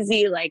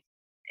crazy, like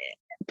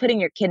putting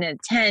your kid in a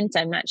tent.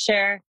 I'm not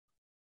sure.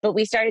 But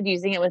we started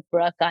using it with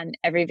Brooke on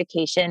every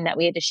vacation that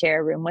we had to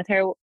share a room with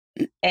her.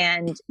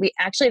 And we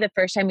actually, the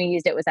first time we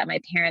used it was at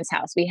my parents'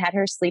 house. We had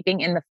her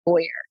sleeping in the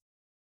foyer.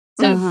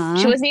 So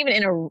she wasn't even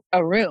in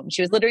a room.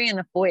 She was literally in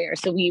the foyer.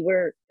 So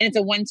and it's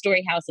a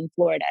 1-story house in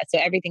Florida. So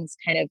everything's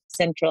kind of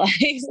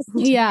centralized.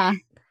 Yeah.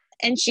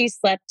 And she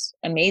slept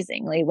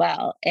amazingly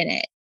well in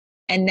it.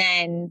 And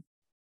then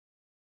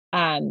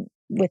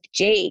with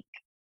Jake,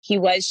 he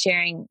was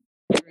sharing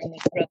the room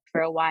with Brooke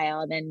for a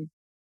while. And then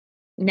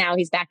now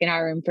he's back in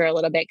our room for a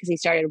little bit because he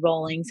started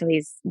rolling. So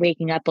he's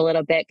waking up a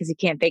little bit because he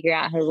can't figure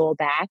out how to roll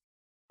back.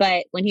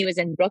 But when he was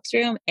in Brooke's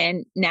room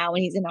and now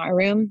when he's in our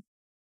room,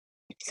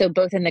 so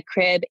both in the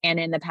crib and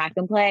in the pack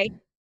and play,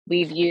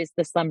 we've used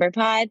the Slumber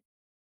Pod.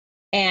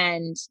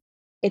 And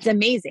it's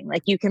amazing.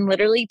 Like you can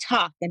literally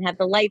talk and have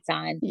the lights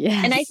on.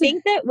 Yes. And I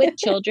think that with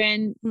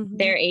children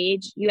their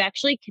age, you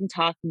actually can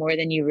talk more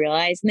than you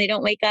realize and they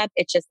don't wake up.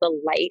 It's just the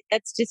light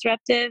that's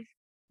disruptive.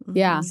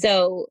 Yeah.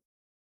 So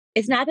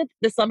it's not that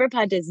the slumber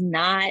pod does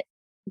not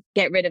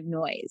get rid of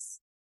noise.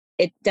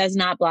 It does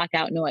not block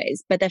out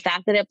noise, but the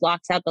fact that it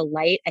blocks out the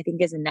light, I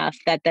think is enough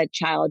that the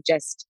child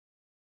just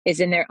is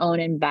in their own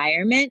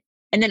environment.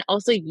 And then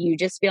also you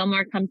just feel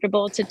more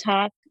comfortable to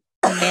talk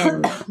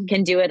and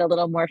can do it a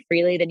little more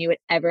freely than you would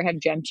ever have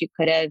dreamt you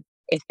could have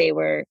if they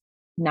were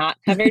not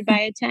covered by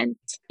a tent.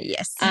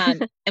 Yes.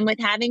 And with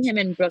having him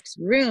in Brooke's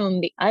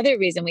room, the other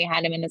reason we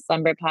had him in the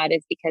slumber pod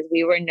is because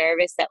we were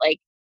nervous that like,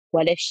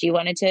 what if she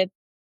wanted to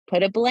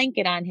put a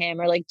blanket on him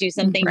or like do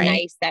something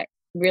nice that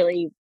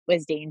really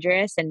was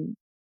dangerous? And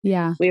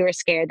we were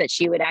scared that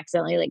she would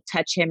accidentally like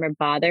touch him or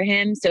bother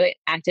him. So it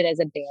acted as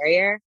a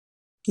barrier.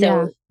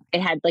 So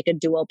it had like a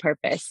dual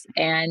purpose,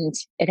 and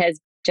it has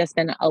just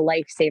been a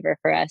lifesaver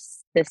for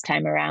us this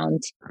time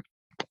around.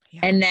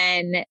 And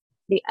then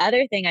the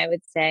other thing I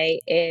would say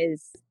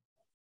is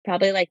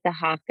probably like the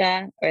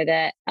Haka or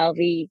the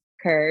LV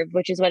Curve,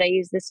 which is what I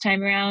use this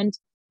time around.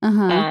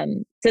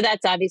 So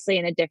that's obviously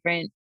in a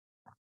different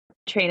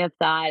train of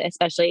thought,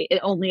 especially it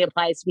only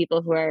applies to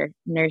people who are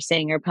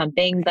nursing or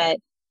pumping, but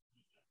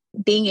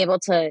being able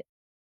to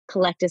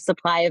collect a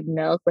supply of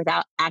milk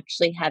without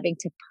actually having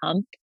to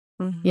pump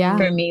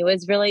for me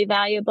was really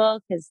valuable,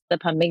 because the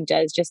pumping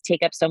does just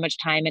take up so much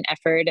time and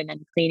effort, and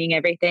then cleaning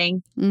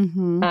everything.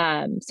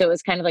 So it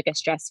was kind of like a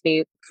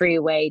stress-free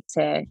way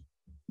to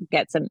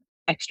get some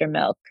extra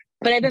milk.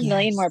 But I have a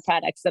million more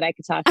products that I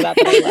could talk about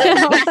that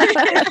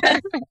I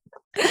love.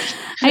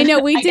 I know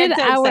we did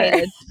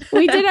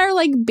our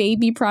like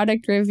baby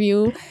product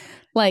review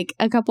like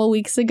a couple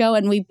weeks ago,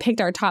 and we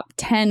picked our top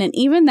 10, and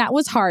even that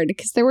was hard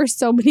because there were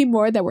so many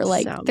more that were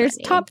like, there's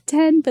top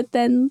 10, but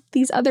then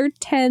these other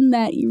 10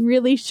 that you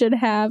really should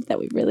have that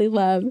we really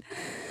love.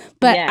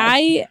 But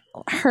I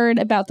heard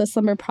about the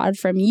slumber pod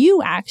from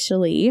you,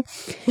 actually.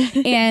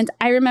 And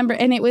I remember,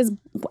 and it was,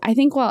 I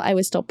think while I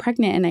was still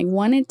pregnant, and I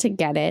wanted to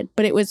get it,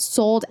 but it was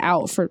sold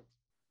out for,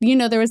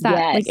 there was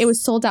that, like it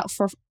was sold out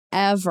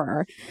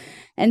forever.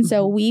 And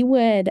so we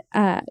would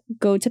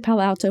go to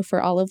Palo Alto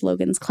for all of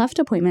Logan's cleft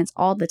appointments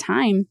all the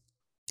time.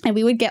 And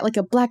we would get like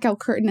a blackout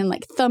curtain and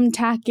like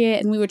thumbtack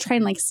it. And we would try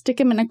and like stick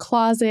him in a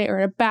closet or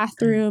a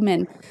bathroom.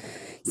 And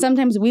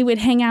sometimes we would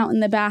hang out in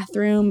the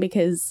bathroom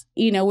because,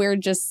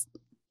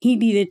 he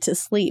needed to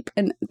sleep.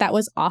 And that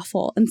was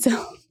awful. And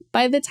so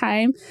by the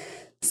time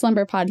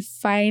Slumber Pod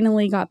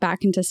finally got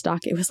back into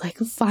stock, it was like,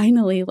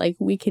 finally, like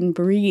we can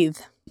breathe.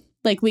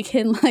 Like we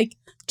can like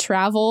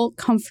travel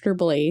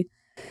comfortably.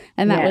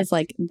 And that was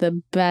like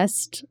the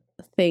best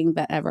thing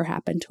that ever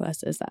happened to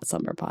us is that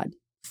slumber pod,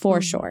 for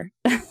sure.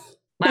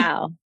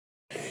 Wow.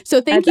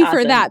 So thank you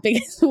for that,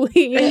 because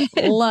we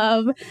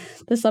love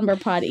the slumber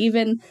pod.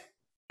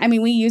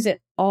 We use it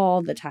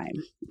all the time.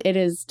 It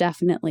is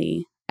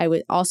definitely, I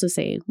would also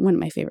say, one of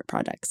my favorite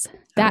products.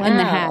 That and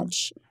the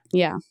Hatch.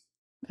 Yeah.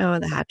 Oh,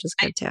 the Hatch is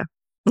good too.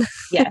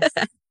 Yes.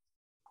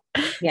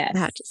 Yes. The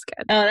Hatch is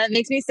good. Oh, that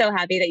makes me so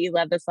happy that you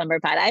love the slumber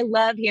pod. I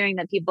love hearing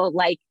that people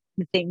like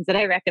the things that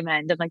I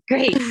recommend. I'm like,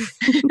 great.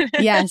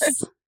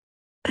 Yes.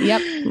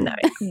 Yep. No.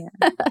 Yeah.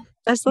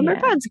 The slumber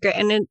pod's great.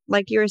 And it,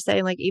 like you were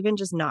saying, like even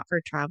just not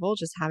for travel,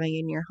 just having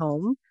in your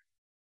home.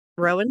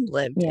 Rowan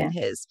lived in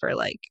his for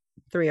like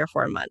 3 or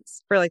 4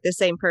 months for like the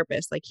same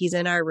purpose. Like he's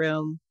in our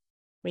room.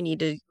 We need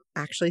to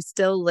actually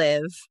still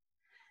live.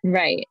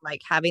 Right. Like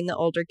having the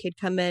older kid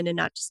come in and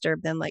not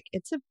disturb them. Like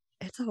it's a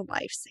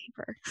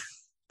lifesaver.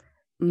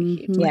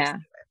 Yeah.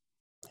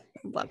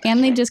 Love that.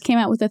 And they just came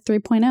out with a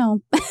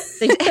 3.0.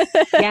 They did.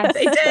 Yes,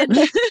 they did.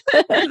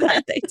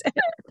 They did.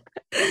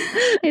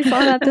 I saw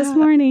that this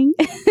morning.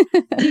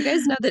 Do you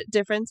guys know the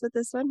difference with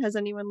this one? Has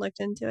anyone looked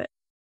into it?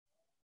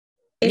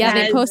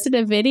 They posted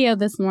a video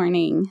this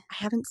morning. I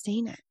haven't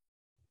seen it.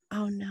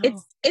 Oh no.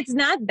 It's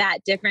not that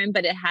different,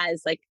 but it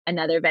has like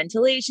another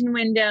ventilation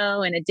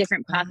window and a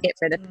different pocket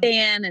for the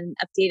fan and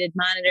updated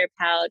monitor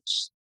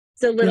pouch.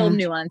 So little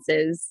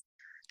nuances.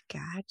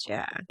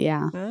 Gotcha.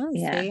 Yeah. Oh,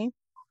 see?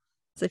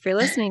 So if you're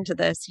listening to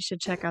this, you should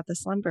check out the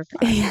slumber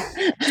pod.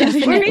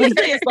 We're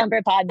basically a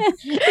slumber pod.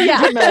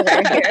 Yeah.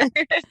 Over here.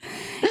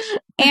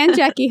 And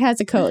Jackie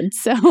has a code,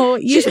 so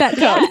use that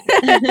code.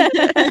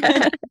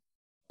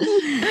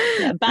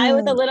 Buy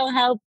with a little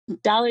help,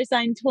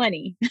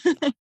 $20.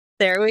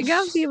 There we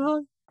go,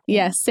 people.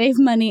 Yeah, save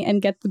money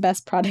and get the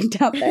best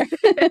product out there.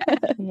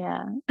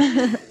 Yeah.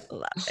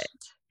 Love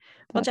it.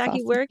 Well, That's Jackie,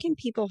 awesome. where can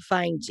people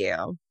find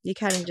you? You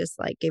kind of just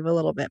like gave a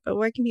little bit, but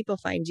where can people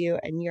find you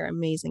and your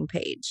amazing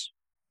page?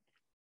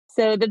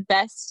 So the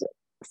best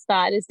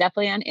spot is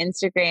definitely on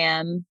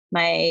Instagram.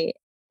 My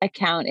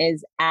account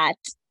is at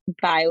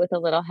Buy with a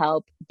Little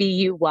Help,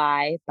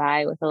 BUY,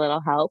 Buy with a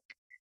Little Help.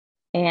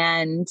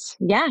 And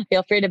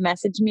feel free to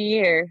message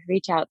me or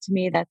reach out to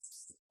me.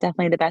 That's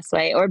definitely the best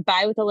way. Or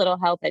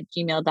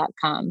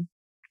buywithaLittleHelp@gmail.com.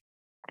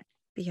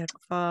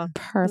 Beautiful.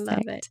 Perfect.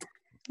 Love it.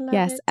 Love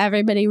Yes, it.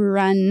 everybody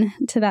run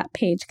to that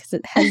page because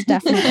it has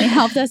definitely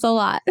helped us a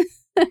lot.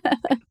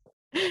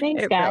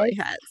 Thanks, It guys. really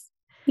has.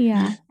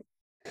 Yeah.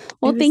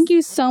 Well, thank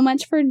you so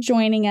much for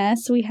joining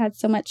us. We had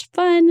so much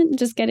fun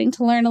just getting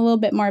to learn a little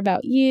bit more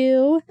about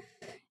you.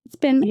 It's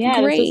been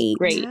Yeah, great. this was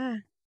great. Yeah.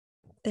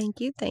 Thank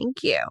you.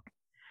 Thank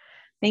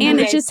And you it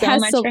guys just so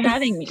has much so- for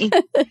having me.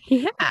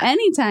 Yeah.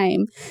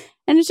 Anytime.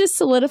 And it's just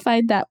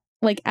solidified that,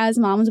 like, as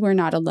moms, we're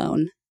not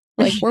alone.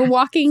 Like, we're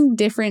walking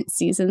different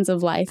seasons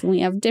of life, and we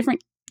have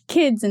different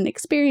kids and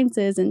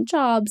experiences and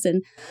jobs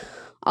and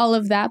all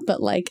of that.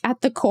 But, like,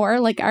 at the core,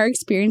 like, our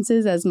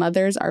experiences as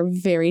mothers are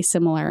very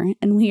similar,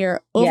 and we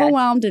are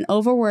overwhelmed and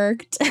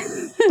overworked,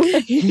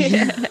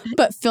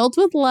 but filled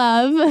with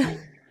love.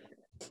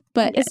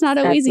 But it's not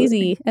always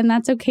easy, and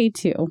that's okay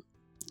too.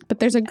 But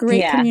there's a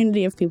great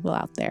community of people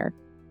out there.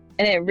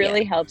 And it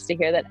really helps to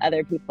hear that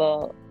other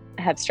people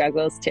have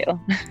struggles too.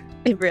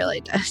 It really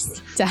does.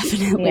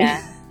 Definitely.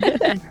 Yeah.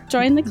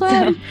 Join the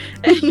club.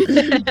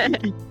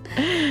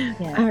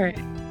 All right.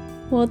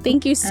 Well,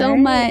 thank you so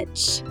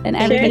much. And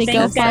everybody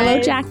go Thanks, follow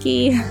guys.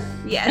 Jackie.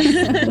 Yes.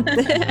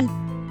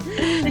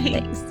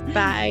 Thanks.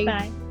 Bye.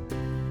 Bye.